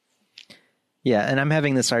 Yeah, and I'm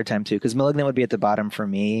having this hard time too, because Malignant would be at the bottom for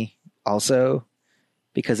me also,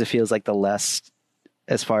 because it feels like the less,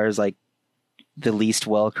 as far as like the least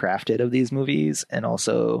well crafted of these movies, and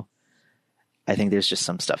also I think there's just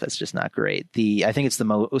some stuff that's just not great. I think it's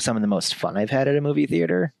some of the most fun I've had at a movie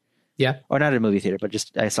theater. Yeah. Or not at a movie theater, but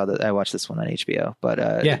just I watched this one on HBO. But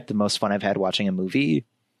the most fun I've had watching a movie.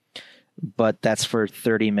 But that's for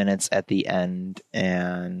 30 minutes at the end,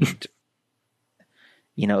 and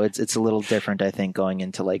it's a little different, I think, going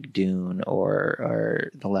into like Dune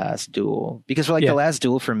or The Last Duel, because for The Last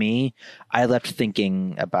Duel for me, I left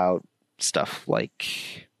thinking about stuff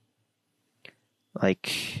like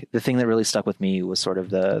the thing that really stuck with me was sort of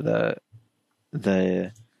the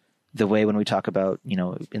way when we talk about,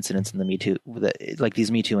 incidents in the Me Too, like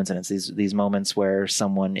these Me Too incidents, these moments where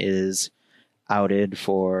someone is outed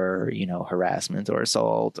for, harassment or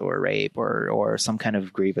assault or rape or some kind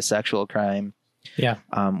of grievous sexual crime. Yeah.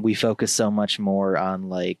 We focus so much more on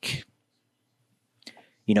like,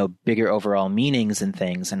 bigger overall meanings and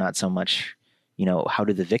things, and not so much, how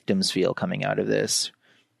do the victims feel coming out of this?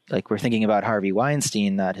 Like, we're thinking about Harvey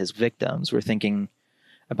Weinstein, not his victims. We're thinking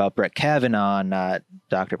about Brett Kavanaugh, not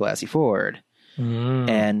Dr. Blasey Ford.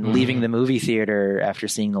 And leaving the movie theater after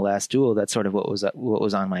seeing The Last Duel, that's sort of what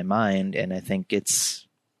was on my mind. And I think it's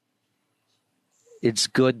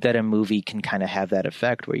good that a movie can kind of have that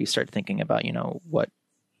effect where you start thinking about, you know,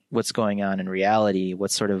 what's going on in reality,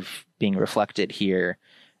 what's sort of being reflected here,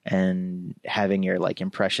 and having your like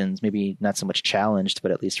impressions maybe not so much challenged,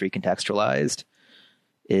 but at least recontextualized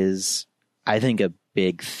is, I think, a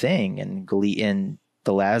big thing. And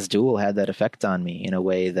The Last Duel had that effect on me in a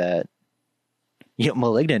way that, you know,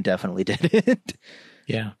 Malignant definitely didn't.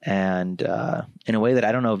 Yeah. And in a way that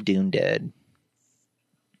I don't know if Dune did.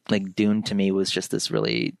 Like, Dune to me was just this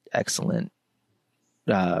really excellent,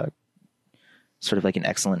 sort of like an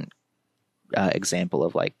excellent example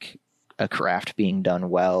of like a craft being done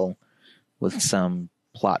well with some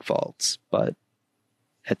plot faults. But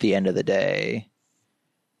at the end of the day,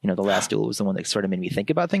 you know, The Last Duel was the one that sort of made me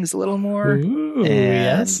think about things a little more. Ooh, and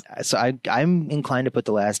yes. so I'm inclined to put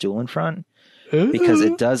The Last Duel in front. Because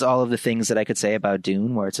it does all of the things that I could say about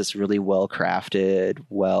Dune, where it's this really well-crafted,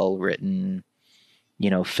 well-written, you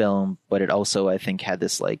know, film. But it also, I think, had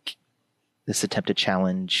this attempt to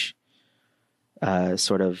challenge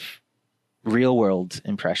sort of real-world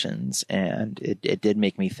impressions. And it did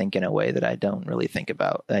make me think in a way that I don't really think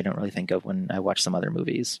of when I watch some other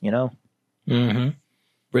movies, you know? Mm-hmm.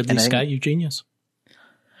 Ridley Scott, you genius.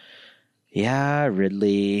 Yeah,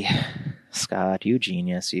 Ridley Scott, you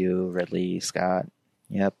genius, you Ridley Scott.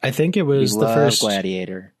 Yep. I think it was the first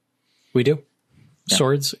Gladiator. We do. Yeah.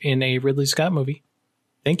 Swords in a Ridley Scott movie.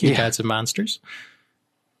 Thank you, Gods and Monsters.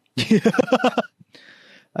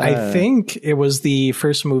 I think it was the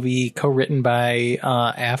first movie co-written by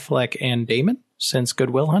Affleck and Damon since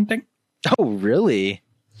Good Will Hunting. Oh, really?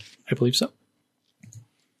 I believe so.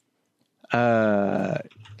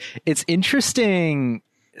 It's interesting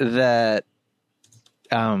that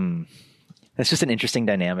that's just an interesting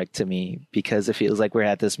dynamic to me, because it feels like we're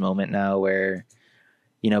at this moment now where,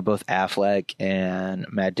 you know, both Affleck and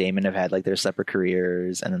Matt Damon have had like their separate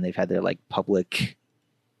careers, and then they've had their like public,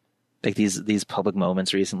 like these public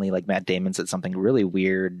moments recently. Like Matt Damon said something really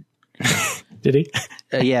weird. Did he?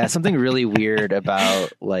 Yeah, something really weird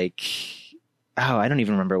about like, I don't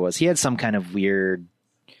even remember what it was. He had some kind of weird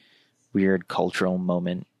cultural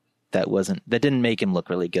moment that didn't make him look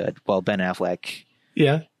really good. Well, Ben Affleck,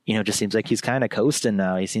 yeah, you know, just seems like he's kind of coasting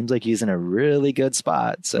now. He seems like he's in a really good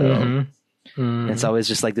spot. So it's always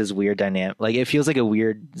just like this weird dynamic. Like, it feels like a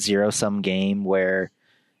weird zero-sum game where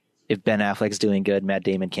if Ben Affleck's doing good, Matt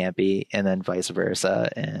Damon can't be, and then vice versa.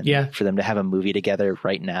 And for them to have a movie together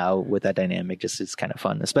right now with that dynamic just is kind of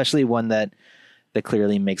fun, especially one that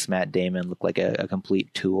clearly makes Matt Damon look like a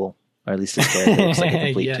complete tool, or at least his character looks like a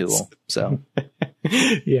complete tool. So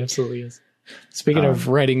he absolutely is. Speaking of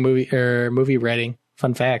movie writing,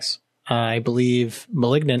 fun facts. I believe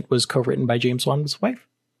Malignant was co-written by James Wan's wife.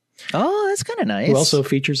 Oh, that's kind of nice. Who also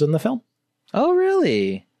features in the film. Oh,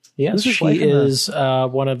 really? Yes, she is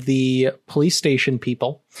one of the police station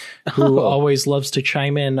people who always loves to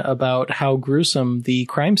chime in about how gruesome the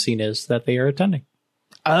crime scene is that they are attending.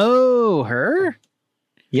 Oh, her?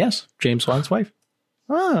 Yes, James Wan's wife.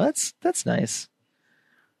 Oh, that's nice.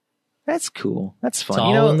 That's cool. That's fun. It's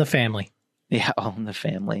all in the family. Yeah, all in the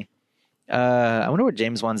family. I wonder what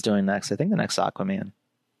James Wan's doing next. I think the next Aquaman.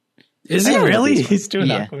 Is he really? He's doing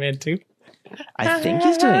Aquaman too? I think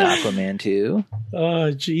he's doing Aquaman too.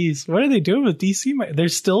 Oh, geez. What are they doing with DC? They're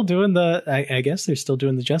still doing I guess they're still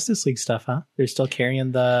doing the Justice League stuff, huh? They're still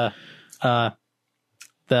carrying the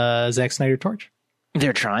Zack Snyder torch.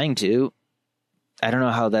 They're trying to. I don't know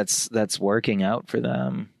how that's working out for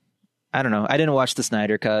them. I don't know. I didn't watch the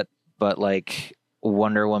Snyder cut, but like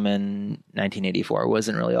Wonder Woman 1984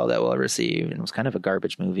 wasn't really all that well received, and it was kind of a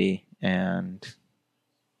garbage movie. And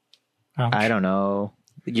I don't know.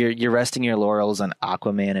 You're resting your laurels on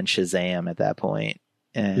Aquaman and Shazam at that point,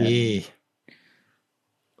 and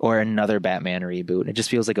or another Batman reboot. It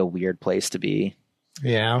just feels like a weird place to be.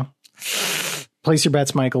 Yeah. Place your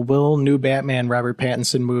bets, Michael. Will new Batman Robert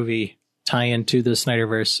Pattinson movie tie into the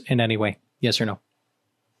Snyderverse in any way? Yes or no?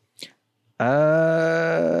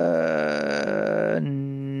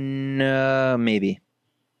 No, maybe.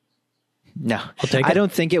 No, I'll take it. I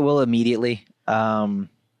don't think it will immediately.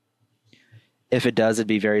 If it does, it'd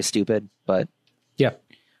be very stupid, but yeah.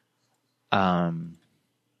 Cause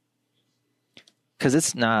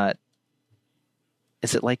it's not,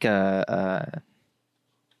 is it like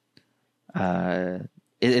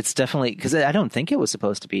it's definitely, cause I don't think it was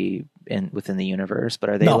supposed to be within the universe, but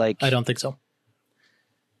are they I don't think so.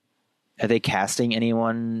 Are they casting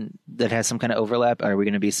anyone that has some kind of overlap? Are we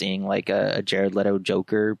going to be seeing like a Jared Leto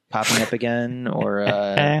Joker popping up again, or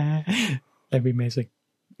that'd be amazing.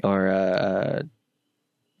 Or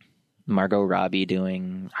Margot Robbie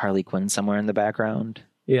doing Harley Quinn somewhere in the background.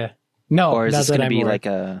 Yeah. No, Or is not this that going to I'm be aware. like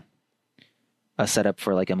a setup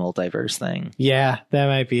for like a multiverse thing? Yeah, that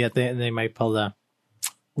might be it. They might pull the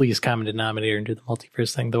least common denominator and do the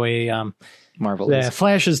multiverse thing the way Marvel the is.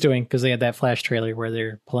 Flash is doing, because they had that Flash trailer where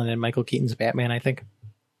they're pulling in Michael Keaton's Batman, I think.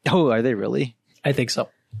 Oh, are they really? I think so.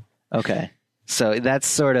 Okay. So that's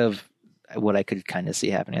sort of what I could kind of see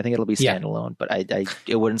happening. I think it'll be Yeah. standalone, but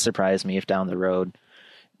it wouldn't surprise me if down the road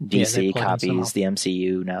DC they plug in copies somehow. the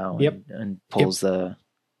MCU now Yep. and pulls the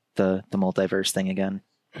multiverse thing again.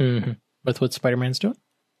 Mm-hmm. With what Spider-Man's doing.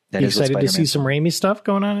 That You is what excited to see Spider-Man's some Raimi stuff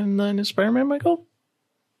going on in the new Spider-Man, Michael?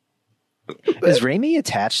 doing. Is Raimi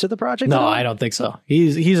attached to the project? No, at all? I don't think so.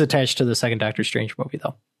 He's attached to the second Doctor Strange movie,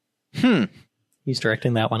 though. He's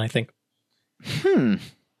directing that one, I think.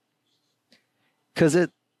 Because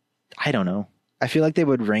I don't know. I feel like they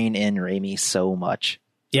would rein in Raimi so much.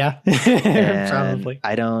 Yeah, And probably.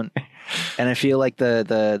 I don't, and I feel like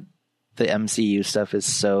the MCU stuff is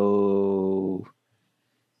so,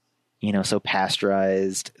 so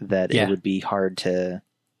pasteurized that Yeah. it would be hard to,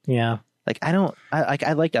 Yeah. like,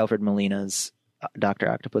 I liked Alfred Molina's Dr.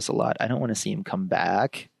 Octopus a lot. I don't want to see him come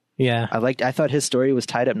back. Yeah. I thought his story was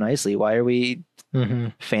tied up nicely. Why are we Mm-hmm.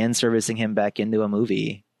 fan servicing him back into a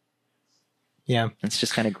movie? Yeah. It's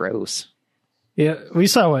just kind of gross. Yeah. We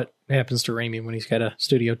saw what happens to Raimi when he's got a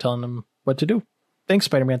studio telling him what to do. Thanks,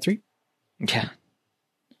 Spider-Man 3. Yeah.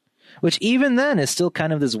 Which even then is still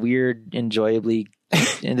kind of this weird, enjoyably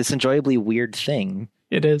weird thing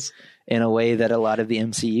It is. in a way that a lot of the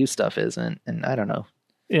MCU stuff isn't. And I don't know.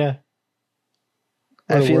 Yeah.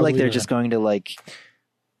 I What a feel world like we they're live just in. going to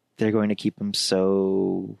they're going to keep him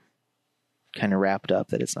so kind of wrapped up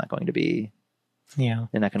that it's not going to be, Yeah.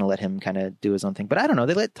 they're not going to let him kind of do his own thing. But I don't know.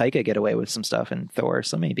 They let Taika get away with some stuff in Thor.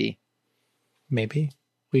 So maybe Maybe.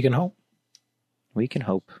 We can hope. we can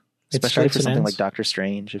hope, It especially starts for and something ends. like Doctor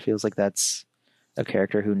Strange. It feels like that's a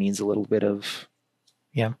character who needs a little bit of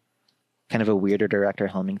Yeah. kind of a weirder director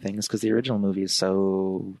helming things, because the original movie is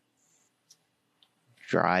so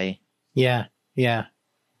dry. Yeah. Yeah.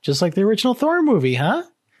 Just like the original Thor movie, huh?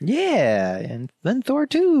 Yeah, and then Thor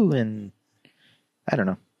 2, and I don't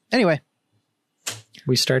know. Anyway,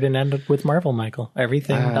 We start and end with Marvel, Michael.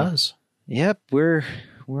 Everything does. yep, we're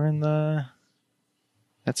in the,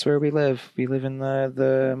 that's where we live. We live in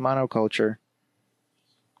the monoculture.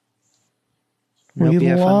 We Hope you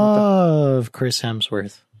have fun with love Chris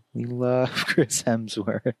Hemsworth. we love Chris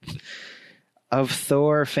Hemsworth. Of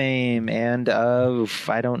Thor fame and of,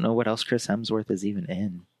 I don't know what else Chris Hemsworth is even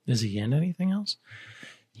in. Is he in anything else?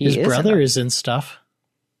 He His is brother in is in stuff.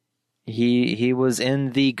 He was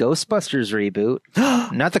in the Ghostbusters reboot.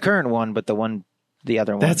 Not the current one, but the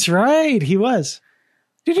other one. That's right. He was.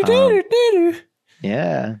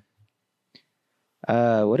 Yeah.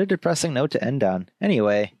 What a depressing note to end on.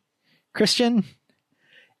 Anyway, Christian,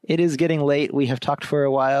 it is getting late. We have talked for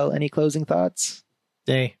a while. Any closing thoughts?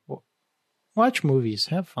 Hey, watch movies.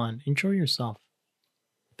 Have fun. Enjoy yourself.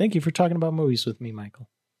 Thank you for talking about movies with me, Michael.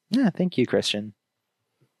 Yeah, thank you, Christian.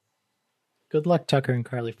 Good luck, Tucker and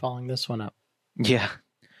Carly, following this one up. Yeah.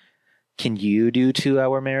 Can you do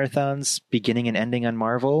 2-hour marathons beginning and ending on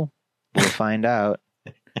Marvel? We'll find out.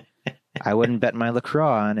 I wouldn't bet my LaCroix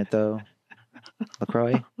on it, though.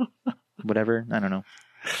 LaCroix? Whatever. I don't know.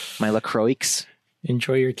 My LaCroix.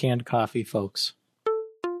 Enjoy your canned coffee, folks.